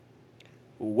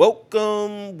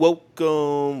Welcome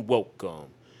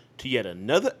to yet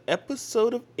another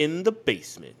episode of In the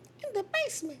Basement. In the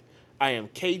basement. I am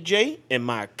KJ and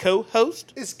my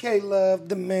co-host. It's K-Love,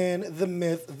 the man, the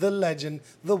myth, the legend,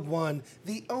 the one,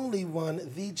 the only one,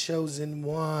 the chosen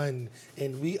one.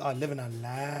 And we are living our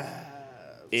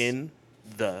lives. In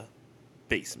the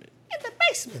Basement. In the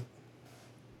basement.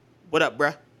 What up,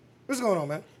 bruh? What's going on,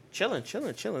 man? Chilling.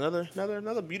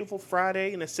 Another beautiful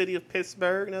Friday in the city of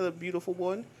Pittsburgh. Another beautiful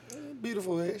one.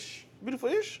 Beautiful-ish.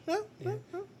 Beautiful-ish? Yeah.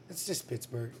 It's just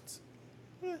Pittsburgh.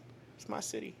 It's my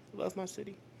city. Love my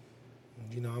city.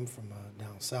 You know, I'm from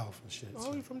down south and shit.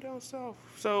 Oh, you're from down south.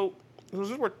 So,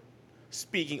 since we're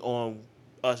speaking on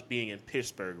us being in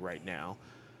Pittsburgh right now,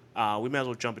 we might as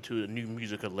well jump into a new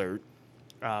music alert.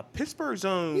 Pittsburgh's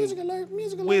own Music alert.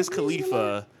 Wiz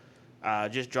Khalifa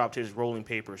just dropped his Rolling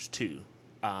Papers 2.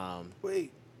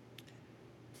 Wait.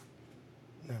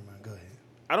 Never mind. Go ahead.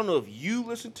 I don't know if you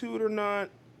listened to it or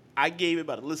not. I gave it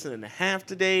about a listen and a half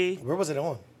today. Where was it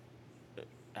on?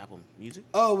 Apple Music?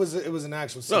 Oh, it was an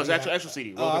actual CD. No, it's actual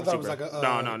CD. Oh, I thought it was like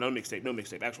a... No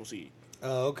mixtape. Actual CD.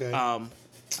 Oh, okay.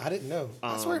 I didn't know.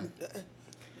 I swear,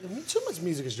 too much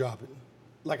music is dropping.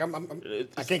 Like, I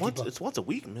can't keep up. It's once a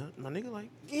week, man. My nigga,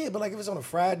 like... Yeah, but like if it's on a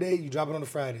Friday, you drop it on a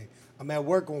Friday. I'm at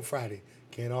work on Friday.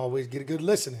 Can't always get a good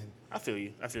listening. I feel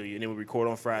you. And then we record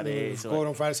on Friday.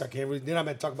 On Friday, so I can't really... Then I'm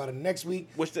going to talk about it next week.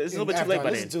 Which it's a little bit too late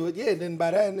by then. To it, yeah, then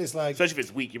by then it's like... Especially if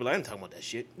it's weak. You're like, I ain't talking about that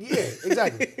shit. Yeah,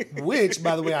 exactly. Which,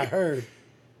 by the way, I heard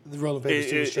the Rolling Papers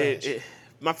 2 is trash.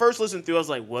 My first listen through, I was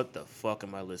like, what the fuck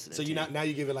am I listening to? So now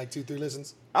you give it like 2-3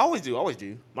 listens? I always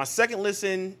do. My second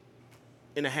listen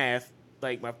and a half,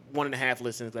 like my 1.5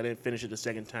 listens, I didn't finish it the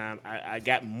second time. I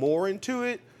got more into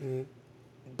it,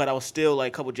 but I was still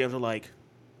like, a couple gems were like,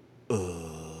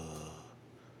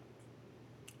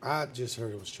 I just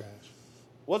heard it was trash.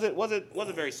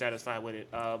 Wasn't very satisfied with it.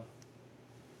 I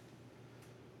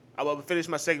would finish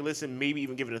my second listen, maybe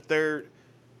even give it a third.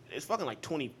 It's fucking like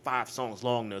 25 songs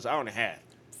long though. It's an hour and a half.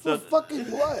 For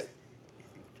fucking what?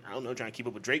 I don't know, trying to keep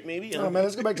up with Drake maybe? No, man,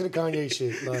 let's go back to the Kanye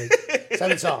shit. Like,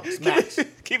 7 songs, max.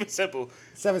 Keep it simple.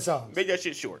 7 songs. Make that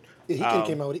shit short. Yeah, he could have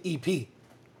came out with an EP.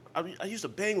 I used to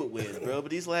bang with Wiz, bro,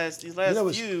 but these last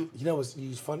few... You know what's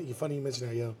funny? Funny you mentioned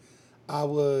that, yo. I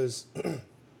was...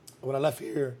 when I left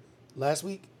here last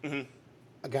week, I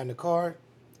got in the car.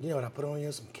 You know what I put on,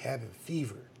 yo? Some Cabin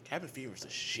Fever. Cabin Fever's the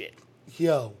shit.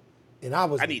 Yo. And I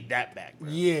need that back, bro.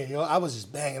 Yeah, yo. I was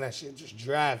just banging that shit, just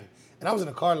driving. And I was in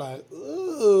the car like,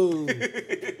 ooh.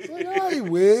 It's like, all right,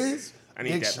 Wiz. I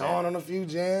need Big that Sean back. on a few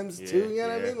jams, too. You know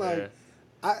what I mean? Like,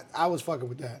 I was fucking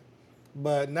with that.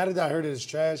 But now that I heard it is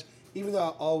trash, even though I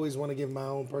always want to give my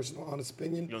own personal honest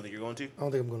opinion. You don't think you're going to? I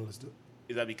don't think I'm going to listen to it.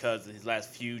 Is that because his last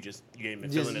few you gave him a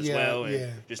feeling as well?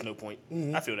 And just no point?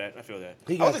 Mm-hmm. I feel that.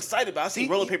 I was excited, but I seen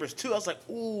Rolling Papers 2. I was like,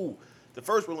 ooh. The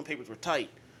first Rolling Papers were tight.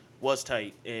 Was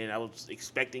tight. And I was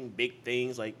expecting big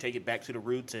things, like take it back to the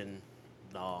roots, and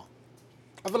nah.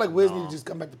 I feel like Wiz need to just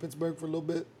come back to Pittsburgh for a little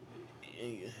bit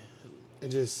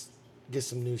and just get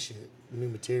some new shit, new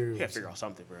material. You gotta figure out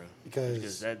something, bro.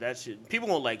 Because that shit, people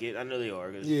won't like it. I know they are.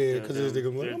 Yeah, because they're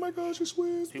gonna be like, oh my gosh, it's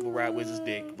Wiz. People ride Wiz's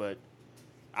dick, but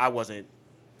I wasn't.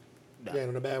 Nah. Yeah,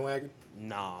 on the bandwagon?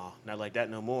 Nah, not like that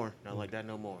no more.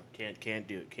 Can't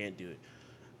do it.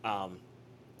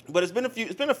 But it's been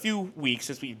a few weeks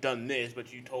since we've done this.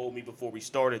 But you told me before we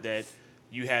started that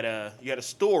you had a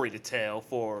story to tell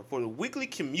for the weekly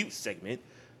commute segment.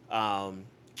 Go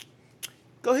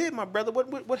ahead, my brother.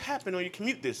 What happened on your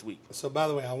commute this week? So, by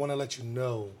the way, I want to let you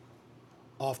know,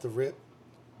 off the rip,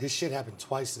 this shit happened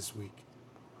twice this week.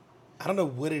 I don't know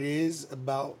what it is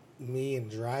about me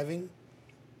and driving.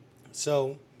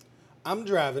 So, I'm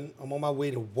driving. I'm on my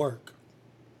way to work.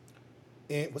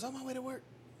 And was I on my way to work?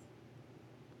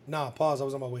 Nah, pause. I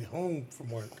was on my way home from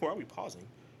work. Why are we pausing?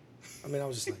 I mean, I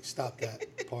was just like, stop that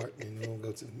part and we'll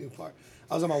go to the new part.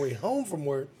 I was on my way home from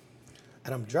work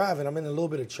and I'm driving. I'm in a little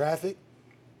bit of traffic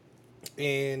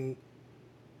and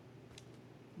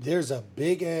there's a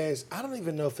big ass, I don't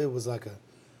even know if it was like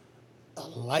a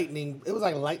lightning, it was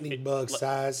like a lightning bug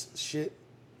size shit.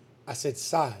 I said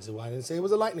size. I didn't say it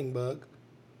was a lightning bug.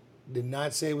 Did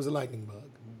not say it was a lightning bug.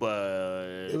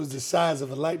 But it was the size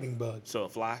of a lightning bug. So a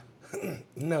fly?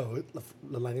 No,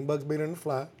 the lightning bug's bigger than the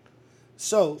fly.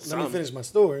 So, let me finish my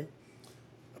story.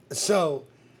 So,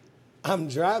 I'm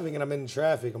driving and I'm in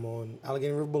traffic. I'm on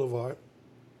Allegheny River Boulevard.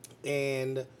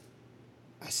 And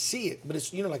I see it, but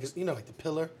it's, like the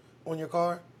pillar on your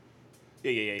car?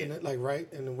 Yeah. And it, like right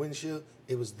in the windshield,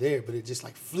 it was there, but it just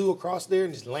like flew across there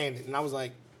and just landed. And I was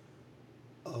like,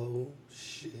 oh,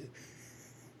 shit.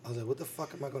 I was like, what the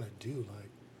fuck am I going to do? Like,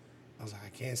 I was like, I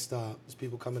can't stop. There's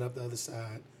people coming up the other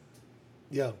side.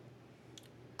 Yo,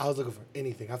 I was looking for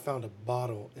anything. I found a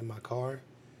bottle in my car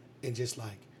and just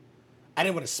like, I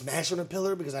didn't want to smash on the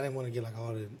pillar because I didn't want to get like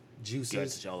all the juices.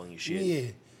 Guts all in your shit.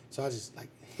 Yeah. So I just like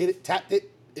hit it, tapped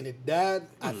it, and it died,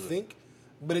 I think.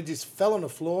 But it just fell on the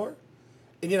floor.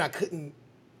 And then I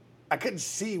couldn't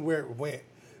see where it went.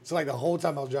 So like the whole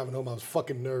time I was driving home, I was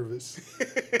fucking nervous.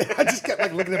 I just kept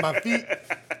like looking at my feet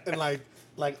and like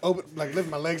lifting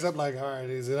my legs up, like, all right,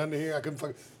 is it under here? I couldn't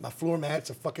fucking, my floor mats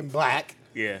are fucking black.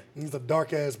 Yeah. And it's a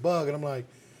dark ass bug, and I'm like,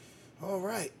 all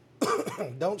right.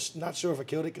 Not sure if I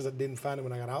killed it because I didn't find it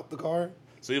when I got out the car.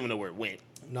 So you don't know where it went.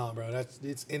 Nah, bro,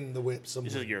 it's in the whip somewhere.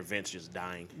 It's just your vents just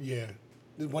dying. Yeah.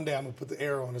 One day I'm gonna put the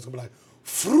arrow on. It's gonna be like,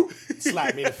 Fruit,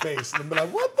 slap me in the face, and I'm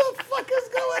like, what the fuck is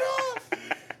going on?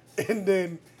 And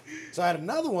then, so I had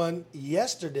another one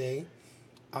yesterday.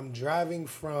 I'm driving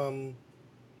from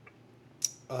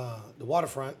the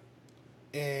waterfront,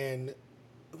 and it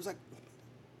was like,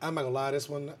 I'm not gonna lie, this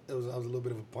one I was a little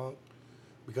bit of a punk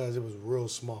because it was real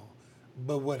small.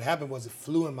 But what happened was it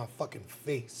flew in my fucking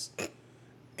face,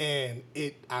 and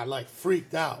I like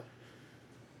freaked out,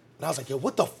 and I was like, yo,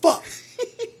 what the fuck?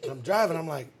 And I'm driving, I'm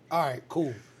like, all right,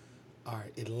 cool. All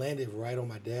right, it landed right on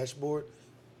my dashboard,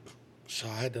 so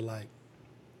I had to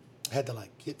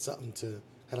get something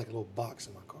had like a little box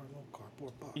in my car, a little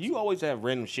cardboard box. You always have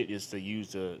random shit just to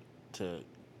use to.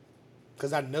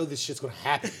 Because I know this shit's gonna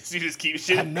happen. So you just keep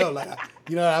shit. I know, like,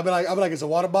 I'll be like, it's a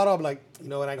water bottle. I'm like, you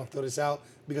know what, I ain't gonna throw this out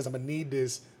because I'm gonna need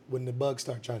this when the bugs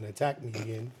start trying to attack me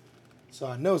again. So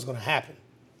I know it's gonna happen.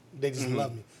 They just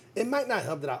love me. It might not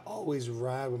help that I always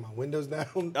ride with my windows down.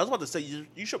 I was about to say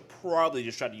you should probably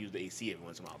just try to use the AC every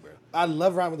once in a while, bro. I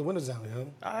love riding with the windows down,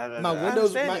 yo.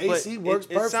 My AC works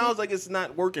It perfect. sounds like it's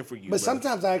not working for you. But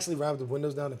sometimes I actually ride with the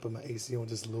windows down and put my AC on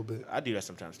just a little bit. I do that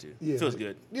sometimes too. Yeah, It feels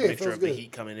good. Yeah, Make it sure feels the good.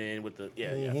 heat coming in with the I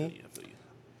feel you.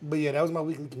 But yeah, that was my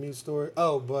weekly commute story.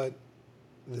 Oh, but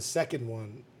the second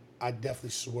one, I definitely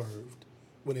swerved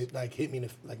when it like hit me in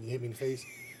the face.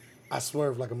 I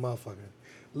swerved like a motherfucker.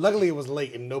 Luckily, it was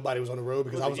late and nobody was on the road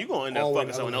because I was. You gonna end up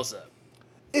fucking someone else up.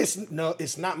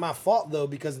 It's not my fault though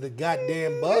because of the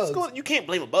goddamn bugs. You can't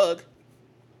blame a bug.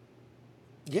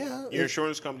 Yeah, Your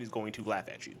insurance company's going to laugh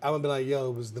at you. I would be like, yo,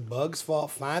 it was the bug's fault.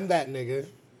 Find that nigga.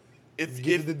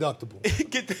 Get the deductible.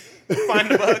 Find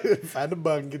the bug. Find the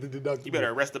bug and get the deductible. You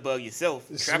better arrest the bug yourself.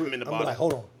 Trap him in the bottle. I'm like,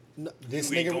 hold on. No, this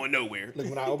You nigga ain't going nowhere. Look,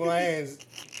 when I open my hands,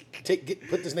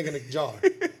 put this nigga in a jar.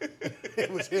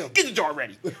 It was him. Get the jar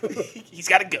ready. He's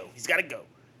got to go.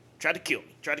 Tried to kill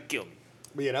me.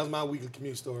 But yeah, that was my weekly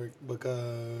commute story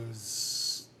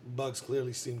because bugs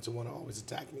clearly seem to want to always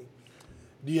attack me.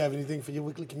 Do you have anything for your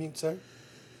weekly commute, sir?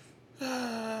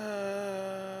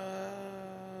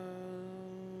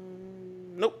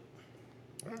 Nope.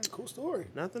 All right, cool story.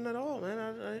 Nothing at all,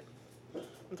 man.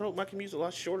 I'm told my commute's a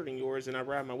lot shorter than yours, and I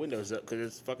ride my windows up because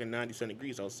it's fucking 90-some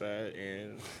degrees outside,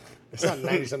 and It's not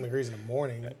 90-something degrees in the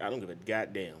morning. I don't give a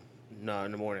goddamn. No,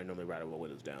 in the morning I normally ride my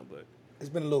windows down, but It's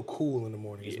been a little cool in the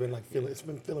morning. It's been like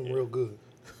feeling real good.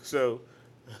 so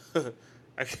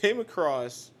I came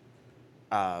across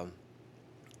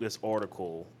this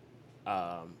article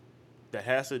that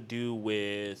has to do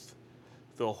with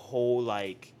the whole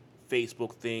like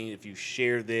Facebook thing. If you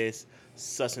share this,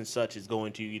 such and such is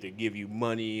going to either give you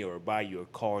money or buy you a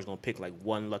car. Is going to pick like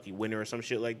one lucky winner or some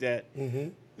shit like that. Mm-hmm.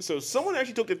 So someone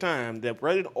actually took the time that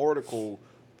read an article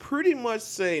pretty much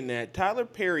saying that Tyler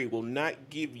Perry will not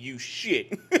give you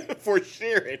shit for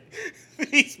sharing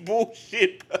these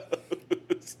bullshit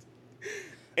posts.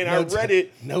 And I read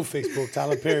it. No, Facebook.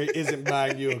 Tyler Perry isn't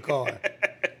buying you a car.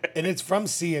 And it's from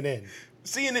CNN.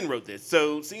 CNN wrote this.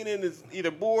 So CNN is either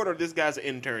bored or this guy's an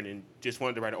intern and just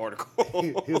wanted to write an article.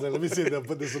 He was like, let me see if they'll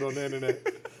put this one on the internet.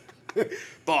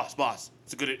 Boss.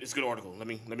 It's a good article. Let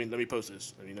me post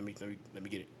this. Let me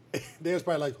get it. They was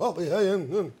probably like, oh,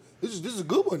 hey, this is a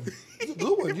good one. This is a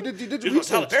good one. You did your Tyler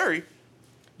research. Perry.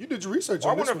 You did your research Or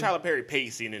I on this wonder if one. Tyler Perry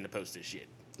pays CNN to post this shit.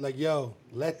 Like, yo,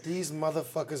 let these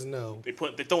motherfuckers know. They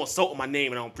throwing salt on my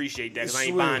name, and I don't appreciate that because I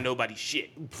ain't Swear. buying nobody's shit.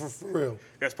 For real.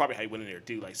 That's probably how he went in there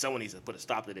too. Like someone needs to put a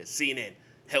stop to this. CNN,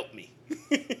 help me.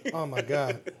 Oh my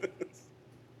God.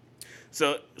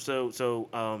 So,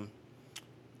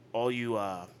 all you,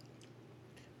 I'm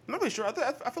not really sure.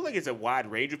 I feel like it's a wide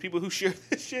range of people who share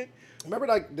this shit. Remember,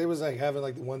 like, they was like having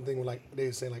like the one thing where like they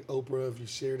would say like Oprah, if you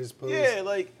share this post, Yeah,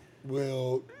 like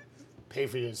will pay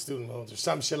for your student loans or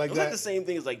some shit like it was that. like the same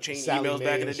thing as like chain Sally emails Mae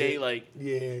back in and the day. shit. Like,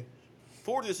 Yeah.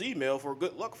 forward this email for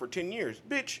good luck for 10 years,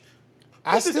 bitch.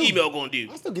 I What's this still- email gonna do?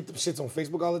 I still get them shits on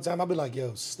Facebook all the time. I'll be like,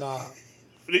 yo, stop.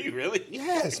 Do you really?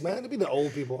 Yes, man. It be the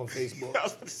old people on Facebook. I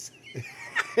was about to say.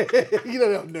 You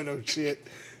don't know no shit.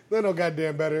 They know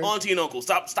goddamn better. Auntie and uncle,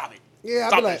 stop it. Yeah, I'll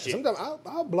Stop be like, that shit. sometimes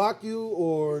I'll block you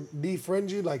or defriend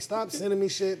you. Like, stop sending me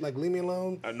shit. Like, leave me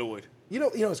alone. Annoyed. You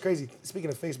know, it's crazy. Speaking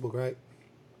of Facebook, right?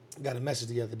 Got a message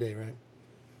the other day, right?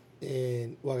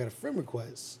 And I got a friend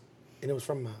request, and it was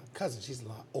from my cousin. She's a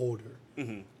lot older.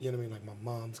 Mm-hmm. You know what I mean? Like my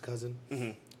mom's cousin.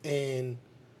 Mm-hmm. And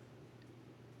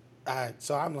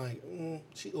so I'm like,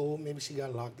 she old. Maybe she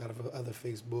got locked out of her other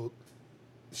Facebook.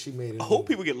 She made it. I hope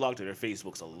people get locked in their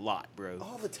Facebooks a lot, bro.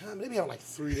 All the time. They be on like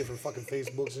 3 different fucking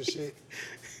Facebooks and shit.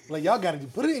 Like, y'all gotta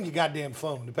put it in your goddamn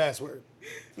phone, the password.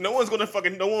 No one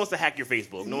wants to hack your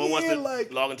Facebook. No one wants to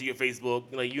like, log into your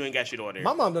Facebook. Like, you ain't got shit on there.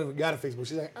 My mom doesn't even got a Facebook.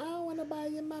 She's like, I don't want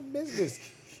nobody in my business.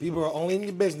 People are only in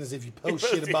your business if you post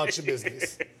shit about your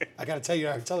business. I gotta tell you,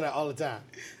 I tell her that all the time.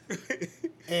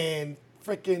 And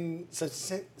freaking, so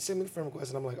send me the friend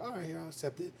request, and I'm like, all right, here, I'll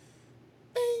accept it.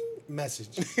 Bing,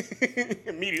 message.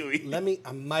 Immediately.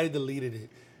 I might have deleted it,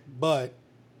 but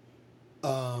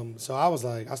so I was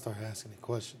like, I started asking it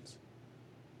questions.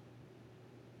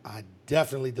 I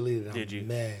definitely deleted it. Did you?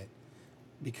 Mad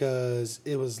because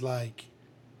it was like,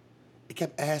 it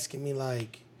kept asking me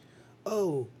like,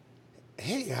 oh,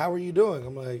 hey, how are you doing?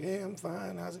 I'm like, hey, I'm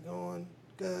fine. How's it going?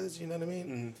 Good. You know what I mean?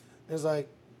 Mm-hmm. It's like,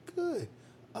 good.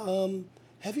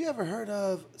 Have you ever heard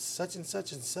of such and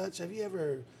such and such? Have you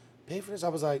ever paid for this? I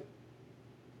was like,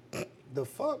 the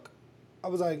fuck? I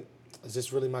was like, is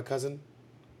this really my cousin?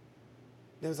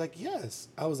 They was like, yes.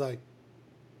 I was like,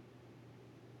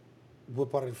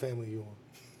 what part of the family are you on?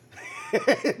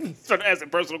 Start asking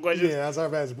personal questions? Yeah, I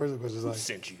started asking personal questions. Who like,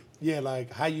 sent you? Yeah,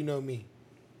 like, how you know me?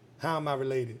 How am I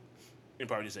related? And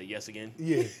probably just say yes again.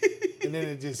 Yeah. And then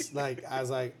it just, like, I was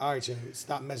like, all right, yo,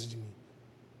 stop messaging me.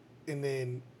 And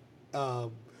then,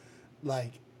 so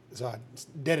I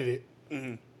deaded it.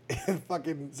 Mm-hmm. And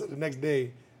fucking, so the next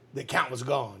day, the account was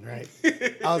gone, right?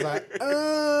 I was like,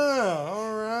 oh,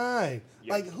 all right. Yep.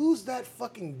 Like, who's that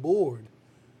fucking bored?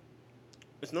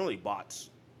 It's normally bots.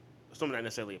 Someone not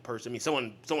necessarily a person. I mean,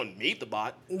 someone made the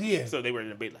bot. Yeah. So they were in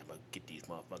a debate like, get these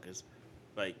motherfuckers.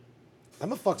 Like, I'm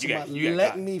gonna fuck somebody.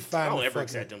 Let me find. I don't ever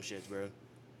accept them shits, bro.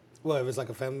 What if it's like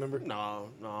a family member? No,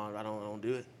 I don't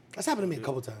do it. That's happened to me a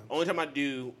couple times. Only time I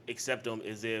do accept them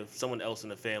is if someone else in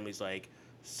the family's like,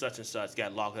 such and such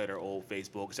got locked out of their old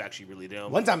Facebook. It's actually really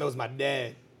them. One time it was my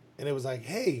dad, and it was like,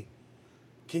 hey,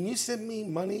 can you send me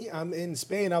money? I'm in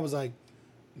Spain. I was like,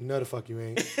 no, the fuck you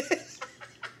ain't.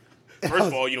 First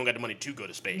of all, you don't got the money to go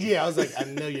to Spain. Yeah, I was like, I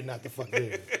know you're not the fuck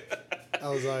there. I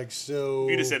was like, so.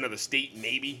 If you just said another state,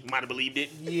 maybe might have believed it.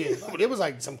 Yeah, like, it was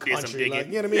like some country, like,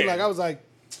 you know what I mean? Yeah. Like I was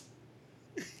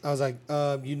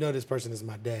like, you know, this person is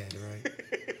my dad,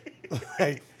 right?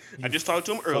 Like, I just talked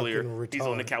to him earlier. He's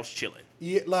on the couch chilling.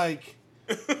 Yeah, like,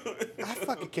 I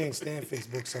fucking can't stand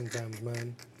Facebook sometimes,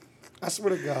 man. I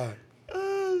swear to God.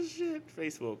 Oh shit,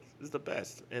 Facebook is the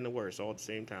best and the worst all at the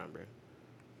same time, bro.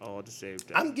 All at the same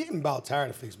time. I'm getting about tired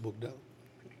of Facebook, though.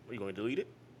 Are you going to delete it?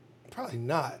 Probably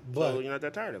not, but... So you're not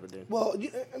that tired of it, then? Well,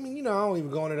 I mean, I don't even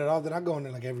go on it that often. I go on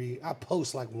it like I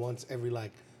post like once every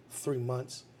like 3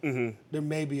 months. Mm-hmm. There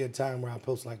may be a time where I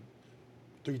post like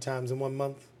 3 times in 1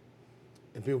 month.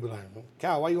 And people be like,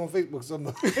 Kyle, why you on Facebook so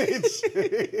much?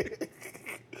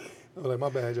 I'm like, my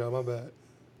bad, y'all, my bad.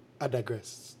 I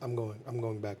digress. I'm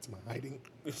going back to my hiding.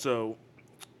 So...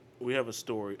 we have a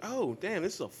story. Oh, damn,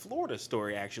 this is a Florida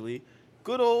story, actually.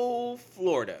 Good old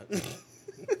Florida.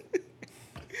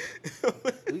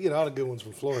 We get all the good ones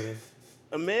from Florida.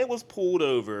 A man was pulled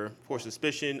over for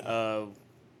suspicion of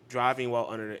driving while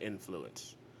under the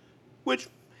influence, which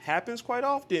happens quite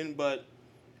often, but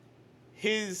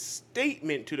his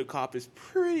statement to the cop is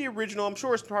pretty original. I'm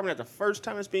sure it's probably not the first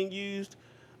time it's being used,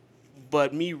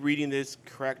 but me reading this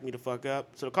cracked me the fuck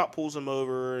up. So the cop pulls him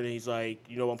over, and he's like,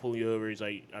 you know I'm pulling you over. He's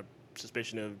like, I'm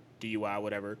suspicion of DUI,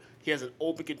 whatever. He has an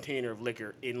open container of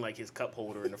liquor in, like, his cup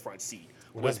holder in the front seat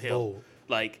with him. Bold.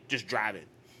 Like, just driving.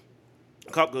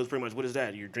 The cop goes pretty much, what is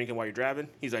that? You're drinking while you're driving?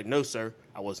 He's like, no, sir.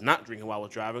 I was not drinking while I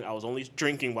was driving. I was only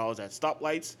drinking while I was at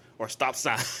stoplights or stop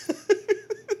signs.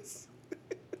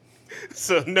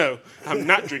 So, no, I'm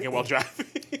not drinking while driving.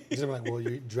 He's like, well,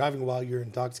 you're driving while you're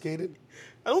intoxicated?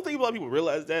 I don't think a lot of people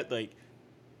realize that. Like,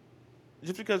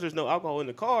 just because there's no alcohol in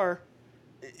the car,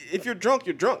 if you're drunk,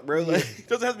 bro. Like, it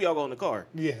doesn't have to be alcohol in the car.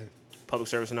 Yeah. Public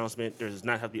service announcement: there does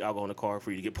not have to be alcohol in the car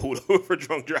for you to get pulled over for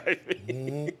drunk driving.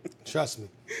 Mm-hmm. Trust me.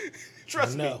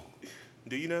 Trust me.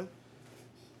 Do you know?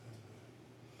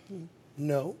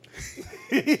 No.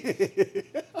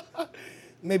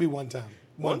 Maybe one time.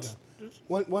 Once?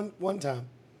 One time.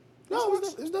 No, it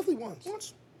was definitely once.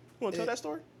 Once. You want to tell that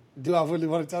story? Do I really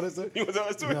want to tell that story? You want to tell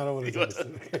that story? No, I don't want to tell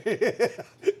that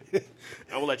story.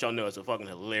 I will let y'all know it's a fucking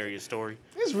hilarious story.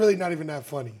 It's really not even that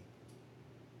funny.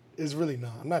 It's really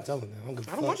not. I'm not telling them.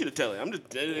 I don't want you to tell it.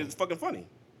 It's fucking funny.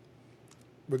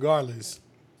 Regardless,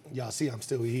 y'all see I'm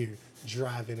still here,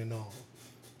 driving and all.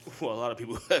 Well, a lot of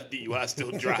people who have DUI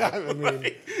still drive. I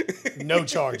mean, no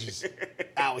charges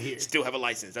out here. Still have a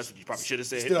license. That's what you probably should have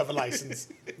said. Still have a license.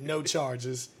 No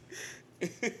charges.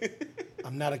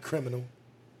 I'm not a criminal.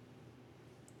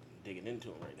 Digging into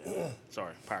him right now.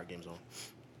 Sorry, Power Game's on.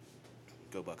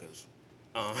 Go Buccos.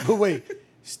 But wait,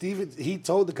 Steven, he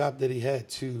told the cop that he had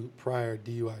 2 prior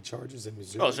DUI charges in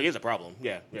Missouri. Oh, so he has a problem.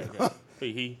 Yeah.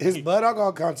 His blood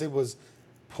alcohol content was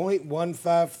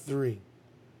 0.153.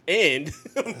 And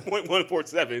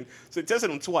 0.147. So they tested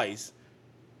him twice.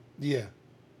 Yeah.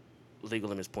 Legal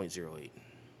limit is 0.08.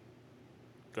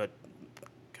 Good.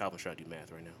 Calvin's trying to do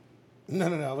math right now. No,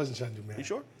 I wasn't trying to do math. You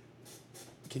sure?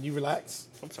 Can you relax?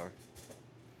 I'm sorry.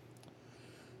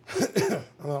 I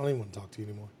don't even want to talk to you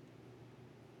anymore.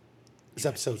 This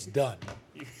episode's done.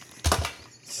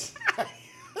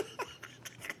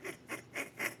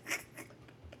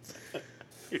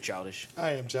 You're childish.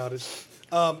 I am childish.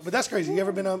 But that's crazy. You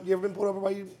ever been pulled over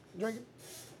while you drinking?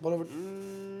 Pulled over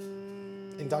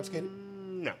intoxicated?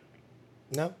 No.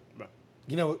 No? No.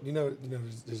 You know,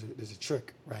 there's a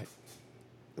trick, right?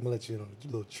 I'm gonna let you in on a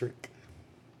little trick.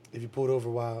 If you get pulled over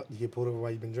while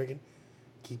you've been drinking,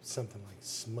 keep something like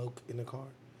smoke in the car,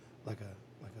 like a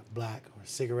black or a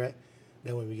cigarette.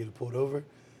 Then when we get pulled over,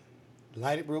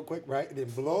 light it real quick, right? And then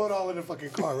blow it all in the fucking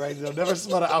car, right? They'll never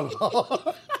smell the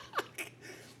alcohol.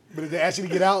 But if they ask you to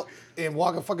get out and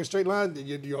walk a fucking straight line, then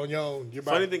you're on your own.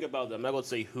 Funny thing about that, I'm not going to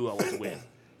say who I was with,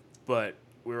 but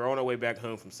we were on our way back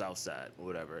home from Southside or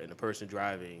whatever, and the person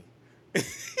driving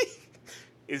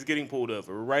is getting pulled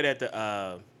over right at the,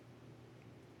 I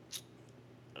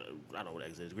don't know what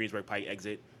exit it is, Greensburg Pike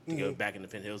exit to go back into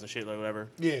Penn Hills and shit like whatever.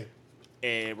 Yeah.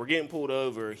 And we're getting pulled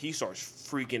over. He starts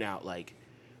freaking out like,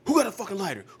 who got a fucking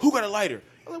lighter? Who got a lighter?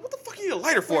 I'm like, what the fuck you need a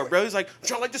lighter for, bro? He's like, I'm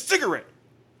trying to light this cigarette.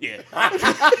 Yeah. I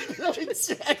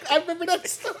remember that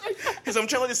story. Because I'm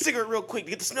trying to light this cigarette real quick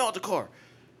to get the smell out the car.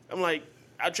 I'm like,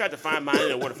 I tried to find mine. I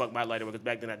didn't know where the fuck my lighter was, because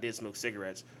back then I did smoke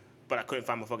cigarettes. But I couldn't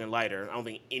find my fucking lighter. I don't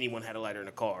think anyone had a lighter in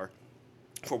the car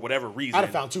for whatever reason. I'd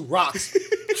have found 2 rocks.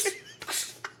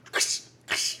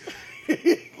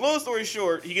 Long story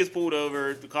short, he gets pulled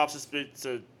over. The cop suspects.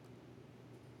 One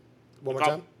more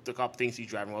time? The cop thinks he's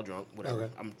driving while drunk. Whatever.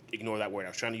 Okay. I'm ignore that word. I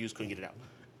was trying to use, couldn't get it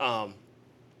out.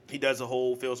 He does a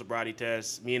whole field sobriety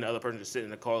test. Me and the other person just sitting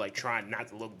in the car, like trying not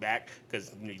to look back,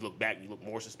 because you look back, you look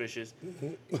more suspicious.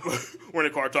 Mm-hmm. We're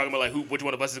in the car talking about like which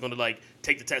one of us is going to like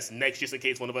take the test next, just in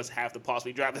case one of us have to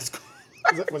possibly drive this car.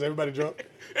 Was everybody drunk?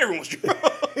 Everyone was drunk.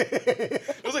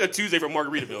 It was like a Tuesday for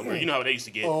Margaritaville, bro. You know how they used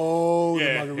to get. Oh, the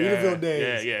Margaritaville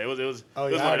days. Yeah. It was Oh,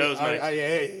 it was one of those nights.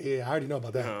 I already know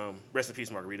about that. Rest in peace,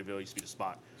 Margaritaville. Used to be the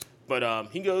spot. But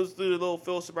he goes through the little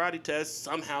field sobriety test,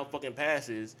 somehow fucking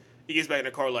passes. He gets back in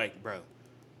the car like, bro,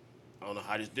 I don't know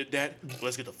how I just did that. But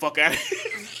let's get the fuck out of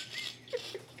here.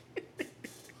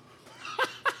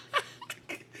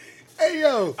 Hey,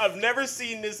 yo. I've never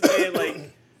seen this man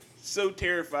like so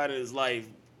terrified in his life,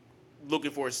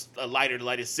 looking for a lighter to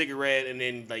light his cigarette, and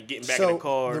then like getting back in the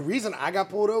car. The reason I got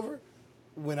pulled over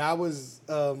when I was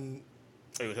Are you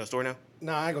gonna tell a story now?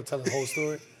 No, I ain't gonna tell the whole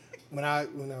story. when I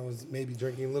was maybe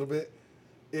drinking a little bit,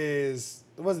 is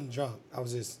I wasn't drunk. I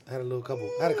had a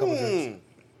couple drinks.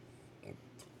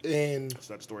 And That's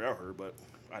not the story I heard, but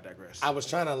I digress. I was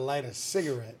trying to light a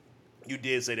cigarette. You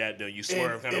did say that though. You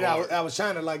swerved kind of and hard. I was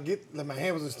trying to my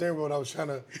hand was on the steering wheel, and I was trying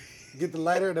to get the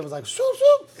lighter, and it was like swoop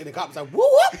swoop, and the cop was like whoop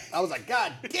whoop. I was like,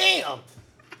 God damn.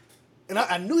 And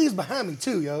I knew he was behind me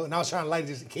too, yo. And I was trying to light it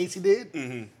just in case he did.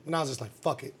 Mm-hmm. And I was just like,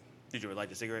 fuck it. Did you ever light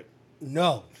the cigarette?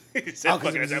 No. It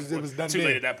was done too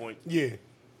late at that point. Yeah.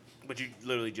 But you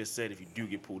literally just said if you do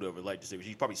get pulled over, light the cigarette.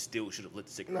 You probably still should have lit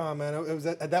the cigarette. No, man. It was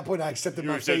at that point I accepted You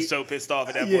my were fate. so pissed off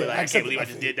at that Yeah, point. Like, I can't believe I my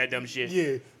just fate. did that dumb shit.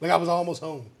 Yeah. Like I was almost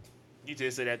home. You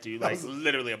did say that to you, like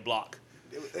literally a block.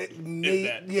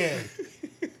 Yeah.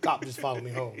 Cop just followed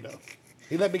me home, though.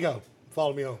 He let me go.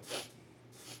 Followed me home.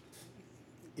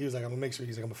 He was like, I'm going to make sure.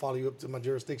 He's like, I'm going to follow you up to my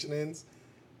jurisdiction ends,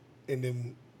 and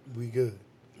then we good.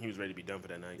 He was ready to be done for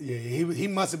that night. Yeah, he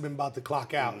must have been about to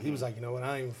clock out. Mm-hmm. He was like, you know what? I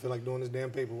don't even feel like doing this damn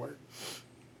paperwork.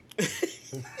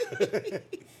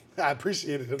 I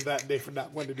appreciated him that day for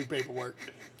not wanting to do paperwork.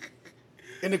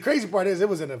 And the crazy part is, it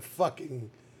was in a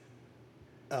fucking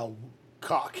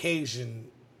Caucasian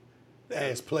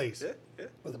ass place. Yeah.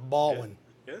 With a Baldwin.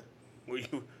 Yeah. Where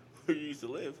you used to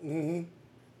live. Mm-hmm.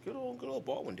 Good old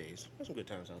Baldwin days. There's some good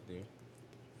times out there.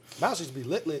 My house used to be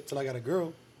lit till I got a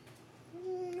girl.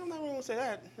 I'm not really gonna say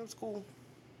that. It was cool.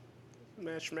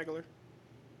 Man, schmeggler.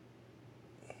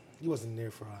 You wasn't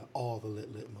there for all the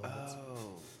lit moments.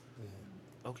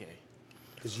 Oh. Okay.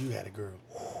 Because you had a girl.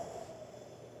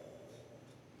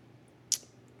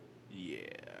 Yeah.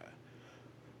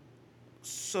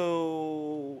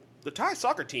 So the Thai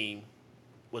soccer team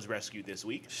was rescued this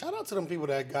week. Shout out to them people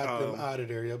that got them out of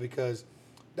there, yo, because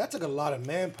that took a lot of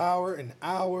manpower and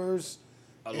hours.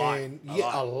 A lot.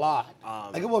 A lot.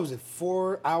 Like, what was it,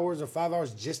 4 hours or 5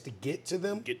 hours just to get to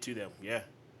them? Get to them, yeah.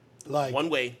 Like One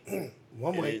way.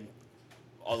 One way. then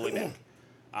all the way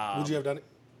back. Would you have done it?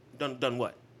 Done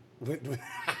what?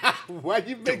 Why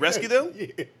you To rescue them?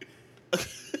 Yeah.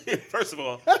 First of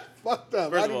all, Fucked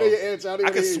up. First I of didn't all, know your answer. I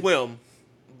can swim,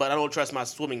 but I don't trust my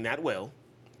swimming that well,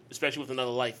 especially with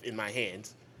another life in my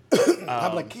hands.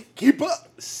 I'm like, keep up.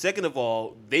 Second of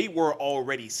all, they were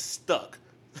already stuck,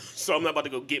 so I'm not about to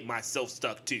go get myself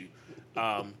stuck too.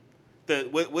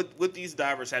 What these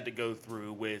divers had to go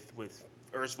through with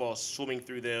first of all swimming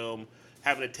through them,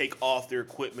 having to take off their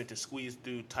equipment to squeeze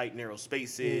through tight narrow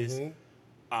spaces,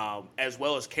 as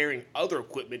well as carrying other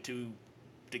equipment to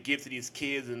give to these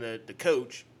kids and the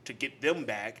coach to get them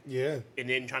back. Yeah. And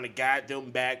then trying to guide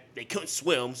them back. They couldn't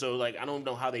swim, so like I don't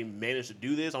know how they managed to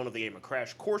do this. I don't know if they gave them a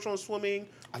crash course on swimming.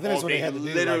 I think that's what they had to do.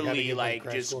 Literally, like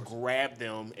just grabbed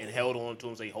them and held on to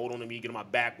them, say, "Hold on to me, get on my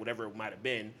back," whatever it might have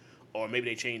been, or maybe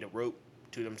they chained a rope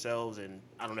to themselves, and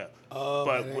I don't know.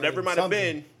 But whatever it might have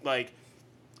been, like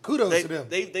kudos to them.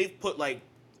 They've put like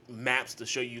maps to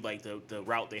show you like the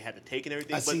route they had to take and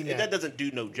everything, but that doesn't do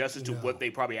no justice to what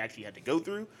they probably actually had to go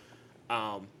through.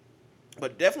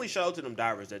 But definitely shout out to them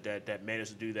divers that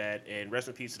managed to do that, and rest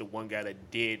in peace to the one guy that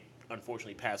did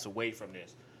unfortunately pass away from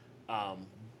this.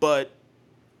 But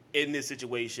in this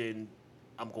situation,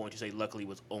 I'm going to say luckily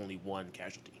was only one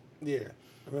casualty. Yeah.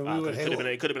 I mean,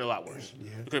 it could have been a lot worse.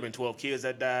 Yeah. It could have been 12 kids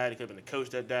that died. It could have been the coach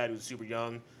that died who was super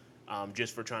young,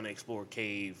 just for trying to explore a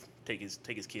cave, take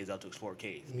his kids out to explore a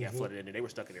cave. He got flooded in there. They were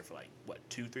stuck in there for like,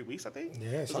 2-3 weeks, I think?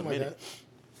 Yeah, something like that.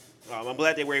 I'm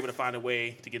glad they were able to find a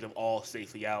way to get them all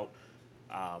safely out.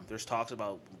 There's talks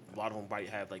about a lot of them might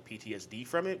have like PTSD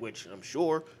from it, which I'm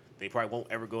sure they probably won't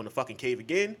ever go in the fucking cave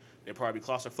again. They'll probably be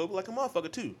claustrophobic like a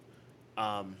motherfucker too.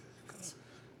 I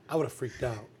would have freaked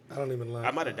out. I don't even lie.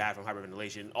 I might have died from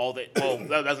hyperventilation.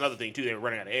 That's another thing too. They were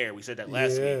running out of air. We said that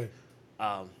last week.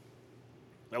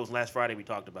 That was last Friday we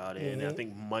talked about it, and I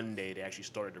think Monday they actually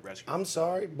started the rescue. I'm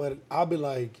sorry, but I'll be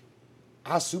like,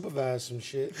 I'll supervise some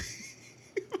shit.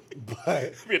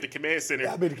 But be at the command center.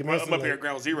 I'll be at the command center. I'm up here at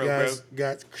ground zero, bro.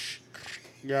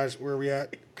 Guys, where we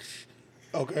at?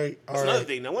 Okay, all That's right. another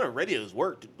thing. Now, one of the radios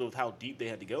worked with how deep they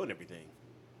had to go and everything.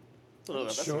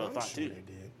 That's another thought too. They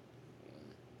did.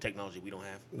 Technology we don't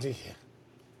have. Yeah.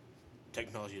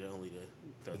 Technology that only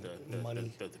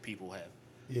the people have.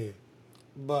 Yeah.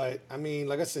 But, I mean,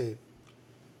 like I said,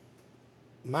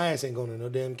 my ass ain't going to no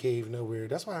damn cave nowhere.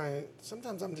 That's why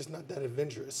sometimes I'm just not that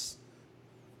adventurous.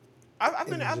 I've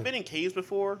been in caves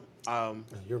before.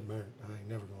 You're married. I ain't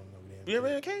never going to no damn You ever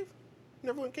been in a cave?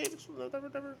 Never went in caves?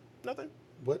 Never, nothing?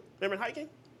 What? Never been hiking?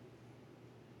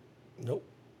 Nope.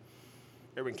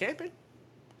 Ever been camping?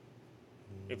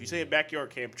 If you say a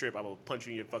backyard camp trip, I will punch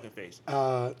you in your fucking face.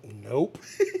 Nope.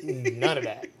 None of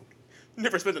that.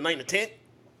 Never spent the night in a tent?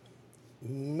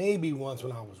 Maybe once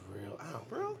when I was real.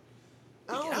 Bro,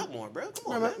 get out more, bro.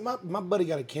 Come on, man. My buddy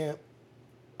got a camp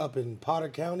up in Potter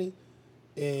County,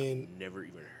 and never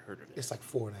even heard of it. It's like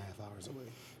 4.5 hours away.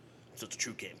 So it's a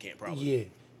true camp, probably. Yeah,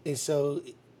 and so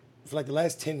for like the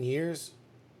last 10 years,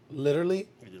 literally.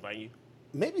 Did he invite you?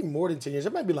 Maybe more than 10 years.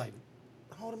 It might be like,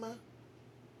 how old am I?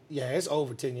 Yeah, it's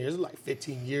over 10 years. It's like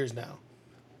 15 years now.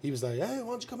 He was like, hey,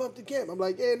 why don't you come up to camp? I'm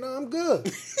like, yeah, no, I'm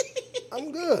good.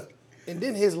 I'm good. And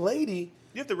then his lady.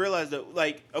 You have to realize that,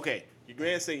 like, okay, your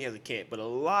granddad saying he has a camp, but a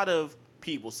lot of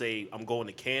people say, I'm going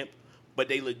to camp, but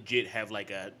they legit have,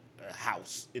 like, a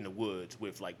house in the woods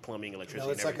with, like, plumbing, electricity,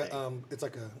 no, it's and everything. It's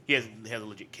like a... He has a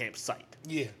legit campsite.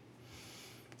 Yeah.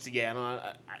 So, yeah,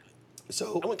 I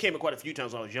went camping quite a few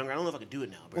times when I was younger. I don't know if I could do it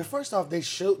now, bro. Well, first off, they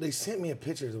sent me a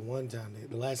picture the one time,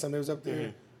 the last time they was up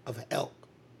there, of an elk.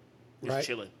 Just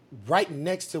chilling. Right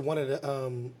next to one of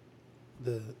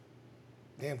the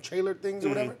damn trailer things or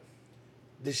whatever.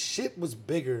 The shit was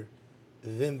bigger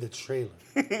than the trailer.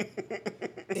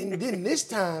 And then this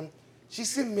time, she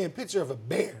sent me a picture of a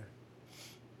bear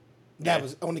that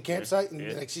was on the campsite,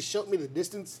 and like she showed me the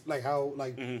distance, like how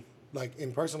like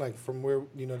in person, like from where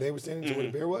they were standing to where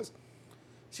the bear was.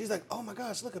 She's like, "Oh my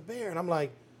gosh, look, a bear!" And I'm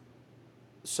like,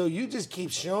 "So you just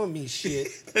keep showing me shit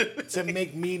to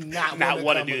make me not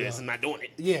want to do this? I'm not doing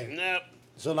it." Yeah. Nope.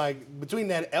 So like between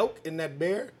that elk and that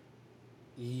bear,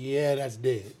 yeah, that's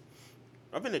dead.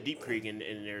 I've been to Deep Creek and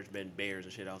there's been bears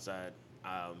and shit outside.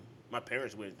 My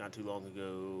parents went not too long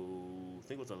ago. I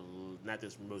think it was not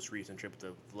this most recent trip,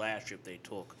 but the last trip they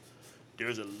took.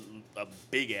 There's a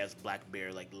big ass black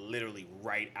bear, like literally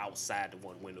right outside the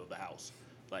one window of the house.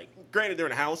 Like, granted, they're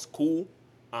in a house, cool.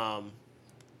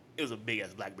 It was a big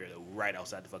ass black bear though, right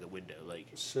outside the fucking window. Like,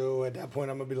 So at that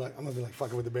point, I'm gonna be like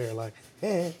fucking with the bear, like,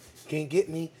 hey, can't get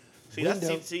me.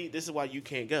 see, this is why you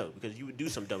can't go, because you would do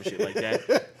some dumb shit like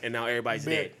that, and now everybody's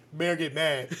dead. Bear get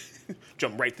mad.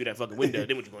 Jump right through that fucking window.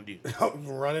 Then what you gonna do? I'm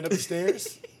running up the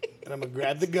stairs, and I'm gonna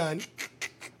grab the gun.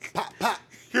 Pop, pop.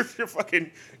 Your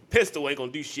fucking pistol ain't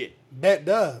gonna do shit. Bet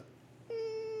dub.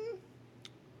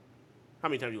 How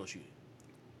many times you gonna shoot it?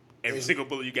 Every single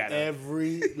bullet you got.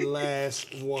 Every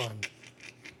last one.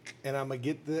 And I'm gonna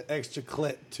get the extra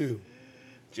clip too.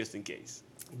 Just in case.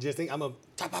 Just think I'm gonna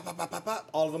pop, pop, pop, pop, pop, pop,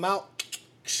 all of them out.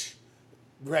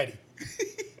 Ready.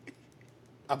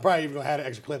 I'm probably even gonna have an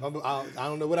extra clip. I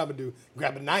don't know what I'm gonna do.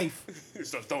 Grab a knife.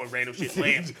 Start throwing random shit.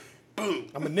 Blam. Boom.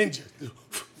 I'm a ninja.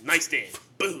 Nightstand.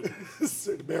 Boom.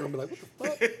 So the bear gonna be like,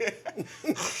 what the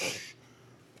fuck?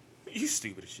 You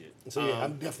stupid as shit. So yeah,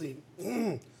 I'm definitely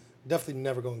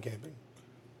never going camping.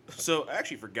 So I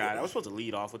actually forgot. I was supposed to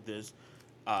lead off with this.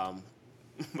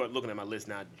 But looking at my list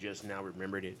now, just now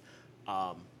remembered it.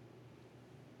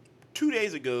 2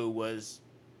 days ago was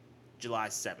July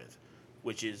 7th,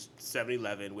 which is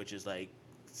 7-Eleven, which is like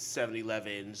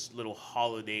 7-Eleven's little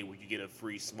holiday where you get a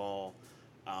free small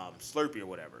Slurpee or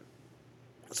whatever.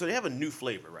 So they have a new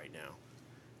flavor right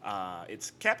now.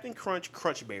 It's Captain Crunch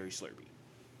Crunchberry Slurpee.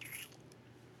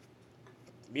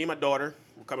 Me and my daughter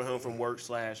were coming home from work /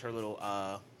 her little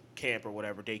camp or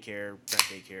whatever, daycare, not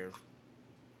daycare,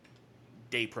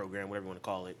 day program, whatever you want to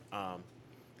call it.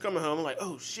 Coming home, I'm like,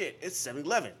 oh shit, it's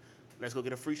 7-Eleven. Let's go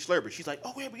get a free Slurpee. She's like,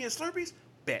 oh, we get Slurpees?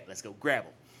 Bet, let's go grab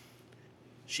them.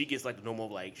 She gets like the normal,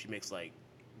 like, she makes like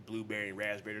blueberry and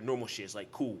raspberry, the normal shit. It's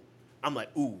like, cool. I'm like,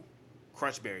 ooh,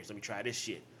 crunch berries, let me try this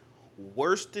shit.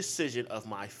 Worst decision of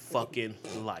my fucking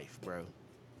life, bro.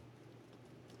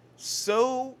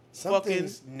 So fucking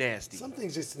nasty. Some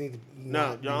things just need to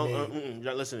No,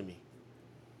 y'all listen to me.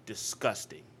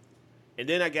 Disgusting. And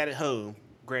then I got it home.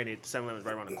 Granted, 7-Eleven's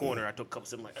right around the corner. I took a couple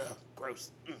sips, I'm like, ugh,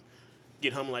 gross.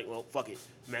 Get home, like, well, fuck it.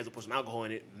 Might as well put some alcohol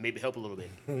in it, maybe help a little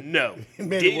bit. No,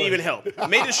 didn't even help.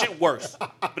 Made the shit worse.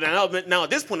 But now at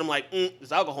this point, I'm like,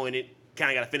 there's alcohol in it.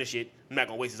 Kind of got to finish it. I'm not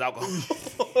going to waste this alcohol.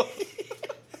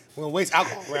 We don't waste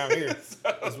alcohol around here.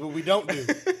 That's what we don't do.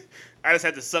 I just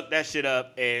had to suck that shit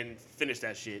up and finish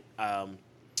that shit.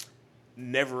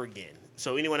 Never again.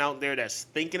 So anyone out there that's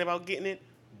thinking about getting it,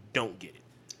 don't get it.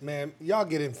 Man, y'all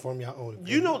get it from your own.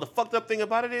 You know what the fucked up thing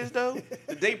about it is, though?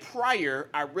 The day prior,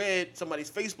 I read somebody's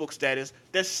Facebook status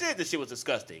that said the shit was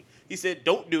disgusting. He said,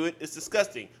 don't do it. It's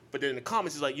disgusting. But then in the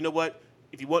comments, he's like, you know what?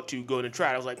 If you want to, go ahead and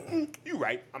try it. I was like, you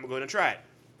right. I'm going to go ahead and try it.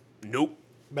 Nope.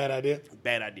 Bad idea?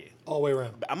 Bad idea. All the way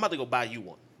around. I'm about to go buy you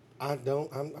one. I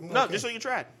don't. I'm No, okay. just so you can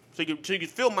try it. So you can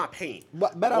feel my pain.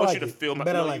 Bet I want like you to it. feel my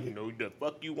Bet I no, like you it. know the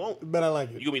fuck you won't. Bet I like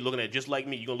it. You're going to be looking at it just like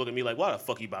me. You're going to look at me like, why the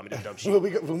fuck you buy me this dumb shit?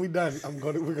 When we done,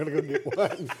 we're gonna go get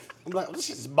one. I'm like, this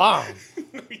shit's bomb.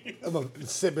 I'm gonna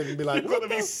sip it and be like, You're going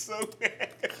to be so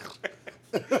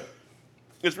mad.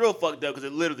 It's real fucked up because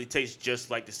it literally tastes just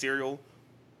like the cereal.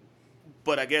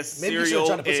 But I guess maybe you cereal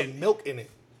should try to put some milk in it.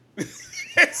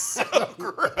 It's so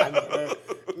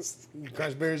gross.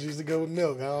 Crunch berries used to go with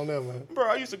milk. I don't know, man. Bro,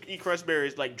 I used to eat crunch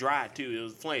berries like dry too. It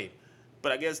was flame.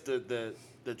 But I guess the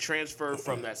transfer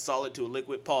from that solid to a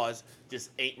liquid just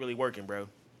ain't really working, bro.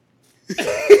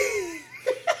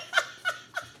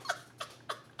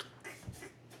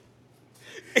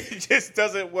 It just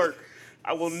doesn't work.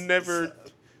 I will never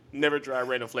try a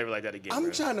random flavor like that again. I'm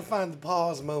bro. trying to find the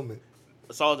pause moment.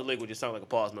 A solid to liquid just sounds like a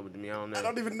pause moment to me. I don't know. I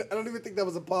don't even think that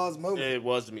was a pause moment. It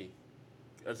was to me.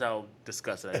 That's how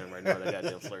disgusted I am right now. That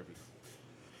goddamn Slurpee.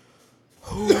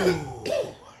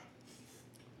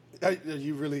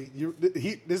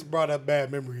 This brought up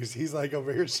bad memories. He's like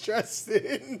over here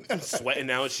stressing, Sweating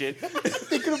now and shit.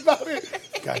 thinking about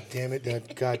it. God damn it,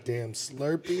 that goddamn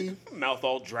Slurpee. Mouth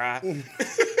all dry.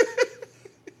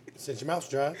 Since your mouth's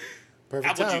dry,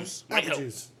 perfect Apple time. juice. Might Apple help.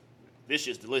 juice. This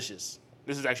shit's delicious.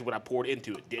 This is actually what I poured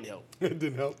into it. Didn't help. It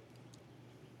didn't help.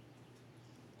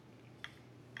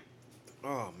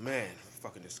 Oh man,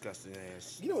 fucking disgusting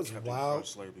ass. You know what's Captain wild?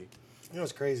 Crunch Slurpee. You know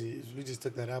what's crazy is we just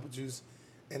took that apple juice,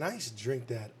 and I used to drink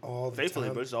that all the Faithfully,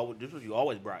 time. but this is what you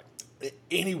always brought.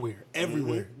 Anywhere,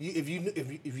 everywhere. If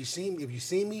you see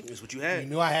me, It's what you had. You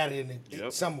knew I had it in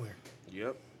Yep. somewhere.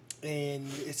 Yep. And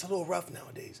it's a little rough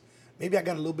nowadays. Maybe I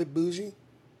got a little bit bougie.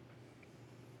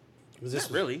 Not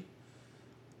really.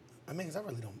 I mean, 'cause I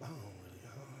don't even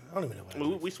know what I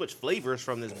We switched flavors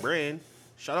from this brand.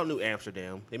 Shout out New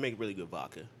Amsterdam. They make really good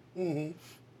vodka. Mm-hmm.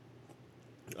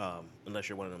 Unless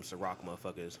you're one of them Ciroc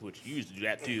motherfuckers, which you used to do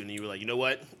that too, and you were like, you know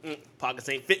what? Pockets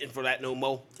ain't fitting for that no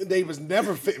more. They was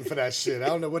never fitting for that shit. I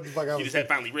don't know what the fuck I was. You just had to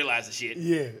finally realize the shit.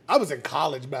 Yeah, I was in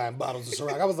college buying bottles of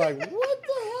Ciroc. I was like, what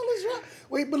the hell is wrong?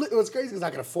 Wait, but it was crazy because I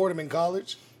could afford them in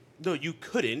college. No, you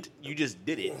couldn't. You just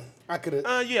did it. I could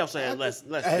have. Yeah, I'm saying less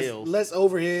bills. Less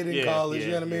overhead in Yeah, college. yeah,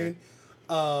 You know what I mean?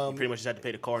 You pretty much just had to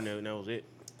pay the car note, and that was it.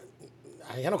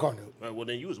 I ain't had no car note. Well,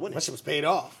 then you was winning. My shit was paid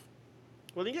off.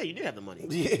 Well, then yeah, you did have the money.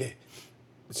 Yeah.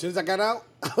 As soon as I got out,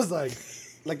 I was like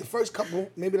the first couple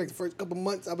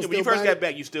months, I was. Yeah, when you first got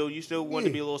back, you still wanted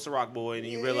to be a little Ciroc boy, and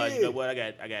then you realized, you know what, I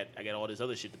got all this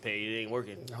other shit to pay. It ain't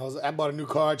working. I bought a new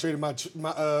car, traded my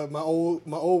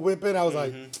old whip in. I was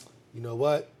like, you know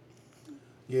what?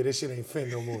 Yeah, this shit ain't fin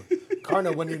no more. Car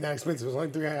note wasn't even that expensive. It was only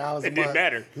 $300 a month. It didn't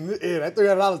matter. Yeah, that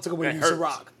 $300 took away That from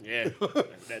hurts. Ciroc. Yeah,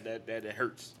 that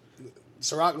hurts.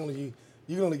 Ciroc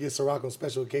you can only get Ciroc on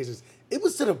special occasions. It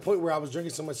was to the point where I was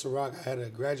drinking so much Ciroc, I had a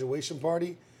graduation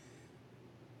party.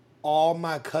 All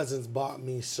my cousins bought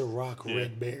me Ciroc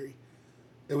Red Berry.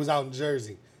 It was out in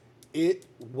Jersey. I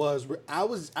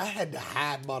had to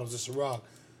hide bottles of Ciroc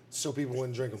so people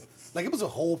wouldn't drink them. Like it was a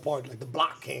whole party. Like the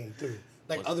block came through.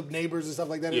 Like other neighbors and stuff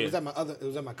like that. Yeah. It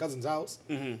was at my cousin's house.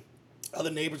 Mm-hmm. Other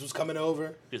neighbors was coming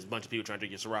over. There's a bunch of people trying to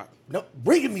drink your Ciroc. No,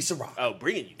 bringing me Ciroc. Oh,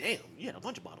 bringing you. Damn, you had a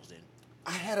bunch of bottles then.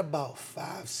 I had about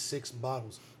 5-6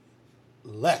 bottles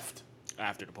left.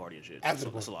 After the party and shit. After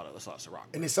the That's a lot of Ciroc.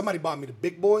 And then somebody bought me the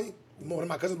big boy. One of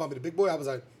my cousins bought me the big boy. I was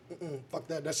like, fuck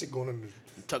that. That shit going under.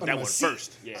 Tuck under that my one seat.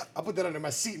 first. Yeah. I put that under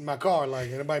my seat in my car. Like,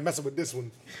 anybody messing with this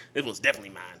one. It was definitely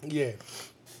mine. Yeah.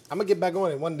 I'm going to get back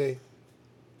on it one day.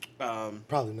 Um,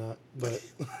 Probably not, but.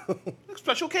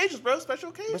 Special occasions, bro. Special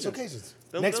occasions. Special occasions.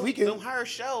 Next weekend. Them higher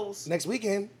shows. Next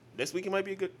weekend. This weekend might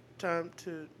be a good time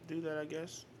to do that, I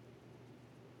guess.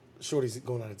 Shorty's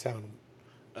going out of town.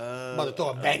 About to throw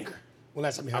a banger. Well,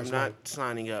 last time we had I'm not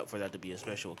signing up for that to be a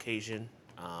special occasion.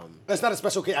 That's not a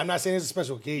special occasion. I'm not saying it's a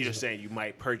special occasion. You're just saying you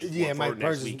might purchase Yeah, one might for next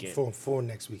purchase weekend. for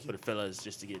next weekend. For the fellas,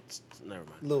 just to get... Never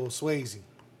mind. Little Swayze.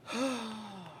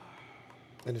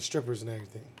 And the strippers and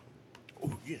everything. Oh,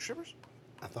 you getting strippers?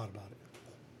 I thought about it.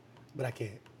 But I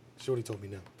can't. Shorty told me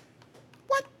no.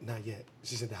 What? Not yet.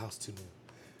 She said the house too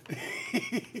new.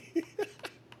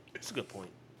 That's a good point.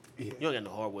 Yeah. You don't got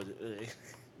no hardwood.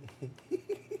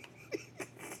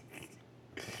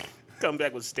 Come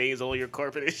back with stains all your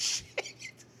carpet and shit.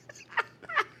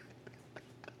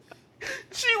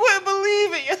 She wouldn't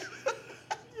believe it.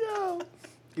 Yo.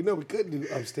 You know, we could do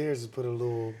upstairs is put a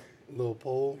little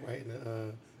pole right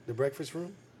in the breakfast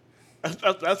room. That's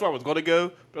where I was going to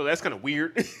go. Bro, that's kind of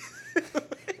weird.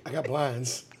 I got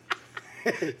blinds.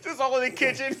 Just all in the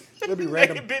kitchen. It'd be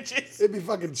Naked random. bitches. It'd be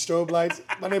fucking strobe lights.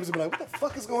 My neighbors would be like, what the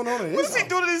fuck is going on in What this is he house?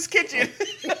 doing in his kitchen?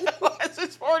 Why is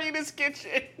this party in his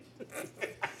kitchen?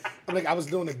 I'm like, I was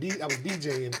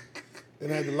DJing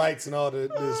and I had the lights and all the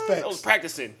specs. I was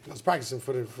practicing. I was practicing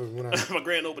for when I My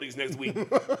grand opening's next week. one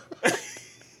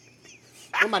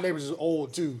of my neighbors is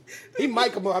old too. He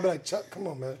might come over. I'd be like, Chuck, come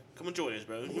on, man. Come enjoy this,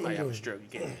 bro. You might have a stroke.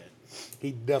 You can't do that.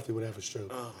 He definitely would have a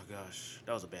stroke. Oh my gosh.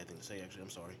 That was a bad thing to say, actually. I'm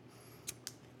sorry.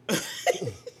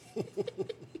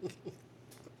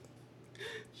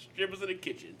 Strippers in the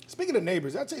kitchen. Speaking of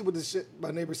neighbors, I'll tell you what this shit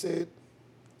my neighbor said.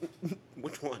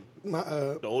 Which one?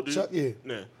 The old dude? Chuck, yeah.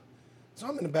 No. So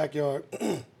I'm in the backyard,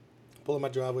 pulling my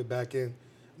driveway back in.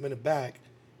 I'm in the back,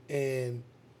 and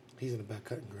he's in the back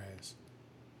cutting grass.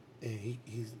 And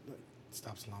he's like,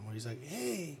 stops the lawnmower. He's like,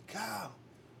 hey, Kyle.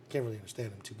 Can't really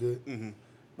understand him too good. Mm-hmm.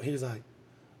 But he was like,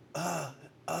 I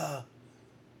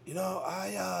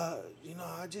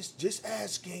just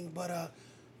asking, but, I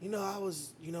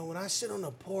was, when I sit on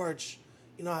the porch,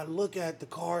 I look at the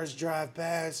cars drive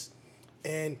past,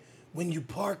 and when you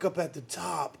park up at the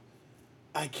top,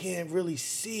 I can't really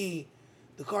see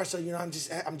the car. So, I'm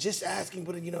just asking,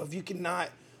 but, if you cannot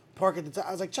park at the top.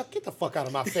 I was like, Chuck, get the fuck out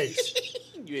of my face.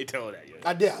 You ain't telling that yet.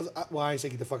 I did. I ain't say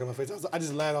get the fuck out of my face. I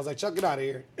just laughed. I was like, Chuck, get out of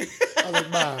here. I was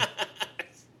like, bye.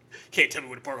 Can't tell me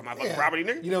where to park on my fucking property,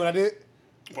 nigga. You know what I did?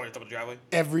 Park on top of the driveway.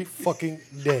 Every fucking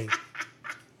day.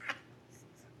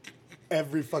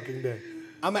 Every fucking day.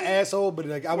 I'm an asshole, but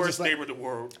like I was Worst just like, neighbor in the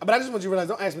world. but I just want you to realize,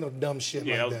 don't ask me no dumb shit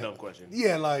Yeah, like that was that. a dumb question.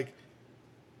 Yeah, like,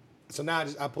 so now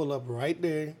I pull up right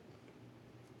there.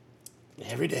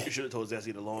 Every day. You should have told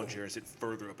Zessie the lawn chair and sit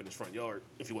further up in his front yard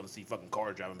if you want to see fucking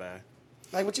cars driving by.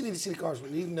 Like, what you need to see the cars for?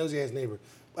 He's a nosy ass neighbor.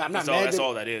 But I'm not That's mad.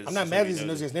 all that is. I'm not Just mad so that he's a he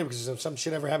knows nosy ass neighbor because some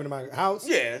shit ever happened in my house.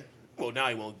 Yeah. Well, now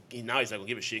he won't. Now he's not gonna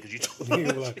give a shit because you told He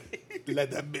him. was like,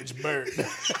 let that bitch burn.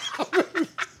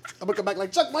 I'm gonna come back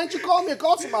like, Chuck, why didn't you call me or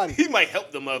call somebody? He might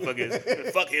help the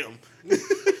motherfuckers. Fuck him.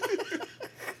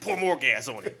 Pour more gas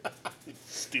on it.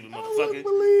 Stupid I motherfucker. wouldn't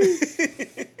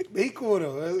believe. He cool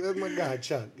though. That's my guy,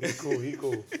 Chuck. He cool. He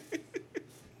cool.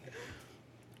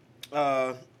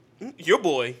 Your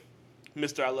boy,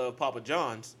 Mr. I Love Papa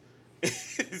John's.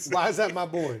 Why is that my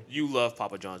boy? You love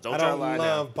Papa John's. Don't I try to don't lie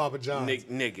love now. Papa John's.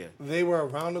 Nigga. They were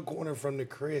around the corner from the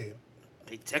crib.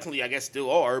 They technically, I guess,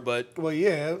 still are, but Well,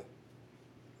 yeah.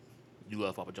 you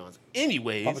love Papa John's.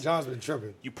 Anyways, Papa John's been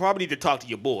tripping. you probably need to talk to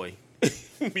your boy.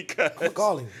 Because I'm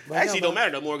calling him. Right actually, now, don't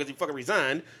matter no more because he fucking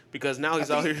resigned. Because now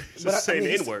he's out here just saying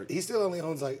the N word. He still only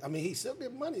owns like, I mean, he still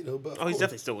get money though. But Oh, he's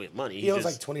definitely still with money. He owns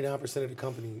like 29% of the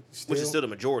company. Still. which is still the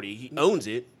majority. He owns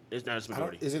it. It's not his I don't-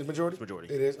 majority. Is it a majority? It's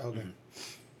majority. It is?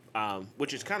 Okay.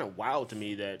 Which is kind of wild to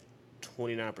me that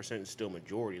 29% is still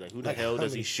majority. Like, who the Like, hell how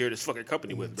does he many- share this fucking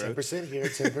company with, bro? 10% here,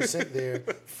 10% there,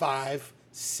 5,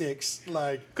 6,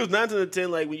 like. Because 9 to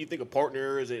 10, like, when you think of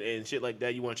partners and shit like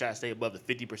that, you want to try to stay above the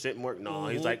 50% mark. No,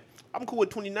 he's like, I'm cool with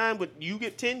 29, but you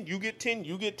get 10, you get 10,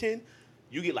 you get 10,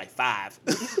 you get like 5.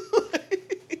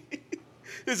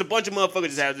 There's a bunch of motherfuckers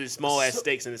just have these small ass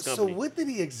stakes in this company. So what did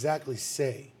he exactly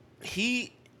say?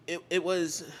 It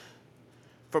was,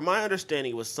 from my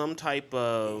understanding, it was some type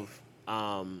of,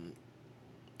 I'm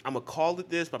going to call it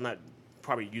this, but I'm not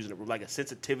probably using it, like a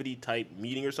sensitivity type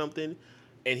meeting or something.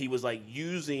 And he was like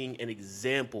using an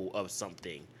example of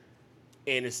something.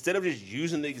 And instead of just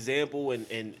using the example and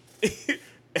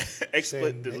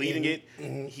deleting it,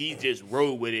 he just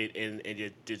rode with it and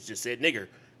just said nigger.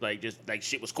 Like, just like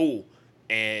shit was cool.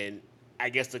 And I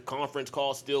guess the conference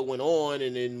call still went on,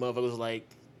 and then motherfucker was like,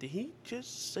 did he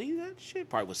just say that shit?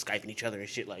 Probably was Skyping each other and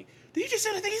shit like, did he just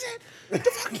say the thing he said? What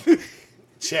the fuck?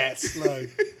 Chats like,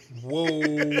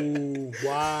 whoa,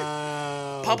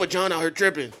 wow. Papa John out here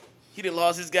tripping. He done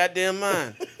lost his goddamn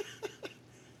mind.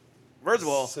 First of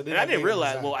all, So then and I that didn't made him realize,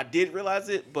 resign. well, I did realize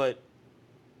it, but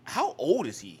how old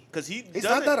is he? Because He's done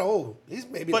not it, that old. He's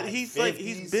maybe but like he's 50s. like,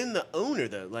 he's been the owner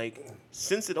though, like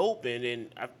since it opened, and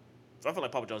I feel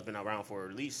like Papa John's been around for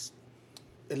at least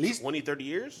at least 20, 30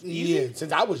 years. yeah,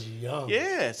 since I was young.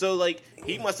 Yeah, so like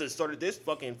he must have started this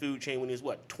fucking food chain when he was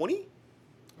what, 20?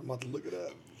 I'm about to look it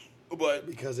up But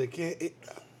because he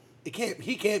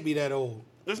can't be that old.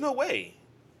 there's no way.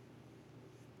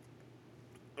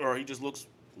 Or he just looks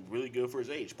really good for his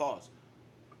age. Pause.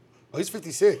 Oh, he's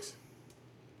 56.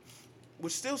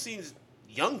 Which still seems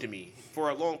young to me for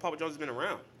how long Papa John's has been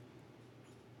around.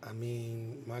 I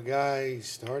mean, my guy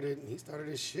started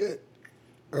his shit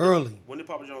early. When did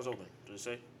Papa John's open? Did it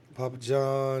say? Papa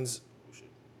John's Oh, shit.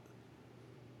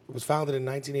 was founded in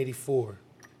 1984.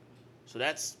 So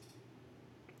that's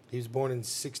He was born in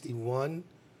 61.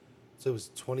 So it was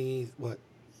 20, what,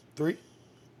 3?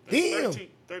 Damn! 30,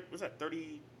 was that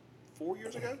 34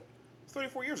 years ago? It's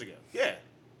 34 years ago. Yeah.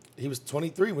 He was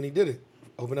 23 when he did it.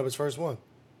 Opened up his first one.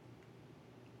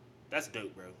 That's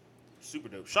dope, bro. Super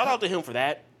dope. Shout out to him for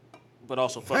that, but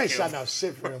also fuck I him. ain't shouting out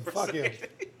shit for him. Fuck him.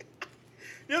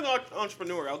 Young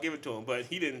entrepreneur, I'll give it to him, but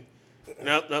he didn't.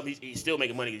 Nope, he's still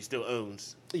making money. He still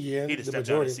owns. Yeah, He just the stepped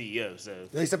down as majority. CEO,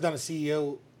 so He stepped down as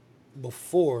CEO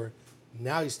before.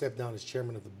 Now he stepped down as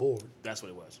chairman of the board. that's what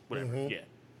it was. Whatever. Mm-hmm.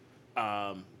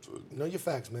 Yeah. Know your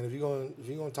facts, man. If you're going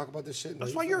to talk about this shit, know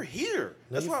That's your why you're facts. here.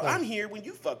 That's your why facts. I'm here when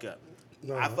you fuck up.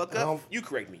 No, I fuck I up, don't- you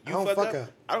correct me. You I don't fuck fuck up,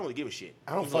 up. I don't really give a shit.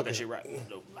 I don't You let fuck that shit up. right.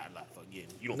 No, lie, fuck again.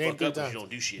 You don't Name fuck 3 up because times. you don't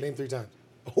do shit. Name 3 times.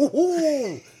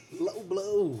 Ooh, low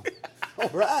blow. All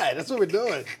right, that's what we're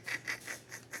doing.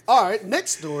 All right,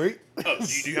 next story. Oh,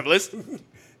 do you have a list?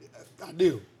 I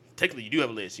do. Technically, you do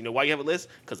have a list. You know why you have a list?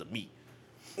 Because of me.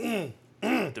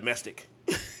 Domestic.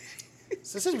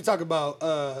 So since we talk about,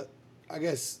 I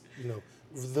guess,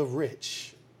 the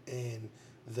rich and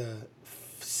the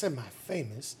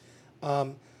semi-famous, a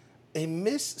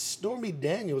Miss Stormy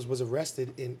Daniels was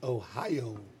arrested in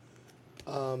Ohio.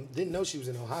 Didn't know she was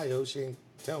in Ohio. She didn't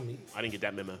tell me. I didn't get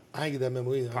that memo. I ain't get that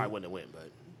memo either. Probably wouldn't have went, but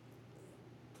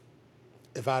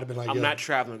If I'd have been like, I'm yo, not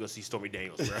traveling to go see Stormy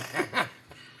Daniels, bro.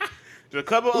 There's a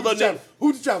couple other names.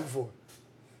 who'd you travel for?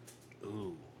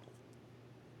 Ooh.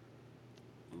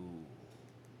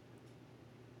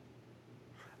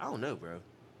 I don't know, bro.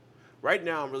 Right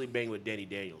now, I'm really banging with Danny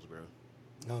Daniels, bro.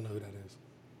 I don't know who that is.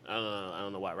 I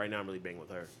don't know why. Right now, I'm really banging with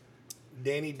her.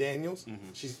 Danny Daniels?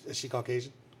 Mm-hmm. Is she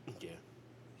Caucasian? Yeah.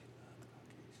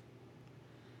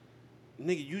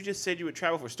 Nigga, you just said you would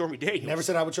travel for Stormy Daniels. Never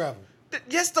said I would travel.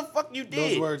 Yes, the fuck you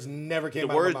did. Those words never came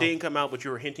The out words of my mouth. didn't come out, but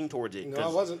you were hinting towards it. No, I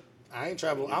 'cause- wasn't. I ain't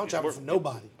travel. I don't It's travel worth- for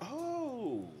nobody.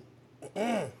 Oh.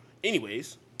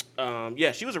 Anyways,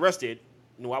 yeah, she was arrested.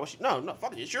 No, why was she? No,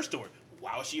 fuck it. It's your story.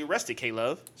 Why was she arrested,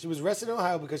 K-Love? She was arrested in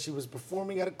Ohio because she was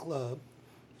performing at a club.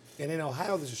 And in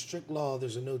Ohio, there's a strict law.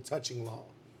 There's a no touching law.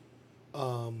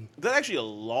 Is that actually a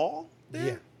law there?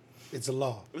 Yeah, it's a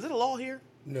law. Is it a law here?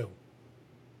 No.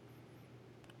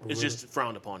 It's just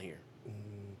frowned upon here.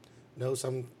 No,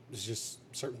 it's just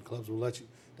certain clubs will let you.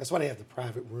 That's why they have the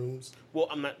private rooms. Well,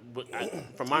 I'm not.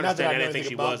 From my Not that understanding, I know didn't think anything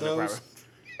she about was in a those.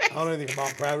 private. I don't know anything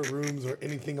about private rooms or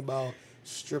anything about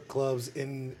strip clubs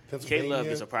in Pennsylvania. K-Love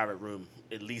is a private room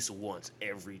at least once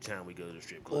every time we go to the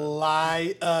strip club.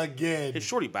 Lie again. His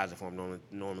shorty buys it for him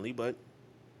normally, but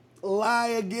Lie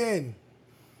again.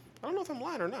 I don't know if I'm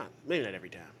lying or not. Maybe not every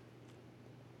time.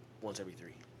 Once every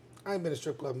 3. I ain't been to a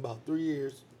strip club in about 3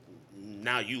 years.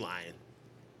 Now you lying.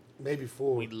 Maybe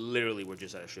 4. We literally were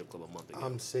just at a strip club a month ago.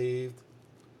 I'm saved.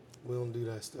 We don't do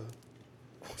that stuff.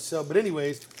 So, but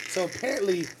anyways, so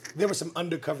apparently there were some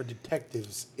undercover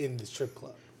detectives in the strip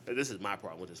club. This is my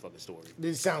problem with this fucking story.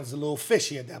 This sounds a little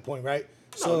fishy at that point, right?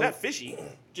 No, not fishy.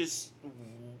 Just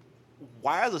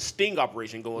why is a sting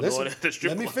operation going on at the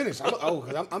strip let club? me finish. I'm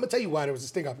going to tell you why there was a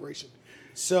sting operation.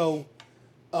 So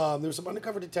there were some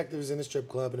undercover detectives in the strip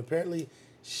club, and apparently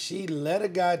she let a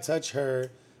guy touch her.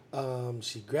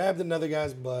 She grabbed another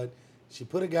guy's butt. She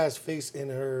put a guy's face in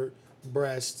her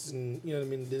breasts, and you know what I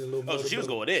mean. Did a little. Oh, so she was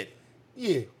going in.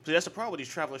 Yeah. So that's the problem with these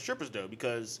traveling strippers, though,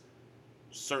 because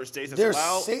certain states They're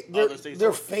allowed, they're, other states they're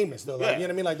don't. famous though. Like, Yeah. you know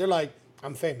what I mean? Like they're like,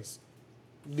 I'm famous.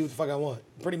 Do what the fuck I want,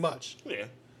 pretty much. Yeah.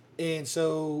 And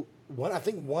so I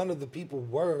think one of the people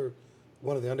were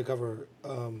one of the undercover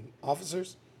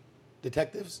officers,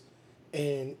 detectives,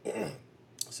 and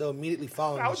so immediately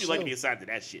following. How would you like to be assigned to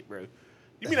that shit, bro?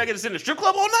 You mean I get to sit in the strip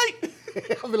club all night?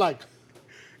 I'll be like,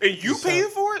 And you paying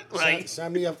for it? sign, Like,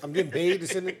 sign me up. I'm getting paid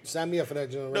to sign me up for that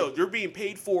job. no, they're being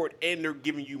paid for it, and they're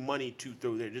giving you money to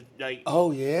throw there. Just like, Oh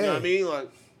yeah. you know what I mean? Like,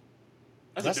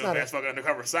 That's that's a not dope ass fucking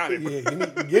undercover assignment. Bro.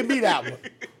 Yeah, give me that one.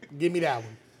 Give me that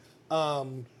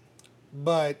one.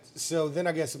 But so then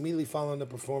I guess immediately following the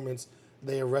performance,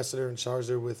 they arrested her and charged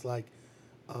her with like,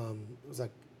 it was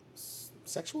like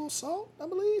sexual assault, I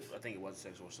believe. I think it was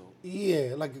sexual assault.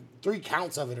 Yeah, like 3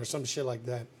 counts of it or some shit like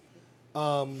that.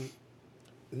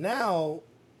 Now,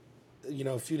 you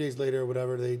know, a few days later or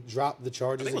whatever, they dropped the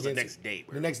charges. I think it was the against next day,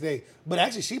 bro. The next day, but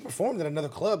actually, she performed at another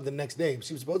club the next day.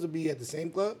 She was supposed to be at the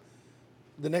same club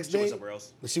the next She day. went somewhere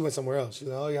else. But she went somewhere else. She's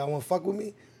like, "Oh yeah, I want to fuck with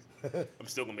me. I'm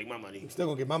still gonna make my money. Still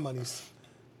gonna get my monies."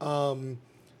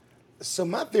 So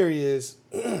my theory is,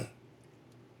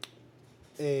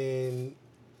 and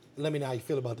let me know how you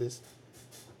feel about this.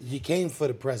 You came for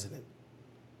the president.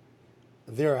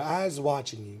 There are eyes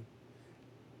watching you.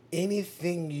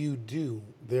 Anything you do,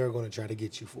 they're going to try to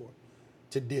get you for.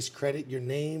 To discredit your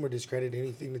name or discredit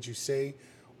anything that you say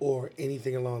or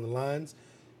anything along the lines.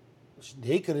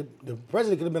 The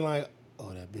president could have been like,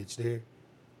 oh, that bitch there.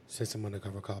 Send some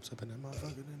undercover cops up in that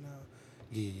motherfucker.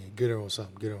 Yeah, get her on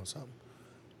something.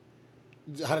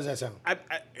 How does that sound? I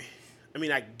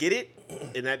mean, I get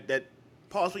it, and that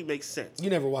possibly makes sense. You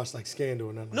never watched like Scandal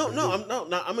or nothing. No, like that, no,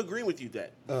 did you? I'm agreeing with you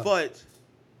that. But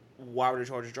why were the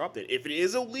charges dropped then? If it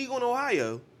is illegal in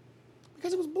Ohio,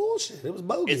 Because it was bullshit. It was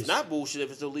bogus. it's not bullshit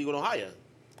if it's illegal in Ohio.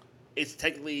 It's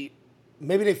technically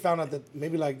Maybe they found out that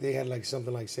maybe like they had like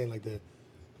something like saying like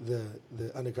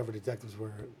the undercover detectives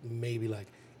were maybe like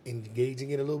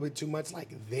engaging it a little bit too much. Like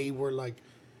they were like,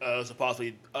 so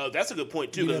possibly. That's a good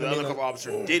point too. You know Because the what I mean? undercover Like,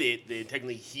 officer did it, then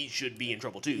technically he should be in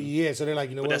trouble too. yeah. So they're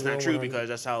like, you know But what? that's we not don't true wanna- because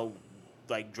that's how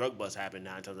like drug busts happen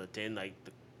 9 times out of 10. Like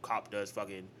the cop does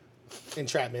fucking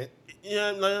entrapment.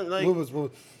 like What was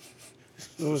that?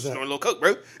 snorting a little coke,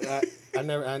 bro.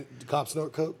 The cops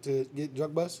snort coke to get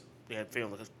drug busts. Yeah,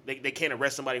 film because they can't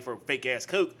arrest somebody for fake ass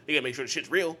coke. They gotta make sure the shit's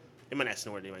real. They might not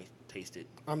snort it, they might taste it.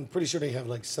 I'm pretty sure they have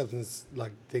like substance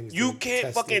like things. You to can't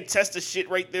test fucking it. test the shit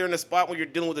right there in the spot when you're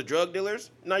dealing with the drug dealers.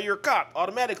 Now you're a cop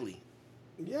automatically.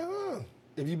 Yeah.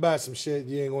 If you buy some shit,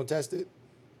 you ain't gonna test it.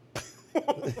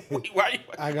 Why?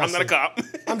 I I'm got not a some- cop.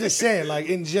 I'm just saying, like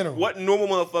in general. What normal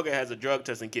motherfucker has a drug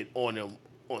testing kit on them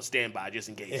on standby just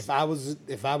in case? If I was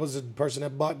a person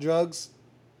that bought drugs,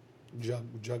 drug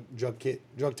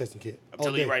testing kit. I'm all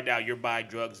telling you day. right now, your buy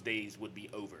drugs days would be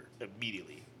over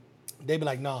immediately. They be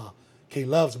like, nah, K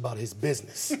loves about his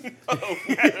business.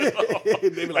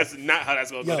 That's not how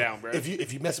that's gonna Yo, go down, bro.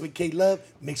 if you mess with K Love,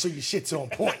 make sure your shit's on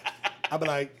point. I be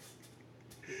like,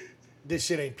 this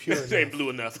shit ain't pure This enough. ain't blue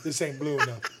enough. This ain't blue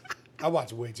enough. I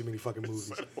watch way too many fucking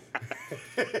movies.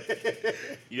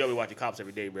 You know we watching cops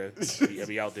every day, bro. I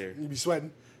be out there. You be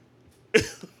sweating.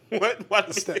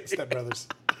 What? Step Brothers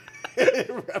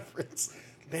reference.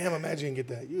 Damn, imagine you can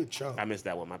get that. You a chump. I missed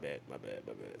that one. My bad.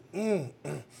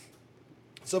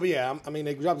 So, but yeah, I mean,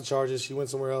 they dropped the charges. She went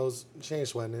somewhere else. She ain't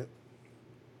sweating it.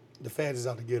 The fans is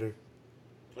out to get her.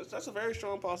 That's a very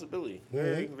strong possibility.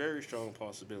 Mm-hmm. Very strong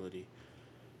possibility.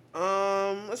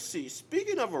 Let's see.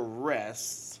 Speaking of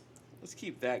arrests, let's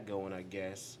keep that going, I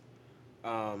guess.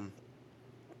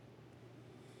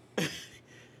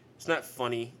 It's not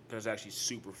funny because it's actually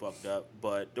super fucked up,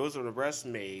 but there was an arrest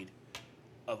made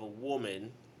of a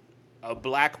woman, a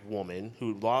black woman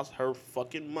who lost her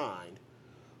fucking mind,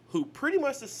 who pretty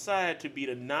much decided to beat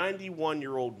a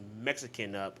 91-year-old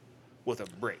Mexican up with a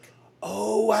brick.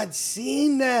 Oh, I'd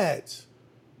seen that.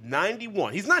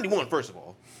 91. He's 91, first of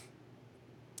all.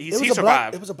 He It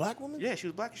survived. It was a black woman? Yeah, she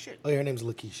was black as shit. Oh, yeah, her name's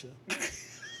Lakeisha.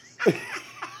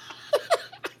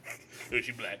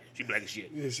 She black. She black as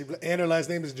shit. Yeah, and her last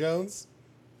name is Jones?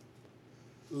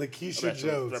 Lakeisha I'm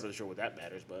Jones. not really sure what that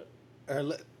matters, but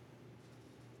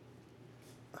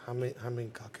How many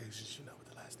Caucasians you know with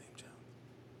the last name Jones?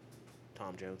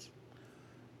 Tom Jones.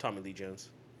 Tommy Lee Jones.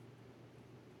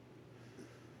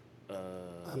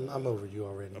 I'm over you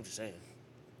already. I'm just saying.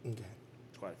 Okay.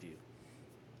 It's quite a few.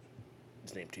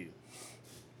 His name too.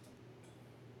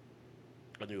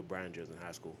 I knew Brian Jones in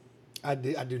high school. I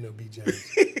do know B.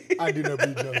 Jones. I do know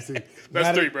B. Jones too.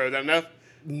 That's three, bro. Is that enough?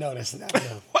 No, that's not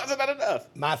enough. Why is that not enough?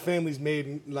 My family's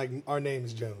made, like, our name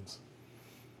is Jones.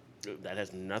 That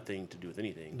has nothing to do with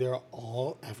anything. They're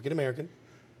all African American.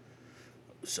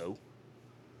 So?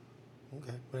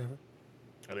 Okay,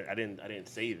 whatever. I didn't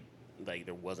say like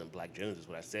there wasn't black Joneses.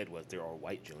 What I said was there are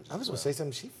white Joneses. I was as gonna well. say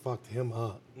something. She fucked him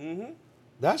up. Mm-hmm.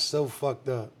 That's so fucked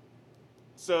up.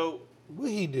 So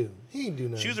What'd he do? He didn't do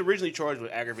nothing. she was originally charged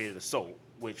with aggravated assault,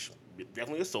 which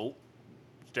definitely assault.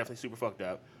 It's definitely super fucked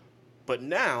up. But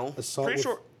now, Assault pretty with-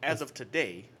 sure as of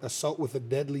today, assault with a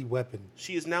deadly weapon.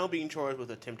 she is now being charged with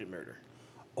attempted murder.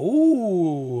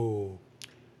 Ooh.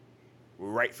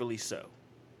 Rightfully so.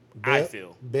 I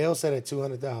feel. Bail set at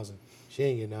 200,000. She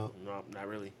ain't getting out. No, not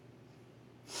really.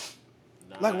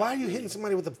 Like, why are you hitting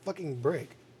somebody with a fucking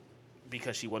brick?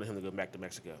 Because she wanted him to go back to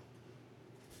Mexico.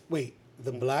 Wait,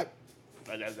 the black.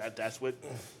 That's what.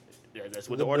 Yeah, that's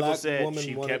what The the article black said. woman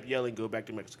She wanted- kept yelling, "Go back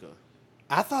to Mexico."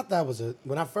 I thought that was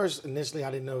when I first initially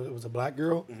I didn't know it was a black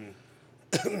girl.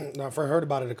 Mm-hmm. When I first heard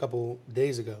about it a couple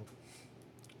days ago,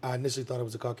 I initially thought it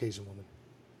was a Caucasian woman.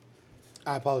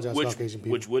 I apologize, Caucasian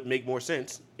people. Which would make more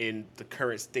sense in the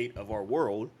current state of our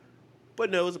world, but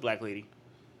no, it's a black lady.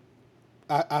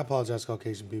 I apologize,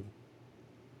 Caucasian people.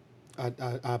 I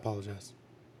apologize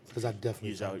because I definitely.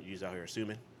 You's out here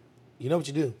assuming. You know what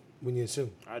you do when you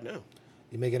assume. I know.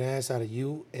 You make an ass out of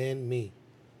you and me.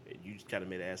 You just kind of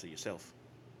made an ass of yourself.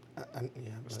 Yeah,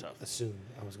 That's but tough. assume.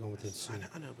 I was going with assume.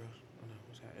 I know, bro. I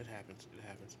know. It happens. It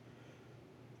happens.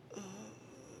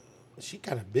 She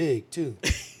kind of big too. I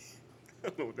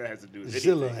don't know what that has to do with She's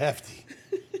a little anything. hefty.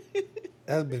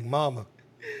 That's Big Mama.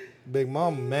 Big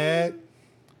Mama mad.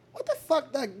 What the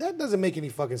fuck? That doesn't make any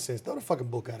fucking sense. Throw the fucking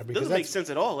book at her It because doesn't make sense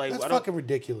at all. Like that's I don't, fucking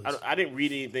ridiculous. I didn't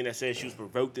read anything that said she was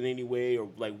provoked in any way or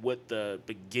like what the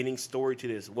beginning story to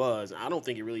this was. I don't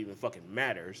think it really even fucking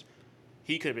matters.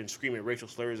 He could have been screaming racial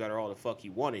slurs at her all the fuck he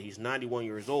wanted. He's 91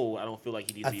 years old. I don't feel like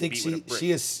he needs I to be think beat with a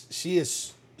brick.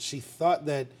 she thought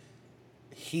that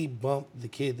he bumped the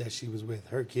kid that she was with,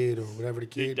 her kid or whatever the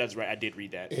kid. That's right. I did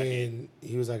read that. And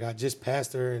he was like, I just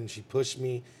passed her and she pushed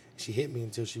me. She hit me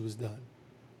until she was done.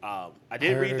 I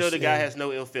did heard read her though the guy say- has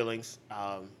no ill feelings.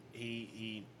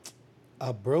 He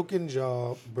A broken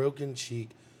jaw, broken cheek,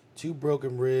 2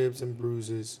 broken ribs and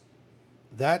bruises.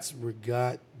 That's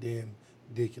goddamn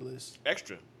ridiculous.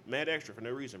 mad extra for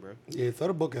no reason, bro. Yeah, throw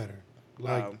the book at her.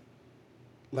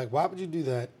 Like, why would you do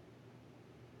that?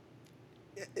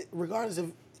 Regardless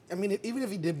of, I mean, even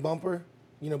if he did bump her,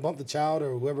 bump the child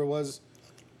or whoever it was,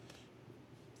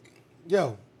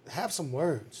 yo, have some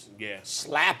words. Yeah.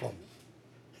 Slap him.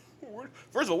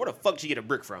 First of all, where the fuck did you get a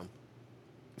brick from?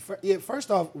 First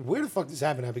off, where the fuck this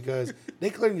happened at? Because they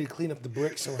clearly need to clean up the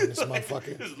bricks around this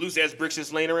motherfucker. There's loose ass bricks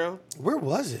just laying around. Where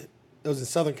was it? It was in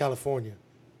Southern California.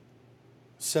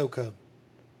 SoCo.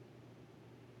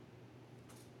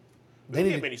 We don't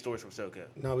get many stories from SoCal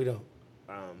No, we don't.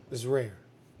 It's rare.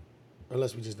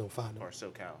 Unless we just don't find them. or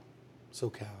SoCal.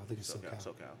 SoCal. I think it's SoCal.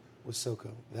 SoCal. With SoCo.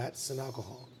 That's an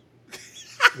alcohol.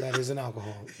 That is an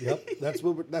alcohol. Yep. That's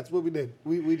what we did.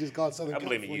 We just called Southern I'm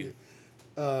blaming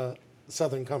California.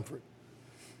 Southern Comfort.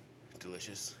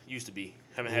 Delicious. Used to be.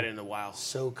 Haven't had it in a while.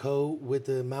 SoCo with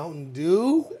the Mountain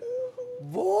Dew.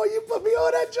 Boy, you put me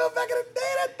on that jump back in the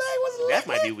day. That thing was lit. That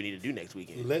might be what we need to do next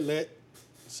weekend. Lit.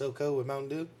 SoCo with Mountain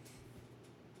Dew.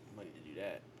 Might need to do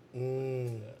that.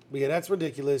 But yeah, that's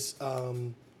ridiculous.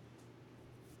 Don't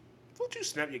you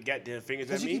snap your goddamn fingers at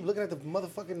Because you me? keep looking at the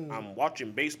motherfucking... I'm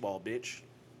watching baseball, bitch.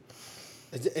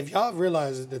 If y'all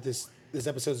realize that this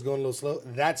episode is going a little slow,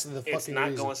 that's the fucking It's not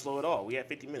reason. going slow at all. We had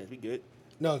 50 minutes. We good.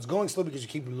 No, it's going slow because you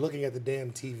keep looking at the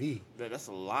damn TV. That's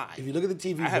a lie. If you look at the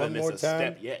TV I haven't one more missed a time,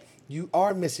 step yet. you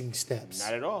are missing steps.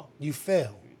 Not at all. You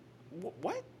fail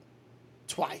What?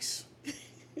 twice.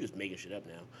 You're just making shit up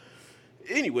now.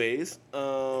 Anyways,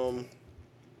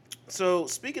 so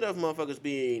speaking of motherfuckers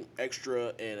being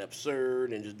extra and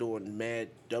absurd and just doing mad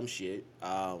dumb shit,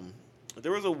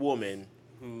 there was a woman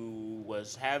who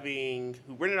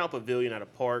rented out a pavilion at a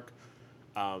park,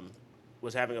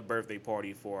 was having a birthday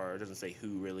party for her. It doesn't say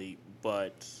who really,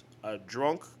 but a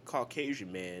drunk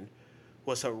Caucasian man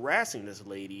was harassing this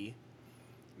lady,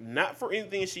 not for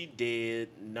anything she did,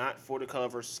 not for the color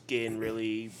of her skin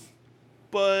really,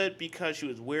 but because she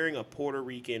was wearing a Puerto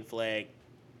Rican flag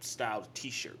style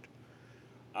t-shirt.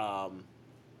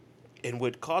 And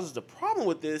what causes the problem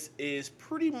with this is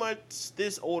pretty much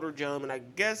this older gentleman, I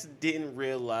guess, didn't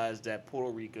realize that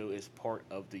Puerto Rico is part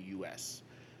of the U.S.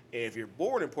 And if you're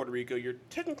born in Puerto Rico, you're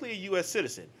technically a U.S.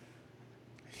 citizen.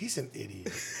 He's an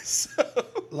idiot. So,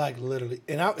 Like, literally.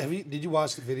 And did you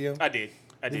watch the video? I did.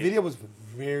 The video was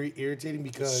very irritating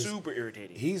because Super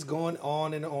irritating. he's going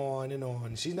on and on and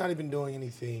on. She's not even doing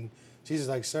anything. She's just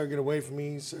like, sir, get away from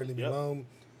me. Sir, leave me alone.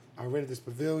 I rented this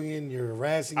pavilion. You're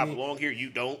harassing me. I belong here. You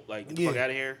don't. Like, get the Yeah. fuck out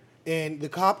of here. And the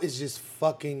cop is just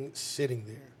fucking sitting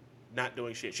there. Not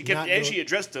doing shit. She Not kept, and doing- she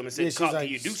addressed him and said, Yeah, she's "Cop, like,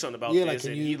 can you do something about yeah, this?" like,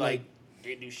 can and you, he like-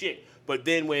 didn't do shit. But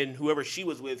then when whoever she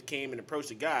was with came and approached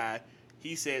the guy,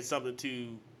 he said something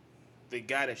to the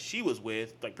guy that she was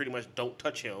with, like pretty much, "Don't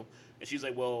touch him." And she's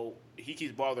like, "Well, he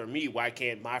keeps bothering me. Why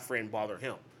can't my friend bother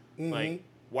him? Like,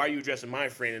 why are you addressing my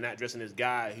friend and not addressing this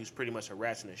guy who's pretty much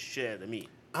harassing the shit out of me?"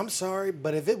 I'm sorry,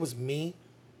 but if it was me,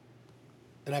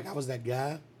 and like I was that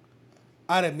guy,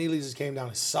 I'd immediately just came down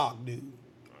and socked dude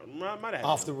Might have had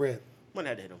off to the him. rip. Might have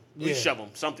had to hit him. At Yeah. least shove him.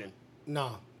 Something.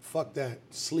 Nah, fuck that.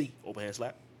 Sleep. Open hand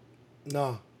slap.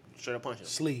 Nah, Straight up punch him.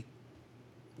 sleep.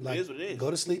 Like, It is what it is.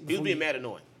 Go to sleep. He was before being you- mad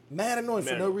annoying. Mad annoying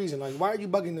for Mad no annoying. reason. Like, why are you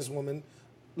bugging this woman?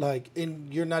 Like,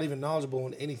 and you're not even knowledgeable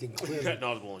on anything You're clearly. not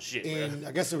knowledgeable on shit, And man.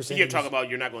 I guess they were You saying keep it talking was- about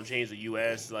you're not going to change the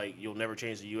U.S. Like, you'll never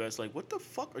change the U.S. Like, what the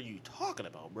fuck are you talking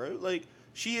about, bro? Like,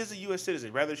 she is a U.S.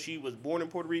 citizen. Rather she was born in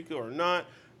Puerto Rico or not,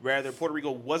 rather Puerto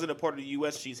Rico wasn't a part of the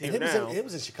U.S. She's here And now. it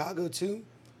was in Chicago too.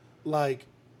 Like,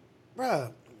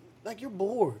 bruh, like you're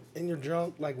bored and you're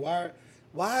drunk. Like,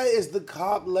 why is the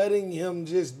cop letting him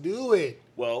just do it?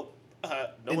 Well, no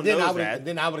And one then knows that. and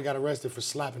then I would have got arrested for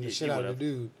slapping the Yeah, shit you out of the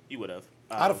would've. dude. You would have.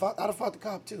 I'd have fought the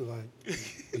cop too. Like,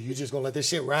 you just gonna let this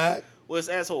shit ride? Well, this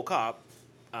asshole cop,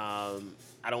 I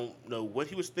don't know what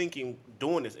he was thinking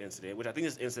during this incident, which I think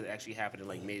this incident actually happened in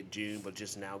like mid-June, but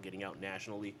just now getting out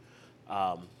nationally.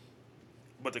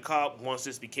 But the cop, once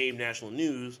this became national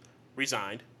news,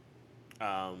 resigned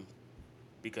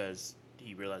because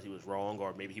he realized he was wrong,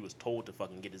 or maybe he was told to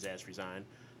fucking get his ass resigned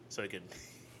so he could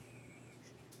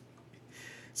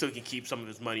keep some of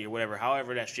his money or whatever.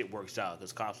 However that shit works out,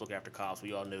 because cops look after cops.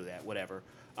 We all know that. Whatever.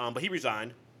 But he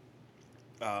resigned.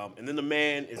 And then the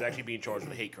man is actually being charged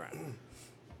with a hate crime.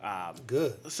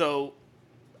 Good. So,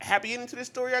 happy ending to this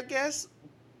story, I guess,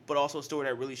 but also a story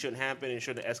that really shouldn't happen and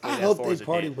shouldn't escalate I as hope far their as it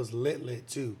party did. was lit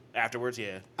too. Afterwards,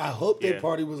 yeah. I hope their Yeah.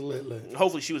 party was lit.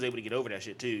 Hopefully she was able to get over that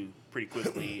shit, too, pretty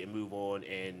quickly and move on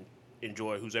and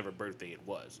enjoy whosever birthday it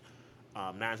was.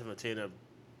 9 times out of 10 of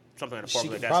something at a party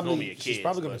like that's normally a kid. She's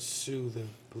probably gonna sue the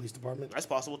police department That's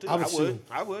possible, too. I would I sue.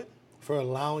 would. for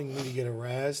allowing me to get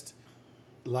harassed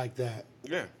like that.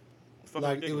 Yeah. It's fucking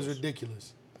Like, it was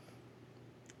ridiculous.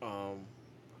 I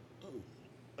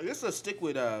guess let's stick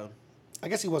with I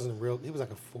guess he wasn't real. He was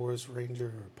like a forest ranger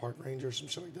or a park ranger or some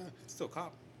shit like that. still a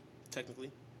cop,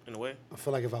 technically, in a way. I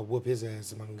feel like if I whoop his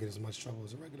ass, am I gonna get as much trouble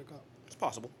as a regular cop? It's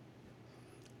possible.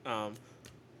 I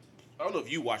don't know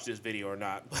if you watched this video or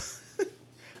not.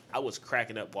 I was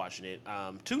cracking up watching it.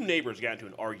 2 neighbors got into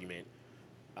an argument.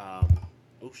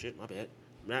 Oh shit, my bad.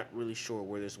 I'm not really sure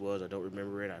where this was. I don't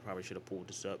remember it. I probably should have pulled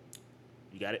this up.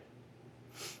 You got it?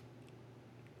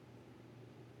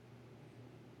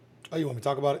 Oh, you want me to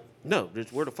talk about it? No.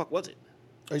 Where the fuck was it?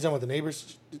 Are you talking about the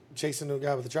neighbors chasing the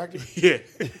guy with the tractor? Yeah.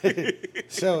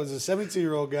 So it's a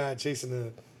 72-year-old guy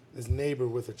chasing his neighbor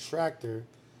with a tractor.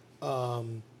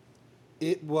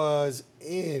 It was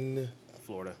in.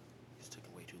 Florida. It's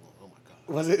taking way too long. Oh my god.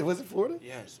 Was it Florida?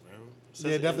 Yes, man. Says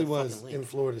Yeah, it in definitely the was fucking link. in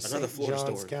Florida, Another St. Florida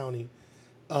Johns story. County.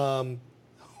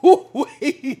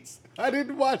 Wait, I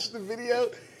didn't watch the video,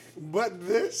 but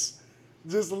this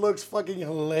just looks fucking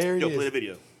hilarious. Yo, play the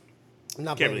video. I'm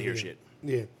not Can't playing really the hear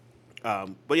video. shit. Yeah.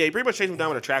 But yeah, he pretty much chased him down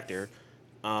with a tractor.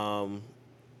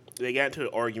 They got into an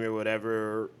argument or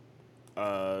whatever.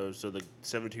 So the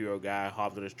 17-year-old guy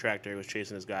hopped on his tractor, was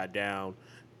chasing this guy down,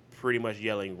 pretty much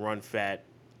yelling, "Run, fat."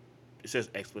 It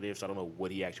says expletives, so I don't know what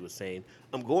he actually was saying.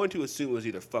 I'm going to assume it was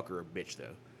either fucker or bitch,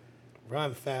 though.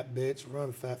 Run, fat bitch.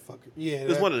 Run, fat fucker. Yeah. It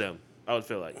was one of them, I would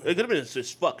feel like. It could have been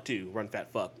just fuck, too. Run,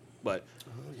 fat fuck. But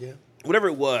Yeah. whatever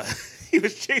it was, he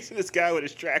was chasing this guy with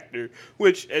his tractor,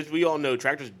 which, as we all know,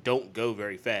 tractors don't go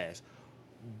very fast.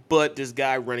 But this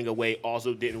guy running away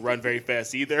also didn't run very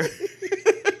fast either.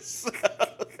 So,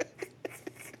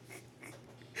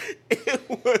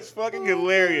 it was fucking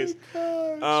hilarious.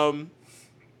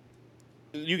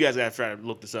 You guys gotta try to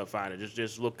look this up, find it.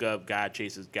 Just look up guy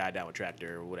chases guy down with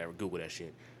tractor or whatever. Google that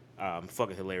shit.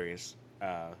 Fucking hilarious.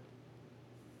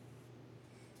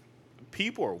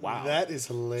 People are wild. That is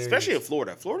hilarious. Especially in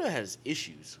Florida. Florida has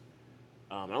issues.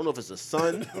 I don't know if it's the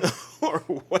sun or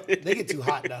what. They get too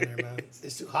hot down there, man.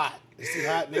 It's too hot. It's too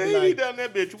hot. And they They be be like, down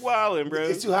that bitch wilding, bro.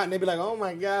 it's too hot, and they be like, oh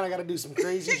my God, I got to do some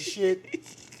crazy shit.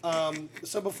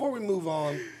 So before we move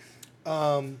on,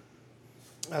 I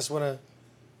just want to,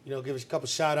 give us a couple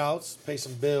shout outs, pay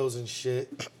some bills and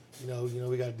shit. We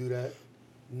got to do that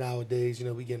nowadays.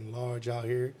 We getting large out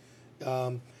here.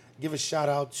 Give a shout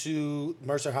out to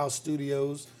Mercer House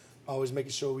Studios, always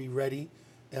making sure we ready,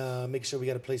 making sure we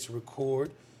got a place to record,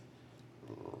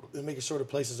 and making sure the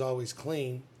place is always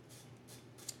clean.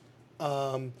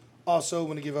 Also,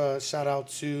 want to give a shout out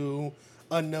to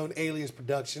Unknown Alias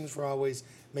Productions for always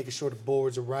making sure the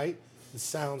boards are right, the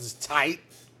sounds is tight,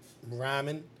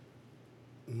 rhyming.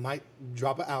 Might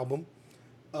drop an album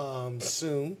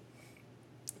soon.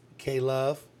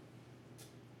 K-Love,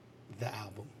 the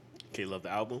album. K-Love the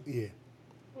album? Yeah.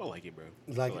 I like it, bro.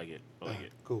 Like I like it. I like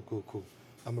it. Cool.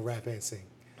 I'm a rap and sing.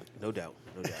 No doubt.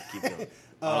 Keep going.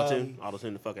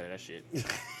 Auto-tune the fuck out of that shit. You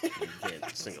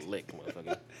can't sing a lick,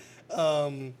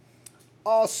 motherfucker.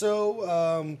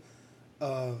 Also,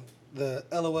 the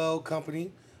LOL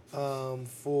company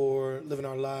for Living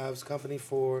Our Lives company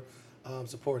for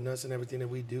supporting us and everything that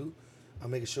we do.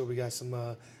 I'm making sure we got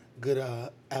some good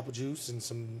apple juice and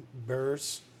some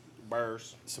burrs.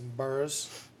 Some burrs,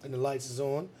 and the lights is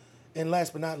on. And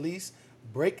last but not least,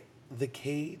 Break the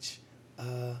Cage,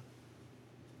 our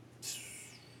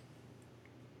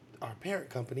parent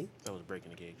company. That was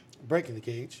Breaking the Cage. Breaking the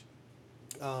Cage,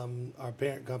 our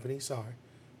parent company. Sorry,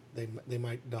 they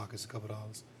might dock us a couple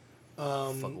dollars.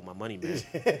 Fuck with my money, man.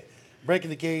 Breaking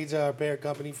the Cage, our parent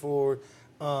company for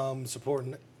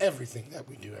supporting everything that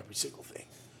we do, every single thing.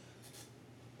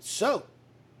 So,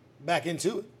 back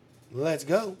into it. Let's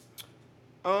go.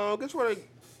 Guess what I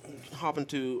hop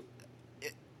into?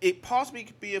 It possibly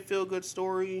could be a feel-good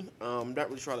story. Not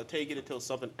really trying to take it until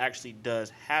something actually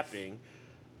does happen.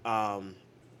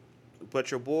 But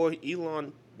your boy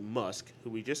Elon Musk, who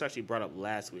we just actually brought up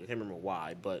last week, I can't remember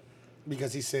why, but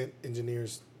Because he sent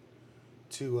engineers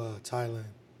to Thailand.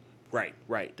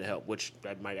 Right, to help, which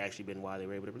that might actually been why they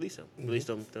were able to release him. Release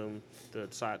them the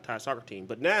Thai soccer team.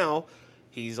 But now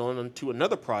he's on to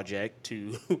another project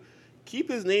to keep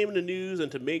his name in the news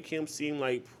and to make him seem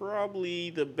like probably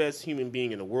the best human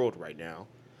being in the world right now.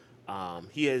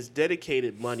 He has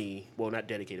dedicated money, well, not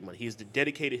dedicated money, he's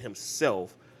dedicated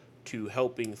himself to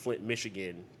helping Flint,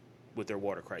 Michigan with their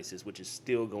water crisis, which is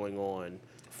still going on.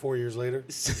 4 years later?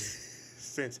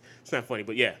 Since, it's not funny,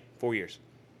 but yeah, 4 years.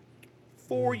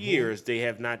 4 years they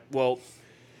have not, well,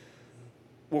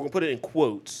 we're going to put it in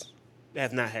quotes, they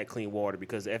have not had clean water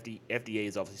because the FDA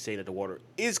is obviously saying that the water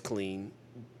is clean,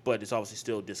 but it's obviously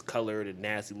still discolored and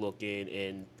nasty looking,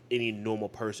 and any normal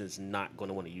person's not going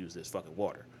to want to use this fucking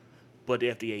water. But the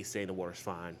FDA is saying the water's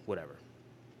fine, whatever.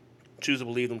 Choose to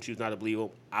believe them, choose not to believe them.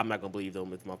 I'm not going to believe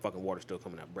them if my fucking water's still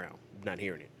coming out brown. I'm not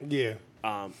hearing it. Yeah.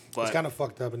 But It's kind of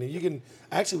fucked up. And then you can...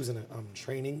 I actually was in a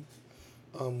training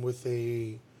with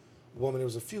a woman. It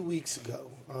was a few weeks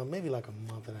ago, maybe like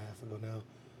a month and a half ago now.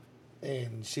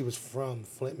 And she was from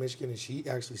Flint, Michigan, and she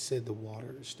actually said the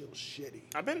water is still shitty.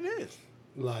 I bet it is.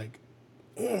 Like...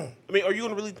 I mean, are you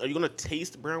gonna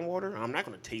taste brown water? I'm not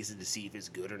gonna taste it to see if it's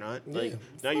good or not. Like,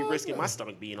 now you're risking my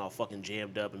stomach being all fucking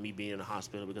jammed up and me being in the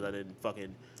hospital because I didn't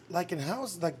fucking. Like, and how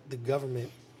is like the government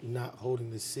not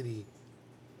holding the city?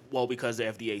 Well, because the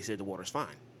FDA said the water's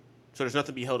fine, so there's nothing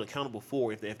to be held accountable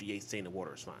for if the FDA is saying the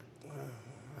water is fine.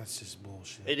 That's just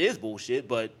bullshit. It is bullshit,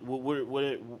 but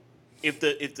if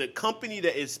the company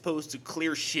that is supposed to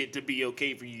clear shit to be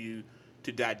okay for you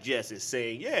to digest is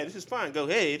saying, yeah, this is fine, go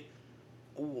ahead.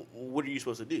 What are you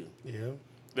supposed to do? Yeah.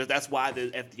 That's why the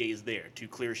FDA is there, to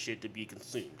clear shit to be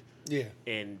consumed. Yeah.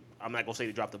 And I'm not going to say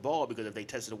to drop the ball because if they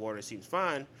tested the water and it seems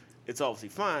fine, it's obviously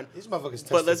fine. These motherfuckers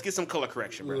tested But let's get some color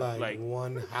correction, bro. like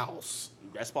one house.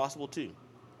 That's possible too.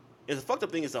 It's a fucked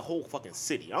up thing. It's a whole fucking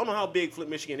city. I don't know how big Flint,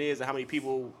 Michigan is, or how many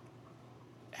people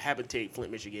habitate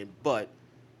Flint, Michigan, but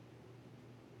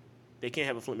they can't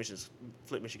have a Flint,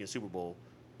 Michigan Super Bowl.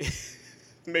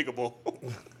 Mega Bowl.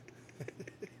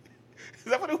 Is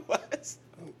that what it was?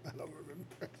 I don't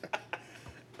remember.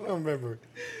 I don't remember.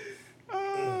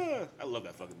 I love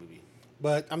that fucking movie.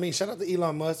 But I mean, shout out to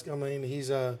Elon Musk. I mean, he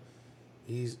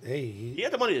He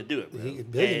had the money to do it, bro. he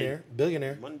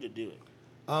billionaire. Money to do it.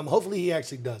 Hopefully he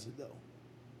actually does it though.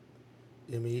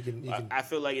 I mean, he can. I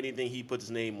feel like anything he puts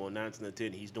his name on, 9 out of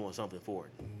 10, he's doing something for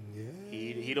it.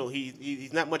 Yeah.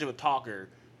 He's not much of a talker.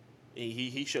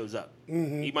 He shows up.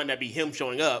 Mm-hmm. He might not be him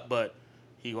showing up, but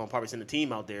he gonna probably send a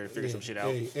team out there to figure some shit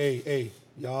out. Hey,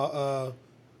 y'all,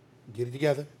 get it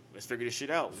together. Let's figure this shit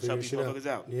out. Let's help these motherfuckers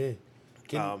out.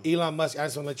 Yeah. Elon Musk, I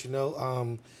just want to let you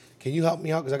know, can you help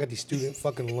me out? Because I got these student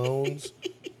fucking loans.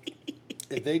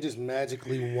 If they just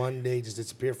magically one day just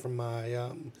disappear from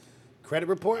my credit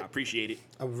report, I appreciate it.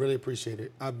 I would really appreciate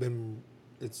it.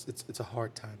 It's a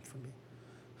hard time for me.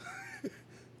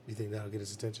 You think that'll get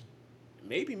his attention?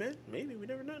 Maybe, man. Maybe. We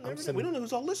never know. sending- We don't know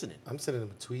who's all listening. I'm sending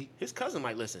him a tweet His cousin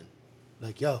might listen.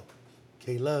 like, yo,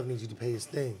 K-Love needs you to pay his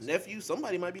things. Nephew,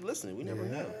 somebody might be listening. We never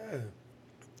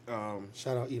know.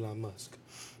 Shout out Elon Musk.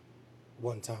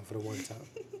 One time for the one time.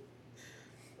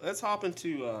 Let's hop into...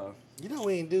 You know what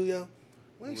we ain't do, yo?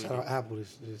 We ain't What shout we out Apple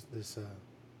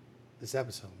this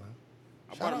episode, man.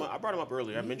 I brought him up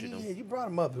earlier. I mentioned Yeah, him. you brought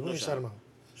him up. We No ain't shout him out.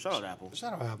 Shout out Apple.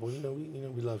 Shout out Apple. You know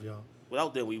we love y'all.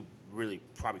 Without them, we really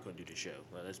probably couldn't do this show.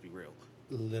 Well, let's be real.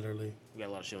 Literally. We got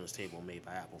a lot of shit on this table made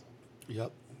by Apple.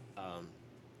 Yep.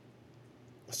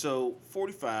 So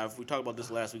 45, we talked about this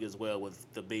last week as well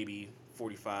with the baby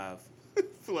 45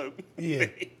 float. Yeah.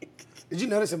 Did you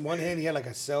notice in one hand he had like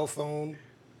a cell phone?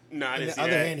 No, I In didn't the see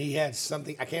other that. hand he had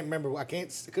something. I can't remember. I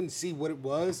couldn't see what it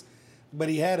was, but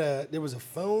there was a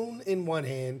phone in one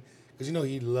hand because you know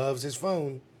he loves his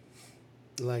phone.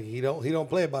 Like he don't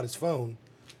play about his phone,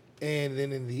 and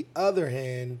then in the other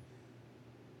hand,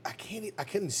 I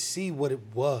couldn't see what it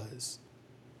was,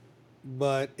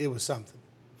 but it was something.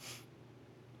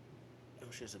 Oh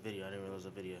shit, it's a video. I didn't realize it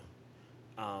was a video.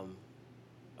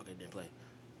 Okay, didn't play.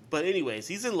 But anyways,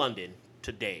 he's in London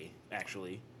today,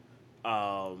 actually.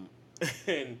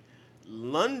 And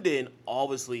London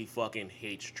obviously fucking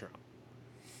hates Trump.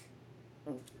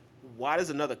 Why does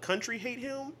another country hate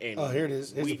him? And Oh, here it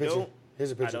is. Here's we a picture. don't?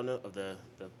 Here's a picture. I don't know of the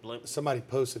blimp. Somebody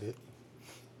posted it.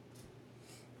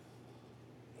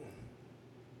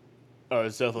 Oh,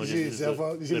 his cell phone. You see his cell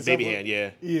phone? You see The the cell baby phone? hand, yeah.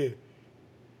 Yeah.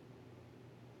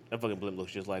 That fucking blimp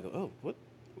looks just like, oh, what?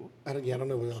 I don't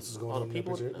know what else is going All on the in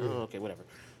that people? picture. Oh, Yeah. okay, whatever.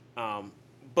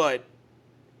 But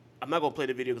I'm not gonna play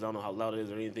the video because I don't know how loud it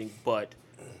is or anything. But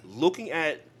looking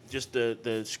at just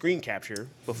the screen capture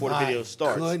before the video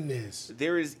starts, Goodness.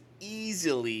 there is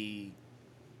easily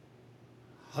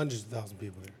Hundreds of thousands of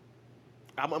people there.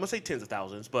 I'm gonna say tens of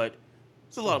thousands, but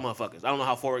it's a lot of motherfuckers. I don't know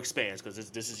how far it expands because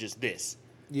this is just this.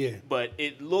 Yeah. But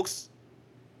it looks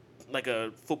like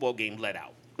a football game let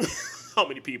out. How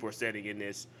many people are standing in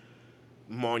this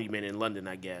monument in London,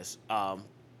 I guess.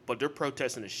 But they're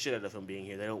protesting the shit out of him being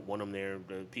here. They don't want him there.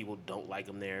 The people don't like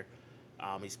him there.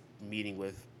 He's meeting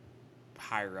with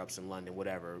higher ups in London,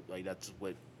 whatever. Like that's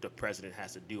what the president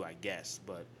has to do, I guess.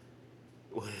 But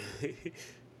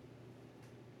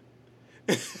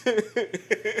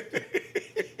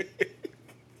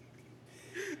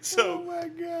so Oh my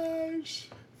gosh.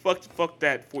 fuck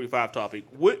that 45 topic.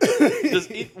 Where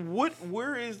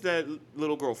is that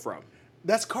little girl from?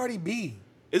 That's Cardi B.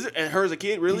 Is it her as a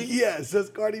kid, really? Yes, that's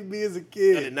Cardi B as a I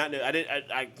kid. did not know.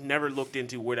 I never looked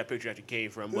into where that picture actually came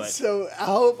from, but So I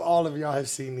hope all of y'all have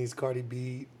seen these Cardi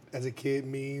B as a kid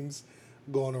memes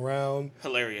going around.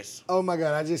 hilarious. Oh my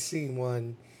God, I just seen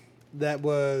one that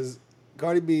was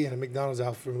Cardi B in a McDonald's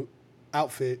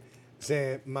outfit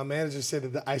saying, my manager said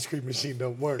that the ice cream machine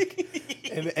don't work.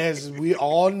 And as we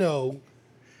all know,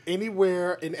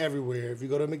 anywhere and everywhere, if you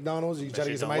go to McDonald's and you try to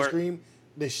shit get some don't ice work. cream,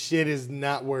 the shit is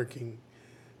not working.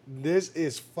 This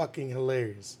is fucking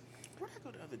hilarious. Where did I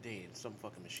go the other day and some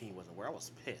fucking machine wasn't where I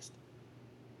was pissed.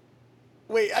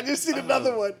 Wait, I just seen Uh-huh.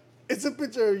 another one. It's a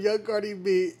picture of young Cardi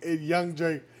B and young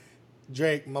Drake.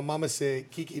 Drake, my mama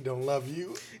said Kiki don't love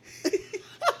you.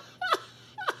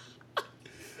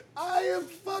 I am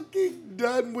fucking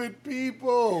done with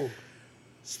people.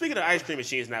 Speaking of ice cream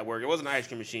machines not working, it wasn't an ice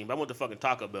cream machine, but I went to fucking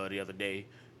Taco Bell the other day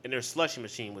and their slushy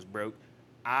machine was broke.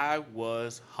 I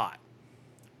was hot.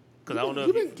 Because I don't know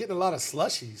You've if been getting a lot of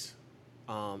slushies.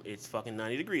 it's fucking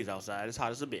 90 degrees outside. It's hot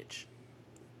as a bitch.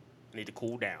 I need to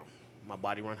cool down. My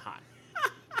body run hot.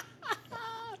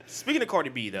 Speaking of Cardi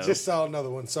B, though. Just saw another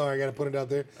one. Sorry, I got to put it out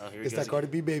there. Oh, here It's it that goes Cardi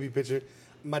B baby picture.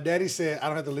 My daddy said, I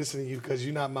don't have to listen to you because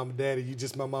you're not mama daddy. You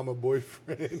just my mama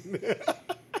boyfriend.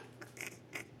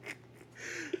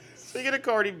 Speaking of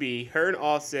Cardi B, her and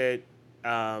Offset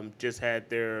just had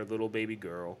their little baby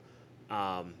girl.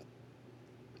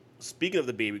 Speaking of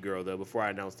the baby girl, though, before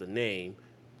I announce the name,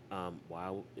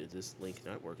 why is this link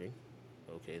not working?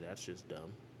 Okay, that's just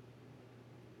dumb.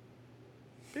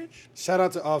 Bitch. Shout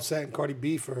out to Offset and Cardi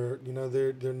B for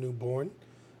their newborn.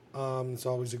 It's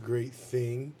always a great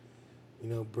thing,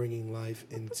 bringing life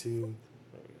into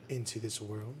this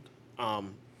world.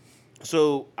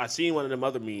 So I seen one of them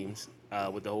other memes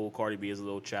with the whole Cardi B as a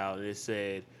little child, and it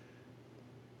said,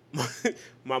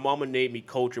 "My mama named me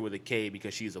Culture with a K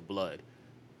because she's a blood."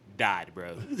 Died,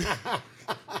 bro.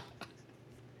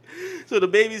 So the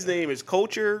baby's name is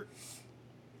Culture.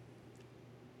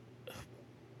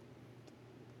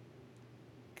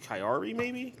 Kyari,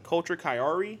 maybe? Culture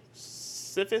Kyari?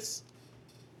 Syphis?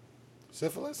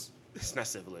 Syphilis? It's not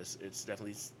syphilis. It's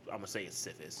definitely, I'm going to say it's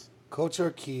syphis.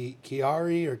 Culture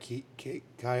Kiari or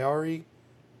Kyari?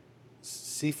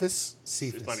 Cephas?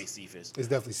 Cephas. It's probably Cephas. It's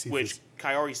definitely Cephas. Which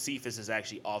Kyari Cephas is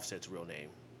actually Offset's real name.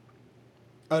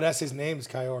 Oh, that's his name is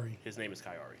Kyari. His name is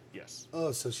Kyari, yes.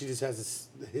 Oh, so she just has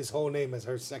his whole name as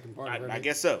her second part of her name. I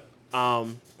guess so. I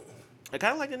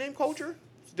kind of like the name Culture.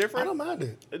 It's different. I don't mind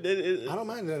it. I don't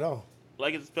mind it at all.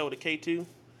 Like it's spelled with a K too.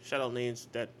 Shout out names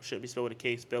that shouldn't be spelled with a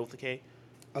K, spelled with a K.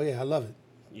 Oh, yeah, I love it.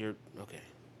 You're, okay.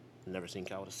 Never seen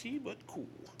Kyle with a C, but cool.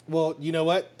 Well, you know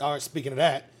what? All right, speaking of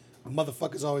that,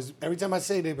 motherfuckers always, every time I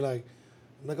say it, they be like,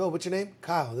 I'm like, oh, what's your name?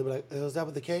 Kyle. They be like, oh, is that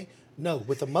with a K? No,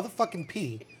 with a motherfucking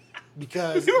P.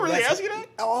 Because You were really asking that?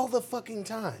 All the fucking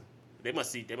time. They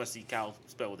must see Kyle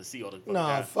spelled with a C all the fucking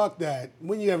Nah, time. fuck that.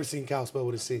 When you ever seen Kyle spelled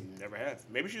with a C? Never have.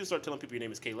 Maybe you should start telling people your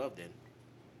name is K Love then.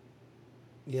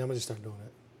 Yeah, I'm gonna just start doing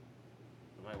that.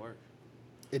 It might work.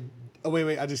 Oh,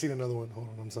 wait, I just seen another one. Hold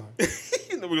on, I'm sorry.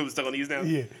 We're gonna be stuck on these now.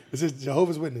 Yeah, it says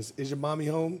Jehovah's Witness. Is your mommy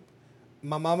home?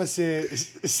 My mama say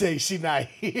she not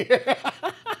here.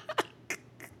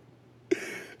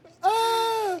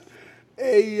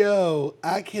 Hey, yo,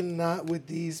 I cannot with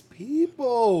these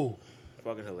people.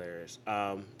 Fucking hilarious.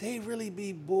 They really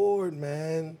be bored,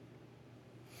 man.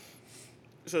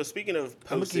 So speaking of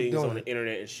I'ma keep postings doing on the it.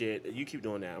 internet and shit, you keep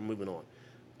doing that. I'm moving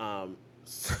on.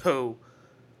 So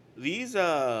these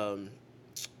IG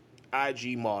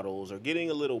models are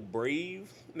getting a little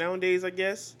brave nowadays, I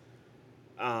guess.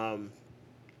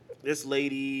 This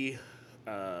lady,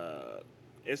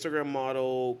 Instagram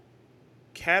model,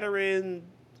 Katerin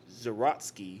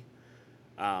Zarotsky,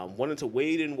 wanted to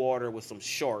wade in water with some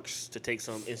sharks to take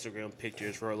some Instagram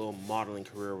pictures for her little modeling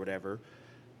career or whatever.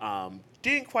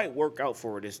 Didn't quite work out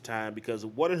for her this time because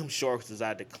one of them sharks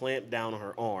decided to clamp down on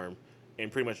her arm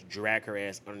and pretty much drag her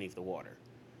ass underneath the water.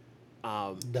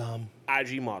 Dumb.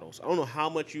 IG models. I don't know how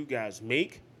much you guys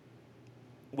make,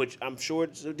 which I'm sure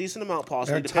it's a decent amount,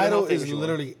 possibly. Her depending on title how famous is you are.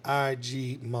 literally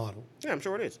IG model. Yeah, I'm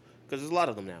sure it is. Because there's a lot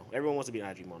of them now. Everyone wants to be an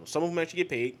IG model. Some of them actually get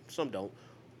paid. Some don't.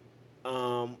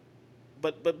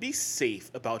 But be safe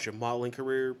about your modeling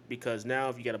career because now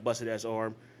if you got a busted ass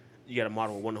arm, you got to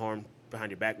model with one arm behind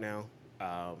your back now.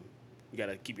 You got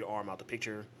to keep your arm out the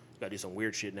picture. You got to do some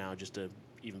weird shit now just to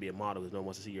even be a model because no one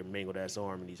wants to see your mangled ass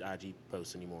arm in these IG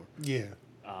posts anymore. Yeah.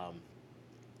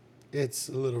 It's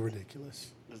a little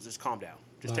ridiculous. Just calm down.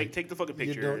 Just Like, take the fucking You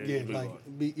picture. don't, and yeah, move like, on.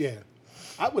 yeah.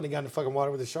 I wouldn't have gotten in the fucking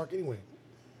water with the shark anyway.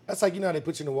 That's like, how they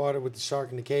put you in the water with the shark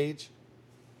in the cage?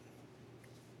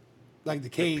 Like the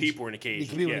cage. people in the cage,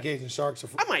 The people yeah. in the cage and sharks are...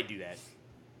 I might do that.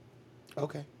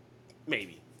 Okay.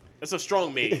 Maybe. That's a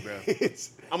strong maybe, bro.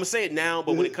 It's I'm gonna say it now,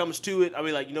 but when it comes to it, I'll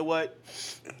be like, you know what?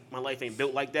 My life ain't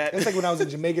built like that. like when I was in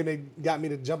Jamaica and they got me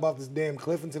to jump off this damn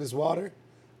cliff into this water.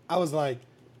 I was like,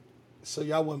 so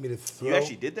y'all want me to throw... You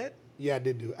actually did that? Yeah, I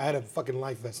did do it. I had a fucking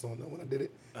life vest on though when I did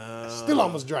it. Still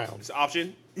almost drowned. It's an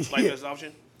option. Life Yeah. is an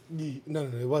option. No,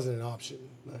 it wasn't an option.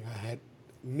 Like I had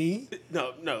me.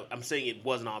 No. I'm saying it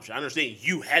was an option. I understand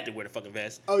you had to wear the fucking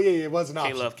vest. Oh yeah, it was an Can't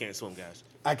option. love, can't swim, guys.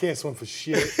 I can't swim for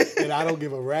shit, and I don't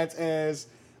give a rat's ass.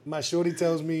 My shorty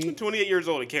tells me. 28 years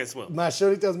old and can't swim. My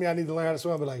shorty tells me I need to learn how to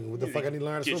swim. I'm like, what the fuck I need to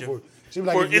learn how to Get swim your- for? She be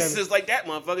like, For if you haven't- instances like that,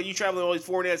 motherfucker, you traveling all these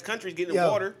foreign ass countries getting in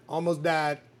Yo, water, almost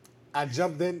died. I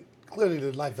jumped in. Clearly,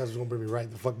 the life vest was gonna bring me right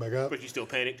the fuck back up. but you still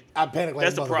panicked. I panicked like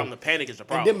That's a the problem. motherfucker. The panic is the And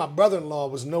problem. then my brother-in-law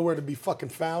was nowhere to be fucking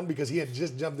found because he had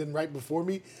just jumped in right before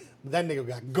me. But that nigga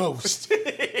got ghost.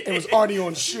 It was already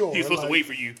on shore. He was supposed to Like, wait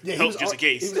for you. Yeah, Help just in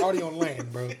case. He was already on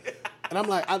land, bro. And I'm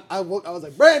like, I was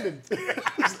like, Brandon.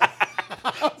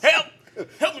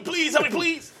 Help me, please. Help me,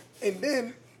 please. And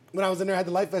then when I was in there, I had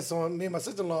the life vest on. Me and my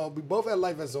sister-in-law, we both had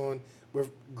life vests on. we're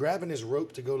grabbing this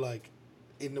rope to go like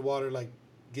in the water, like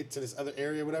get to this other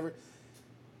area, or whatever.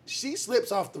 She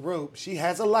slips off the rope. She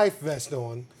has a life vest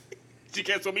on. She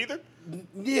can't swim either?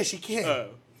 Yeah, she can. Oh.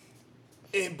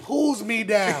 And pulls me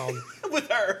down With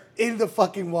her. in the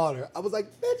fucking water. I was like,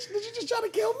 bitch, did you just try to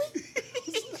kill me?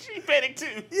 She panicked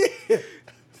too. Yeah.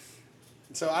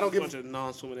 So I don't give Bunch of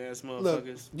non-swimming ass Look,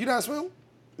 motherfuckers. you not swim?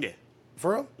 Yeah.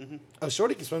 For real? Mm-hmm. Oh,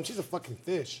 Shorty can swim. She's a fucking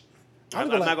fish. I'm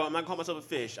not going to call myself a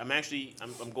fish. I'm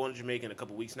going to Jamaica in a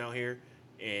couple weeks now here,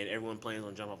 and everyone plans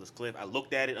on jumping off this cliff. I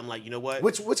looked at it. I'm like, you know what?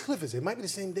 Which cliff is it? It might be the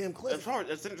same damn cliff. As far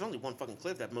as there's only one fucking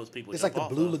cliff that most people. It's jump like the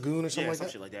off Blue of. Lagoon or something like some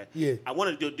that? shit like that. Yeah. I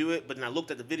wanted to go do it, but then I looked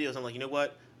at the videos. I'm like, you know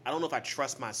what? I don't know if I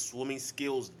trust my swimming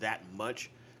skills that much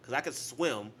because I could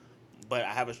swim, but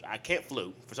I can't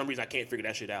float. For some reason, I can't figure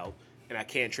that shit out, and I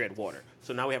can't tread water.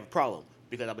 So now we have a problem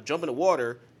because I would jump in the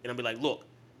water and I'll be like, look.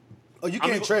 Oh, you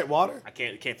can't tread water? I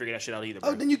can't figure that shit out either. Bro.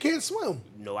 Oh, then you can't swim.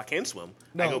 No, I can swim.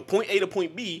 No. I go point A to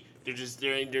point B.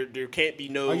 There can't be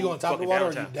no. Are you on top of the water or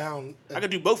are downtime. you down? I could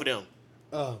do both of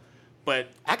them. But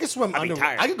I could swim I'd be under.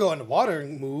 tired. I could go underwater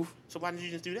and move. So why didn't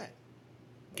you just do that?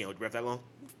 You can't hold your breath that long.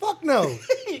 Fuck no.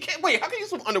 You can't. Wait, how can you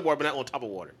swim underwater but not on top of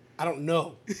water? I don't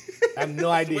know. I have no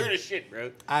idea. Weird as shit,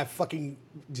 bro. I fucking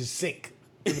just sink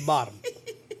to the bottom.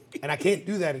 And I can't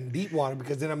do that in deep water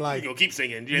because then I'm like, You gonna keep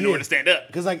singing. You didn't know where to stand up.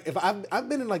 Because like if I've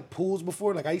been in like pools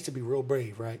before, like I used to be real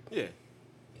brave, right? Yeah.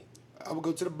 I would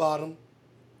go to the bottom,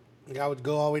 like I would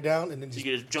go all the way down and then You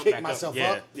could just jump kick back myself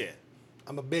up. up. Yeah.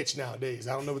 I'm a bitch nowadays.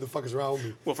 I don't know what the fuck is wrong with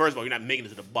me. Well, first of all, you're not making it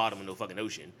to the bottom of no fucking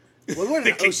ocean. Well, it wasn't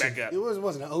Then an kick ocean. back up. It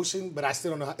wasn't an ocean, but I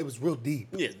still don't know how. It was real deep.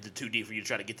 Yeah, too deep for you to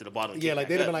try to get to the bottom. And Yeah, kick like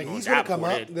back they'd up. be like, You he's die gonna come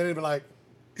before up. then. Then they'd be like,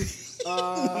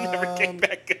 Never came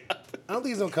back up. I don't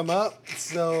think he's gonna come up.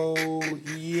 So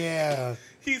yeah,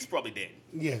 He's probably dead.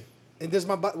 yeah. And does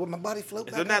my body float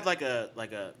Is back there up? not like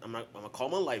a I'm gonna call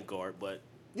him a lifeguard, but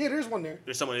Yeah, there's one there.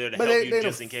 there's someone there to But help they you don't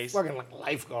just in case. fucking like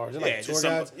lifeguards. They're Yeah, like just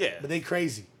tour some- guys. yeah. But they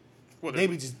crazy. Well, They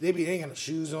ain't got no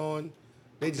shoes on.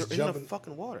 They just they're in the jumping.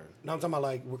 fucking water. No, I'm talking about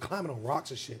like we're climbing on rocks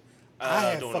and shit.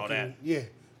 Doing all that. Yeah,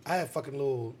 I had fucking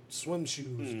little swim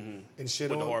shoes and shit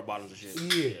With on. the hard bottoms and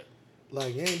shit. Yeah.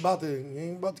 Like you ain't about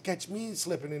to catch me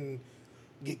slipping and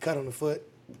get cut on the foot.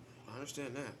 I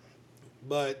understand that.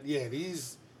 But yeah,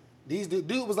 these dude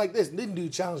was like this. Didn't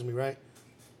dude challenge me, right?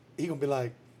 He gonna be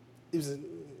like, he was a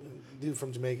dude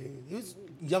from Jamaica. He was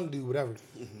a young dude, whatever.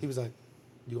 He was like,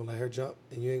 you gonna let her jump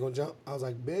and you ain't gonna jump? I was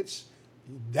like, bitch,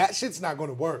 that shit's not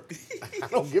gonna work. I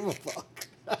don't give a fuck.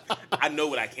 I know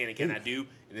what I can and cannot do,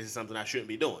 and this is something I shouldn't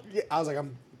be doing. Yeah, I was like,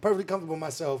 I'm perfectly comfortable with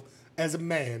myself as a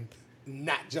man,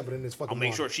 not jumping in this fucking I'll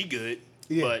make water. sure she good,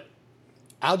 Yeah. but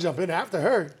I'll jump in after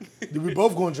her. Then we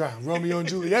both gonna drown. Romeo and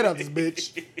Juliet out this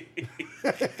bitch.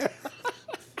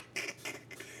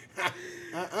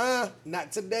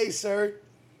 Not today, sir.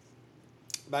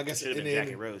 But I guess should have in been the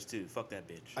Jackie end, Rose too. Fuck that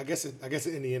bitch. I guess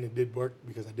in the end it did work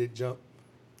because I did jump.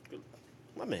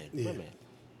 My man, Yeah. my man.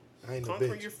 I ain't no Conquer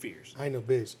bitch. your fears. I ain't no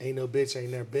bitch. Ain't no bitch.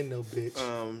 Ain't never been no bitch.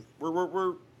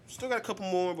 We're still got a couple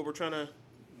more, but we're trying to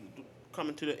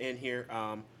coming to the end here.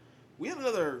 We have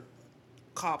another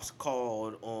cops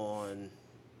called on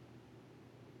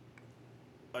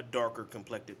a darker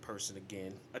complected person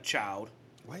again, a child.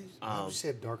 Why you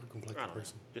said darker complected I don't know.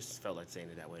 person? Just felt like saying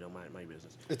it that way. Don't mind my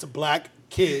business. It's a black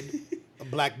kid, a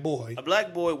black boy. A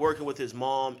black boy working with his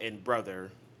mom and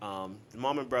brother. The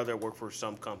mom and brother work for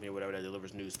some company or whatever that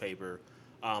delivers newspaper.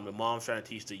 The mom's trying to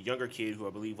teach the younger kid, who I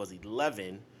believe was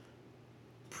 11,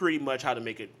 pretty much how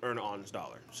to earn an honest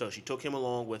dollar. So she took him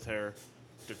along with her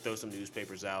to throw some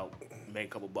newspapers out, make a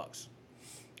couple bucks.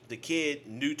 The kid,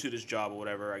 new to this job or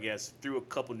whatever, I guess, threw a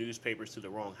couple newspapers to the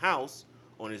wrong house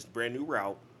on his brand new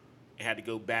route and had to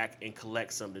go back and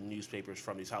collect some of the newspapers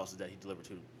from these houses that he delivered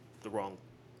to the wrong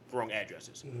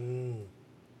addresses.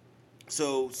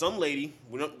 So some lady,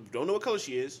 we don't know what color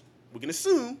she is. We can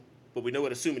assume, but we know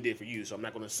what assuming did for you, so I'm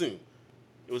not going to assume.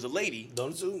 It was a lady.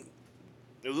 Don't assume.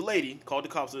 It was a lady called the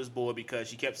cops on this boy because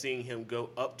she kept seeing him go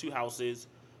up to houses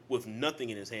with nothing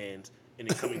in his hands and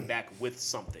then coming back with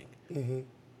something.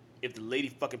 If the lady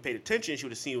fucking paid attention, she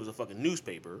would have seen it was a fucking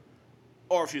newspaper.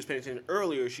 Or if she was paying attention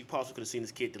earlier, she possibly could have seen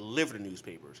this kid deliver the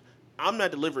newspapers. I'm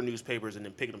not delivering newspapers and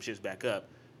then picking them shits back up.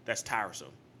 That's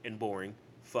tiresome and boring.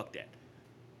 Fuck that.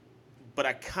 But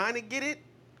I kind of get it.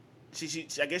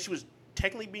 I guess she was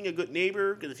technically being a good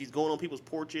neighbor, because if he's going on people's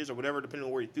porches or whatever, depending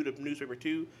on where he threw the newspaper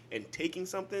to, and taking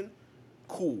something,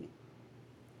 cool.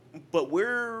 But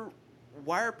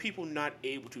why are people not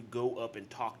able to go up and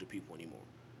talk to people anymore?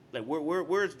 Like,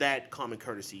 where's that common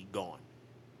courtesy gone?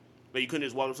 Like, you couldn't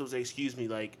just walk up and say, excuse me,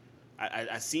 like,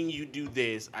 I seen you do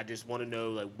this. I just want to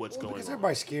know like what's going Because on.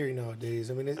 everybody's scary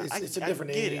nowadays. I mean, it's a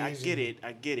different age.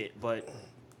 I get it. But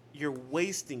you're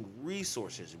wasting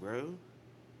resources, bro.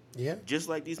 Yeah. Just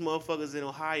like these motherfuckers in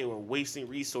Ohio are wasting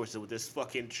resources with this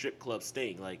fucking strip club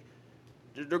sting. Like,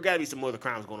 there got to be some other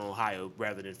crimes going on in Ohio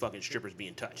rather than fucking strippers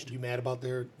being touched. You mad about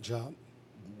their job?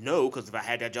 No, because if I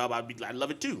had that job, I'd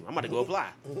love it too. I'm about to go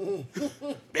apply.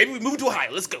 Maybe we move to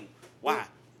Ohio. Let's go. Why?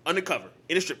 Undercover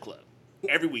in a strip club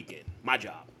every weekend. My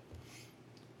job.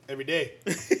 Every day.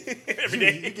 Every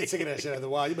day. You get sick of that shit after a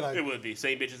while. You be like, It would be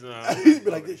same bitches. you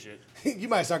be like, this shit. You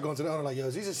might start going to the owner like, yo,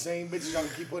 is these the same bitches y'all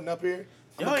can keep putting up here?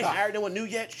 I'm Y'all a ain't cop. hired no one new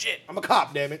yet. Shit. I'm a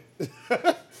cop, damn it.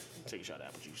 Take a shot of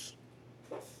apple juice.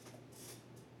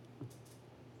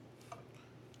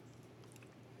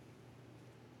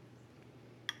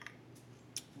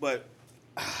 But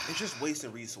it's just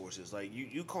wasting resources. Like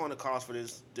you calling the cost for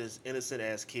this innocent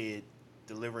ass kid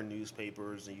delivering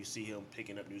newspapers, and you see him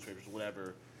picking up newspapers,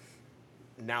 whatever.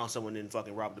 Now someone didn't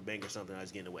fucking rob the bank or something. I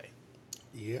was getting away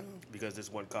Yeah. because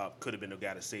this one cop could have been the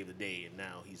guy to save the day, and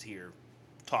now he's here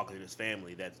talking to his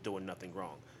family that's doing nothing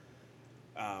wrong.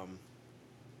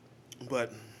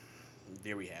 But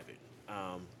there we have it.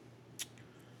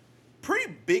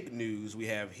 Pretty big news we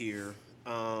have here.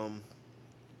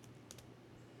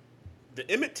 The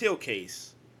Emmett Till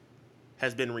case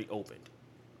has been reopened.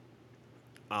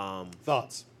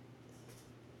 Thoughts?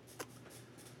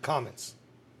 Comments?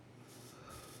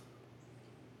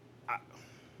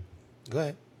 Go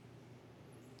ahead.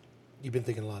 You've been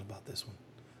thinking a lot about this one.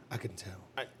 I can tell.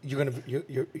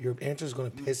 Your answer is gonna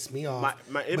piss me off.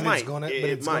 It's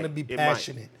gonna be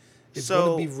passionate. It's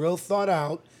gonna be real thought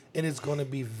out, and it's gonna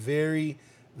be very,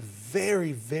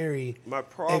 very, very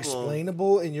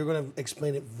explainable, and you're gonna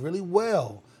explain it really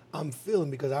well. I'm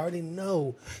feeling because I already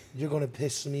know you're gonna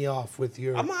piss me off with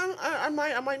your. I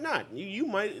might not. You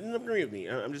might end up agreeing with me.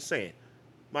 I'm just saying.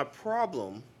 My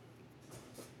problem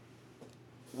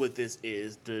with this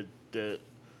is the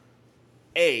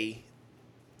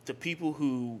people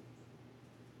who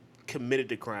committed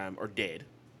the crime are dead.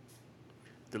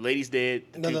 The lady's dead.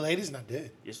 No, the lady's not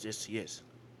dead. Yes.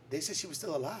 They said she was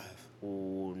still alive.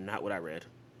 Oh, not what I read.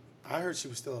 I heard she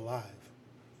was still alive.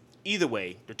 Either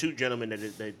way, the two gentlemen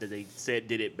that they said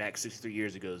did it back 63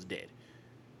 years ago is dead.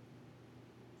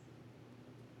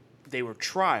 They were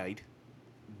tried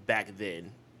back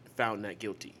then, found not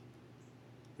guilty.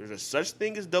 There's a such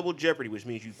thing as double jeopardy, which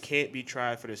means you can't be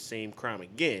tried for the same crime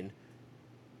again,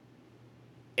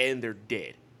 and they're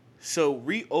dead. So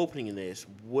reopening this,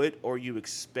 what are you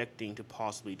expecting to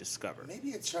possibly discover? Maybe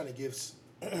it's trying to give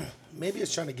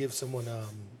someone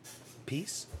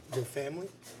peace, their family,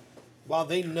 while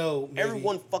they know.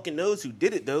 Everyone fucking knows who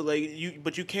did it though. Like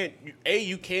you can't.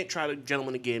 You can't try the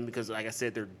gentleman again because, like I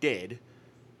said, they're dead.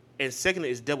 And second,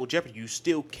 it's double jeopardy. You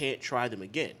still can't try them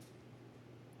again.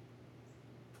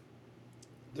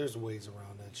 There's ways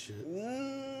around that shit.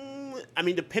 I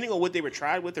mean, depending on what they were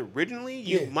tried with originally,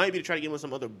 you might be trying to give them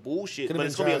some other bullshit.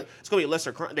 Could've but been it's gonna be a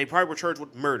lesser crime. They probably were charged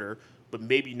with murder, but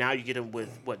maybe now you get them with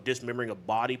dismembering a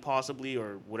body, possibly,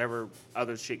 or whatever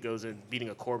other shit goes in, beating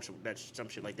a corpse, that's some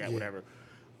shit like that, whatever.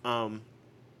 I'm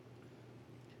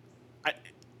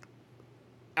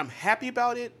happy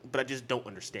about it, but I just don't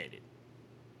understand it.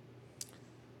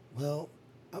 Well,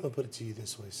 I'm gonna put it to you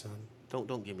this way, son.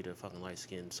 Don't give me the fucking light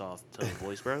skinned, soft tone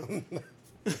voice, bro.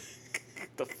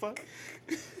 The fuck?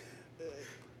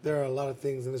 There are a lot of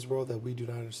things in this world that we do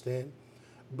not understand,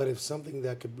 but if something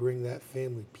that could bring that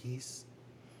family peace,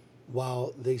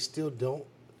 while they still don't,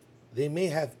 they may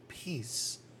have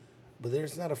peace, but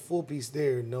there's not a full peace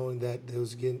there, knowing that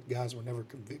those guys were never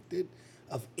convicted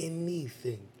of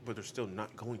anything. But they're still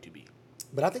not going to be.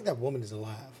 But I think that woman is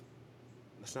alive.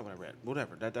 That's not what I read.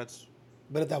 Whatever. That's.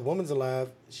 But if that woman's alive,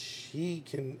 she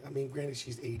can. I mean, granted,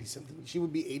 she's 80-something. She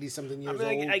would be 80-something years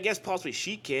old. I guess possibly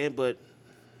she can, but.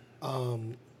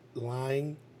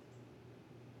 Lying.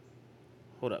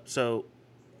 Hold up. So.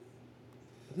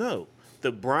 No.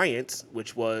 The Bryants,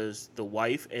 which was the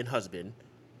wife and husband,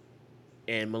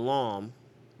 and Malam,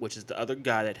 which is the other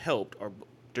guy that helped,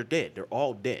 they're dead. They're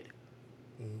all dead.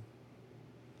 Mm-hmm.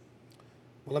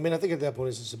 Well, I mean, I think at that point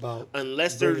it's just about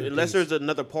unless there's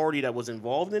another party that was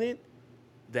involved in it,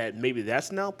 that maybe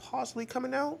that's now possibly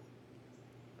coming out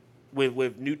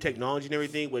with new technology and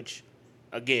everything. Which,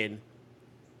 again,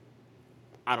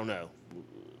 I don't know.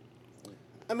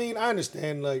 I mean, I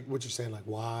understand like what you're saying. Like,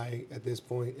 why at this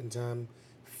point in time,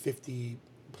 50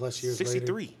 plus years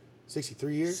 63. later,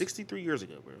 63 years, 63 years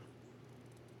ago, bro.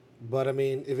 But I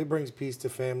mean, if it brings peace to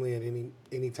family and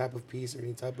any type of peace or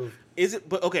any type of, Is it?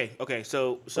 But okay.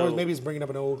 So or maybe it's bringing up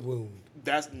an old wound.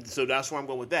 that's where I'm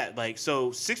going with that. Like,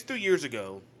 so 63 years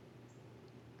ago,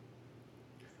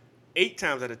 8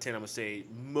 times out of 10, I'm gonna say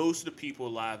most of the people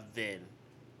alive then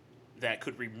that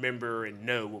could remember and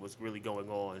know what was really going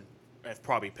on have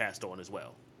probably passed on as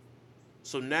well.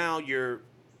 So now you're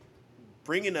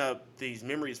bringing up these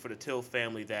memories for the Till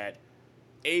family that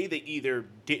they either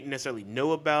didn't necessarily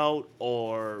know about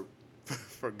or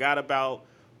forgot about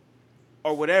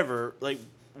or whatever. Like,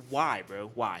 why,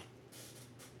 bro? Why?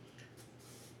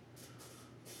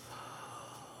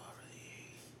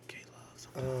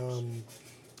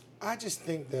 I just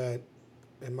think that,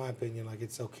 in my opinion, like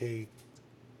it's okay.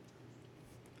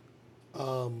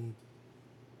 I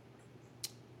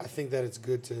think that it's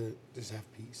good to just have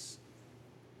peace.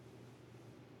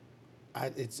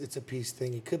 It's a peace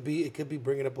thing. It could be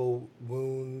bringing up old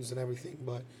wounds and everything,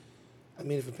 but I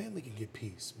mean, if a family can get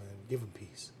peace, man, give them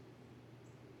peace.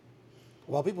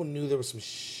 While people knew there was some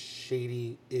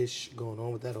shady-ish going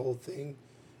on with that whole thing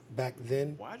back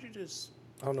then, Why'd you just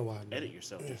I don't know why. edit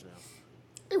yourself just now?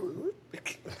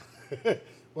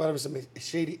 While there was some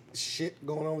shady shit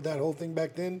going on with that whole thing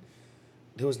back then,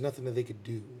 there was nothing that they could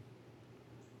do.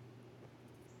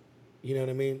 You know what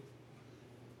I mean?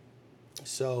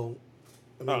 So,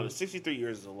 I mean, 63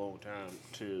 years is a long time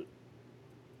to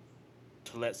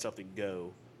let something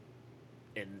go,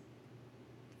 and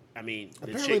I mean,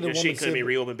 the Apparently the shit woman could have been said-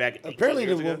 reopened back. 18 apparently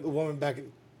years the ago. woman back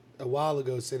a while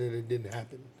ago said that it didn't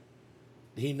happen.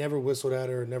 He never whistled at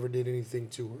her, never did anything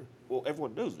to her. Well,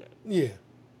 everyone knows that. Yeah.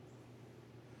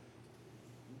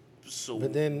 So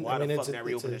But then, why I mean, the it's fuck a- not it's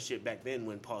reopen a- that shit back then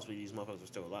when possibly these motherfuckers were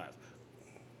still alive?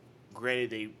 Granted,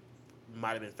 they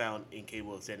might have been found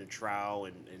incapable of standing trial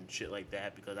and shit like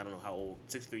that because I don't know how old,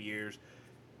 63 years.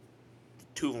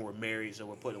 2 of them were married, so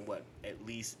we're putting what, at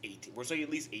least 18. We're saying at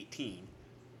least 18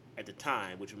 at the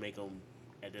time, which would make them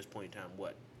at this point in time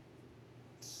what,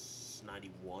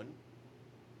 91,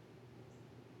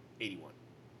 81,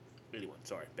 81.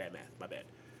 Sorry, bad math, my bad.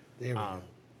 There we go.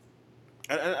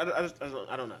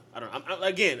 I don't know.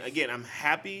 Again, I'm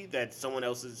happy that someone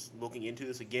else is looking into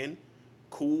this again.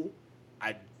 Cool.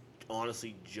 I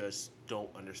honestly just don't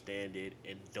understand it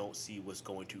and don't see what's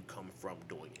going to come from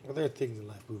doing it. Well, there are things in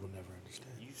life we will never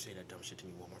understand. You say that dumb shit to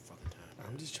me one more fucking time.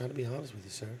 I'm just trying to be honest with you,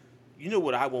 sir. You know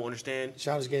what I won't understand?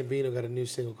 Childish Gambino got a new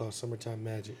single called "Summertime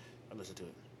Magic." I listen to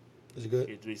it. Is it good?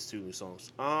 It's 2 new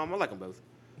songs. I like them both.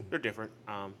 They're different.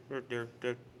 They're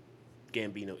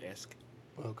Gambino-esque.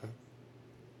 Okay.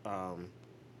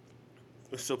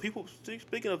 So people,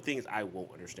 speaking of things I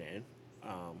won't understand,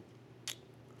 I'm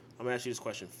gonna ask you this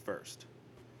question first.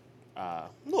 A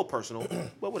little personal,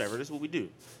 but whatever. This is what we do.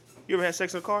 You ever had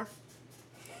sex in a car?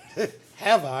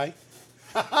 Have I?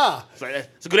 Haha.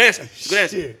 It's a good answer. It's a good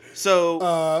answer. Shit. So,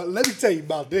 Let me tell you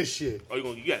about this shit.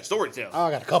 you got a story to tell. Oh,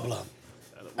 I got a couple of them.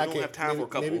 We don't have time for a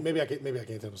couple. Maybe I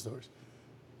can't tell the stories.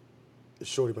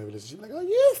 Shorty maybe listen. She's like, "Oh,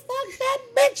 you fucked that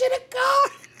bitch in the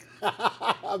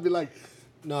car." I'll be like,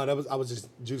 "No, I was just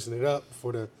juicing it up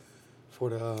for the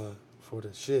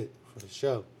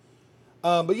show."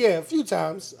 But yeah, a few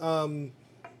times.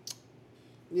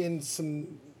 In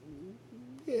some,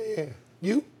 yeah.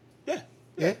 You? Yeah.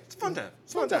 Yeah. It's a fun time.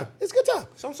 It's a fun time. It's a good time.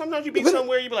 Sometimes you be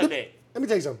somewhere, you be like, "Hey, Let me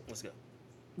tell you something. let's go."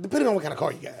 Depending on what kind of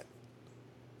car you got.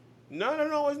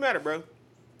 No, always matter, bro.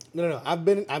 No. I've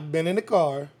been in a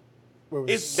car where it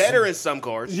was It's better in some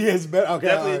cars. Yeah, it's better. Okay,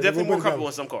 Definitely we'll more put it comfortable down.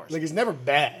 in some cars. Like it's never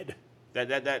bad.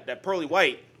 That pearly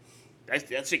white,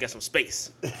 that shit got some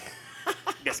space.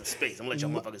 Got some space. I'm gonna let y'all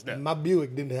motherfuckers know. My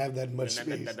Buick didn't have that much Not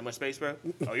space. that much space, bro?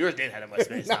 Oh, yours didn't have that much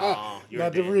space. Nah, Yours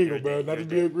not the didn't. Regal, Yours bro. didn't. Not the Yours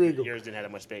Buick didn't. Regal. Yours didn't have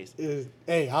that much space.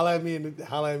 Hey, holla at me in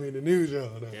the news, y'all.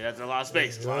 Yeah, that's a lot of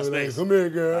space. That's a lot of space. Come here, A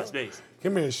girl. lot of space.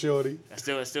 Come here, shorty. I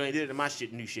still ain't did it to my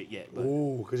new shit yet. But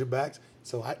Ooh, cause your backs.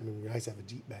 So I remember I used to have a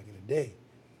Jeep back in the day.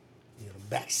 You know, the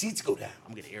back seats go down.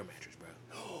 I'm getting air mattress, bro.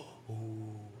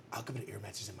 Ooh, I'll come to air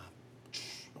matches in my.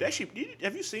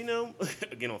 Have you seen them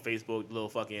again on Facebook? Little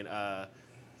fucking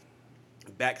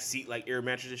back seat like air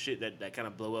mattress and shit that kind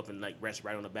of blow up and like rest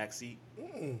right on the back seat.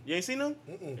 You ain't seen them?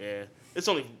 Yeah, it's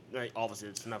only like obviously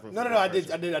it's not. No. I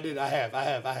did. I have.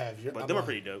 But them are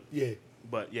pretty dope. Yeah.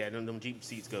 But yeah, them Jeep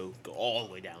seats go all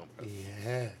the way down, bro.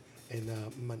 Yeah, and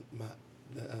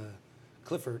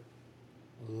Clifford,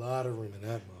 a lot of room in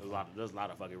that There's a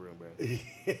lot of fucking room, bro.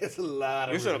 It's a lot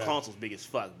of Your room. center console's big as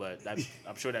fuck, but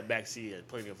I'm sure that back seat has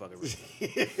plenty of fucking room.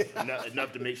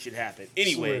 enough to make shit happen.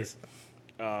 Anyways,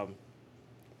 I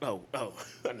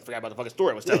forgot about the fucking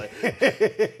story I was telling.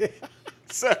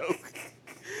 So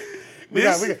We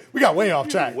got way off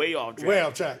track. Way off track. Way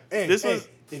off track. Hey, This was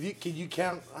If you can you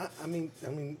count? I mean,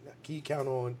 can you count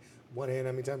on one hand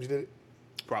how many times you did it?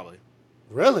 Probably.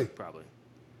 Really? Probably.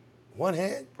 One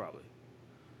hand? Probably.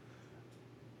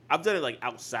 I've done it like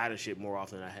outside of shit more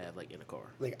often than I have like in a car.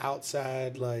 Like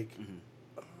outside, like. Mm-hmm.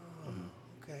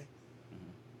 Okay.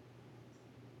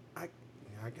 I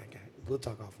we'll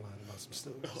talk offline about some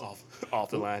stories. Off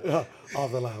the line.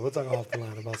 Off the line. We'll talk off the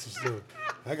line about some stories.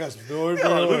 I got some stories.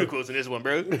 Got a lot of movie quotes in this one,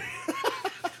 bro.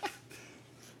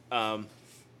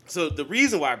 So the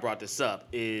reason why I brought this up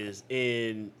is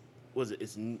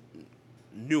it's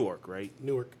Newark, right?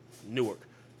 Newark,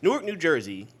 New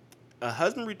Jersey. A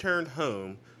husband returned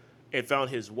home and found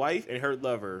his wife and her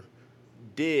lover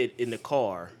dead in the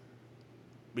car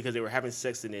because they were having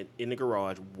sex in the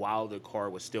garage while the car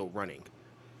was still running.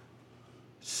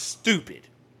 Stupid.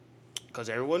 Because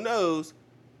everyone knows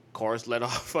cars let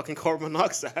off fucking carbon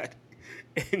monoxide,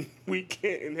 and we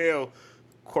can't inhale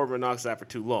carbon monoxide for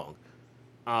too long.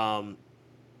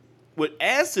 What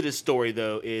adds to this story,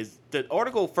 though, is the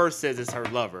article first says it's her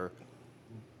lover,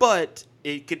 but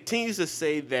it continues to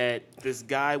say that this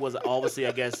guy was obviously,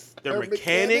 I guess, their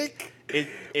mechanic.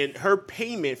 And her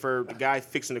payment for the guy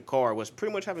fixing the car was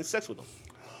pretty much having sex with him.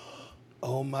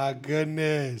 Oh, my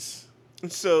goodness.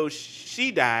 So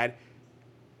she died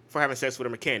for having sex with a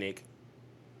mechanic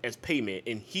as payment,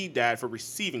 and he died for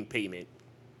receiving payment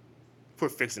for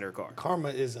fixing her car. Karma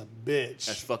is a bitch.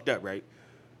 That's fucked up, right?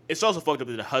 It's also fucked up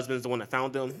that the husband's the one that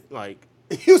found them. Like,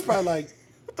 he was probably like,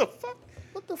 what the fuck?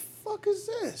 What the fuck is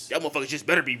this? That motherfucker just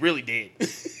better be really dead.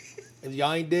 If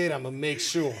y'all ain't dead, I'm going to make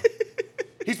sure.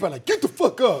 He's probably like, get the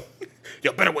fuck up.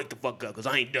 Y'all better wake the fuck up, because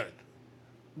I ain't done.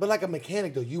 But like a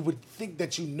mechanic, though, you would think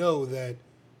that you know that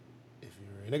if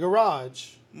you're in a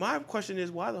garage. My question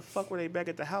is, why the fuck were they back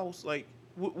at the house? Like,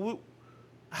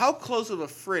 how close of a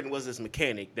friend was this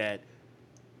mechanic that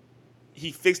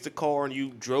he fixed the car and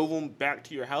you drove him back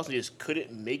to your house and just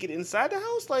couldn't make it inside the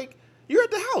house? Like, you're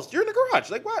at the house. You're in the garage.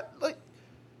 Like, what? Like,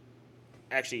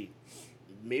 actually,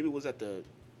 maybe it was at the...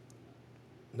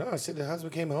 No, I said the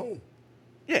husband came home.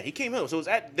 Yeah, he came home. So it was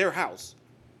at their house.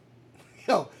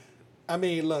 Yo, I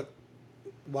mean, look,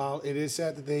 while it is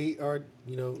sad that they are,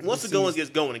 Once the going gets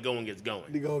going, the going gets going.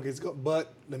 The going gets going.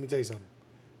 But let me tell you something.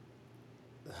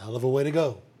 A hell of a way to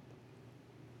go.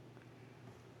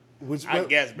 Which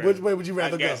way would you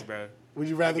rather go? Bro. Would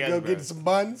you rather go get some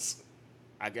buns?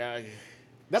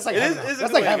 That's like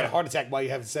having a heart attack while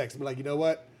you're having sex. But like, you know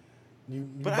what?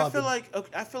 I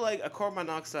feel like a carbon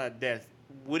monoxide death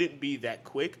wouldn't be that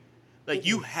quick. Like,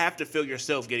 you have to feel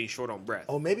yourself getting short on breath.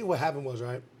 Oh, maybe what happened was,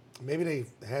 right? Maybe they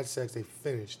had sex, they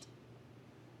finished,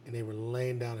 and they were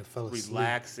laying down and fell asleep.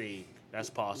 Relaxing. That's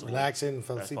possible. Relaxing and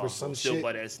fell asleep or some shit. Still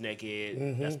butt ass naked.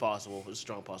 Mm-hmm. That's possible. It's a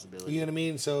strong possibility. You know what I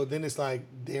mean? So then it's like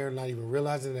they're not even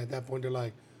realizing it. At that point, they're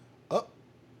like, oh.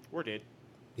 We're dead.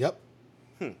 Yep.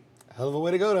 Hell of a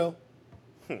way to go, though.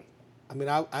 I mean,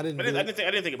 I didn't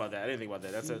think about that.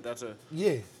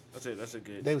 That's a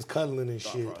good. They was cuddling and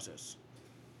shit. Process.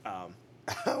 I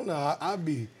don't know. I'd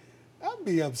be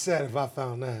upset if I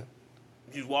found that.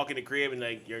 You walk in the crib and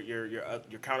like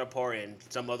your counterpart and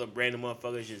some other random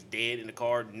motherfucker's just dead in the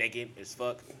car, naked as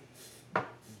fuck.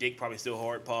 Dick probably still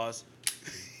hard. Pause.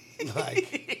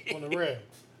 Like on the real.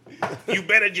 You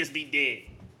better just be dead.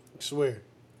 I swear.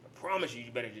 I promise you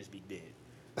better just be dead.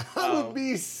 I would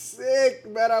be sick,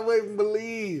 man. I wouldn't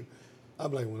believe.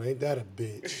 I'm like, well, ain't that a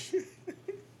bitch?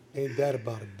 Ain't that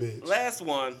about a bitch? Last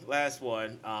one.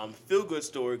 Feel good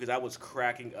story because I was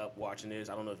cracking up watching this.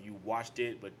 I don't know if you watched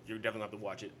it, but you're definitely going to have to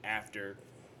watch it after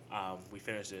we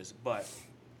finish this. But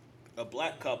a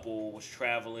black couple was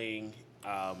traveling,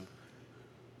 and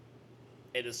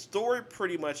the story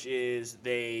pretty much is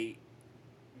they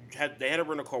had a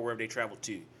rental car wherever they traveled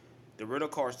to. The rental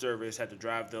car service had to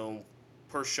drive them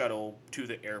per shuttle to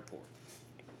the airport.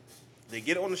 They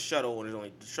get on the shuttle, and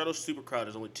the shuttle's super crowded.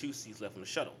 There's only 2 seats left on the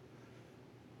shuttle.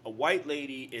 A white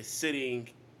lady is sitting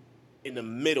in the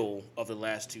middle of the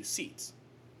last 2 seats.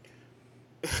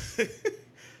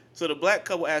 So the black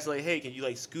couple asks, like, hey, can you,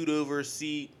 like, scoot over a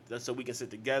seat so we can sit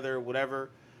together, whatever?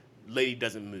 Lady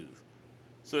doesn't move.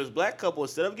 So this black couple,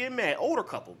 instead of getting mad, older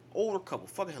couple,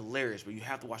 fucking hilarious, but you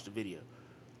have to watch the video.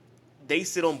 They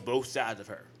sit on both sides of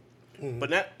her. Mm-hmm. But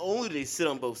not only do they sit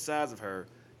on both sides of her,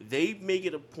 they make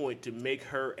it a point to make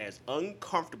her as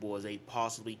uncomfortable as they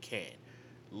possibly can.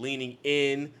 Leaning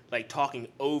in, like talking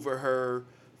over her,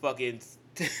 fucking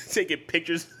taking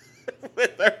pictures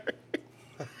with her.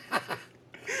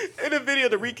 In the video,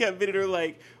 the recap video, they're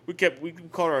like, we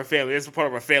call her our family. That's a part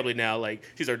of our family now. Like,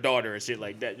 she's our daughter and shit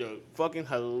like that. Yo, fucking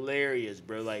hilarious,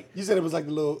 bro. Like, you said it was like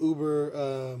the little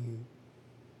Uber,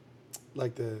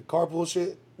 like the carpool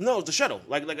shit? No, it was the shuttle,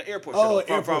 like an airport Oh,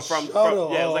 shuttle. airport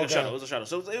shuttle. Yeah, it was like okay. a shuttle. It was a shuttle.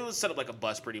 So it was set up like a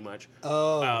bus, pretty much.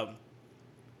 Oh.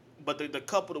 But the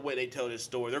couple, the way they tell this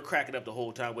story, they're cracking up the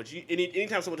whole time. Which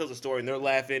anytime someone tells a story and they're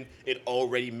laughing, it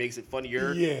already makes it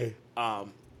funnier. Yeah.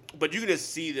 But you can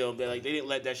just see them. They didn't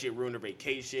let that shit ruin their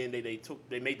vacation.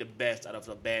 They made the best out of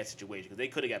a bad situation because they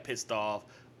could have got pissed off,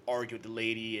 argued with the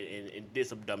lady, and did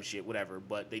some dumb shit, whatever.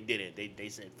 But they didn't. They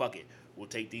said, "Fuck it, we'll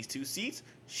take these 2 seats.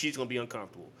 She's gonna be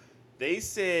uncomfortable." They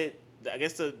said, I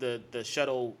guess the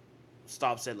shuttle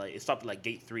stopped at like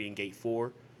gate 3 and gate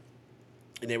 4,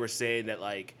 and they were saying that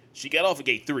like she got off at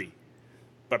gate 3,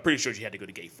 but I'm pretty sure she had to go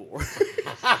to gate 4.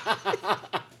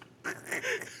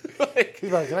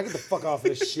 He's like, can I get the fuck off of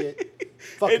this shit?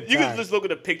 Fucking You can tired. just look at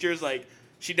the pictures, like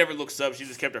she never looks up. She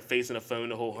just kept her face in the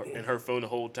phone her phone the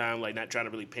whole time, like not trying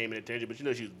to really pay me attention. But she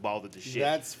was bothered to shit.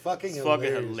 That's fucking It's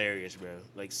hilarious. fucking hilarious, bro.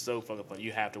 Like so fucking funny.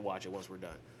 You have to watch it once we're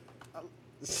done.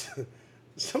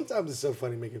 Sometimes it's so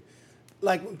funny making,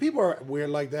 like when people are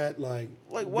weird like that, like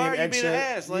Like, why are you being an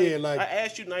ass? Like, yeah, like I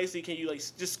asked you nicely, can you like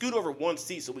just scoot over one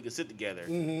seat so we could sit together?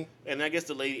 Mm-hmm. And I guess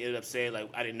the lady ended up saying like,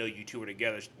 I didn't know you two were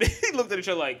together. They looked at each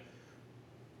other like,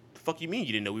 the fuck you mean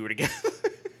you didn't know we were together?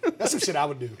 that's some shit I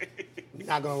would do.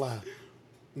 Not gonna lie,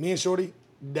 me and Shorty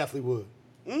definitely would.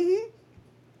 Mm-hmm.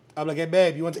 I'm like, hey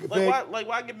babe, you want to take a pic?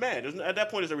 Why get mad? At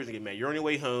that point, there's no reason to get mad. You're on your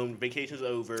way home. Vacation's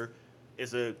over.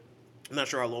 I'm not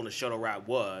sure how long the shuttle ride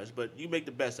was, but you make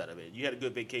the best out of it. You had a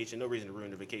good vacation. No reason to ruin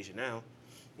the vacation now.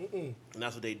 Mm-mm. And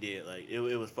that's what they did. Like it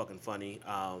was fucking funny.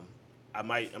 I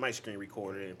might screen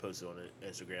record it and post it on the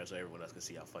Instagram so everyone else can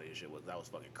see how funny this shit was. That was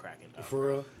fucking cracking up. For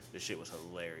real? This shit was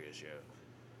hilarious, yo.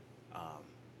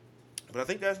 But I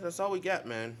think that's all we got,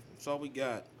 man. That's all we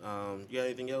got. You got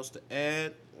anything else to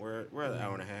add? We're at an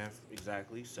hour and a half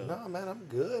exactly. So No, man, I'm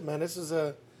good, man. This is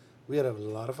we had a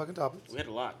lot of fucking topics. we had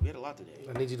a lot. We had a lot today.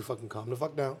 I need you to fucking calm the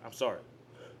fuck down, I'm sorry.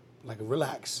 like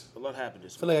relax. A lot happened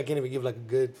this I feel week. like I can't even give like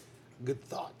good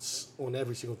thoughts on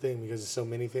every single thing because there's so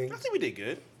many things. I think we did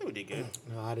good.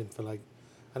 No, I didn't feel like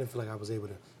I was able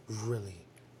to really.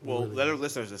 Well, really- let our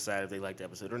listeners decide if they liked the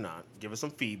episode or not. Give us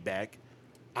some feedback.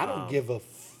 I don't give a Y'all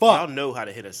fuck. know how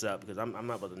to hit us up because I'm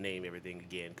not about to name everything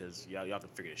again because y'all can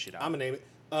figure this shit out. I'm gonna name it.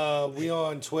 We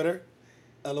on Twitter,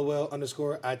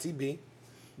 LOL_ITB.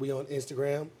 We on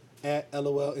Instagram at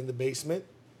LOL in the basement.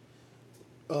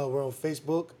 We're on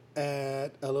Facebook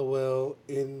at LOL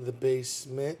in the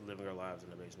basement. Living our lives in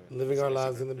the basement. Living It's our Instagram.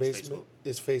 lives in the It's basement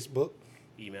is Facebook.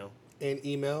 Facebook. Email. And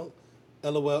email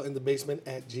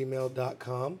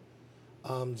lolinthebasement@gmail.com.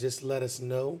 Just let us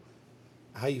know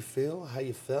how you feel, how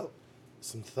you felt,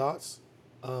 some thoughts.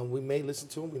 We may listen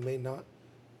to them, we may not.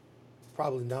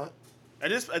 Probably not. At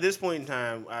this point in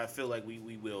time, I feel like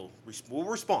we'll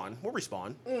respond. We'll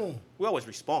respond. We always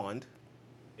respond.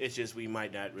 It's just we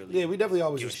might not really. Yeah, we definitely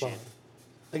always give a respond. shit.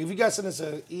 Like if you guys send us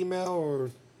an email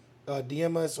or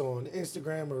DM us on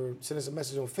Instagram or send us a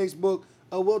message on Facebook,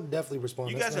 we'll definitely respond.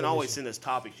 You That's guys not can an always issue. send us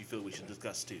topics you feel we should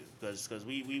discuss too, because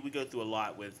we go through a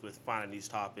lot with finding these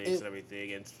topics and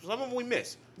everything, and some of them we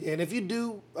miss. Yeah, and if you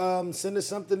do send us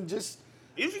something, just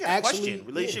Even if you got Actually, a question,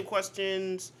 relationship yeah.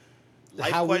 questions,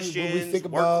 life how questions, what we think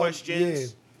work about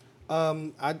questions. Yeah.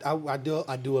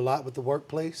 I do a lot with the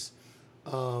workplace.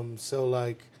 So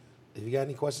like, if you got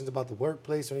any questions about the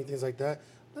workplace or anything like that,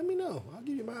 let me know. I'll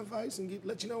give you my advice and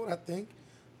let you know what I think.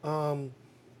 Carl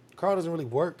doesn't really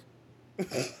work. I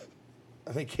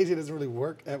mean, KJ doesn't really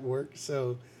work at work,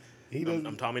 so he doesn't.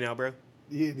 I'm Tommy now, bro.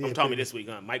 yeah, I'm Tommy this week.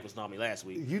 Mike was Tommy last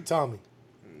week. You Tommy.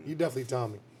 You definitely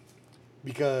Tommy.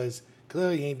 Because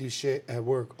clearly he ain't do shit at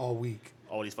work all week.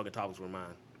 All these fucking topics were mine.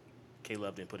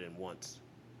 K-Love didn't put it in once.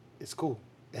 It's cool.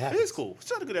 It It happens. is cool.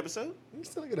 Still a good episode.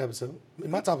 It's still a good episode. I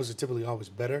mean, my topics are typically always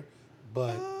better,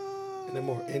 but and they're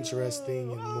more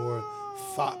interesting and more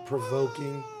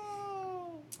thought-provoking.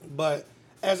 But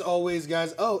as always,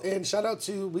 guys. Oh, and shout out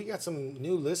to we got some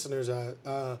new listeners that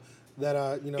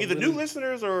you know Either really- new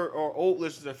listeners or old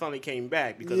listeners that finally came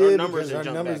back because Yeah, our numbers because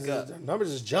have our jumped back up. our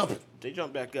numbers is jumping. They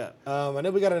jumped back up. I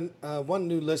know we got one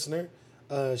new listener.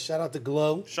 Shout out to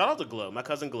Glow. Shout out to Glow, my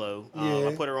cousin Glow. Yeah.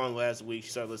 I put her on last week. She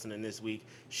started listening this week.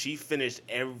 She finished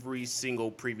every single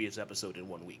previous episode in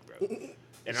 1 week, bro.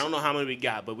 And I don't know how many we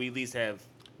got, but we at least have.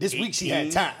 This week she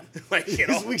 18. had time. Like, you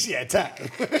know. This week she had time.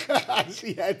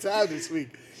 She had time this week.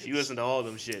 She listened to all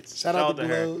them shits. Shout out to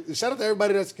Glow. Shout out to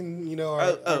everybody that's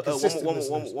our consistent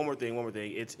listeners. One more thing.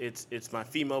 It's my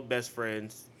female best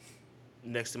friend's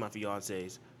next to my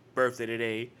fiance's birthday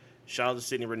today. Shout out to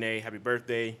Sydney Renee. Happy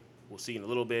birthday. We'll see you in a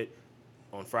little bit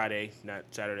on Friday, not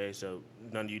Saturday. So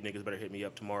none of you niggas better hit me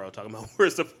up tomorrow talking about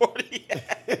where's the party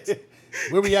at.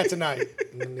 Where we at tonight?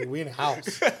 We in the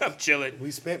house. I'm chilling.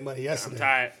 We spent money I'm yesterday.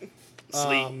 tired.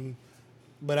 Sleep.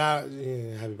 But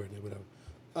happy birthday,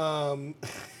 whatever.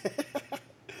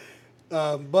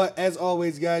 But as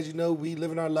always, guys, you know, we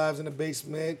living our lives in the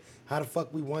basement, how the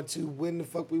fuck we want to, when the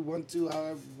fuck we want to,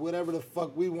 whatever the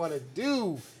fuck we want to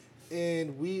do.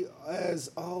 And we, as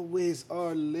always,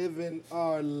 are living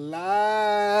our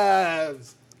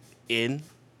lives In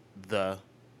the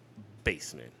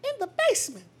basement. in the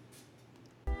basement.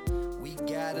 We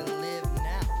gotta live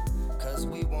now, cause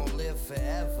we won't live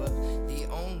forever. The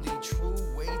only true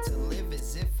way to live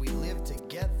is if we live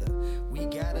together. We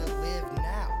gotta live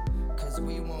now, cause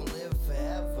we won't live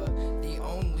forever. The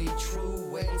only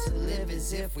true way to live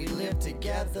is if we live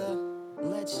together.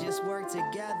 Let's just work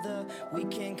together, we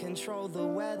can control the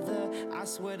weather. I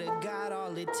swear to God,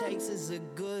 all it takes is a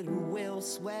Goodwill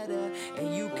sweater.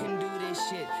 And you can do this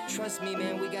shit, trust me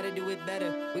man, we gotta do it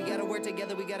better. We gotta work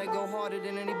together, we gotta go harder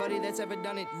than anybody that's ever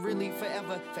done it. Really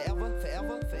forever, forever,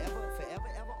 forever, forever, forever.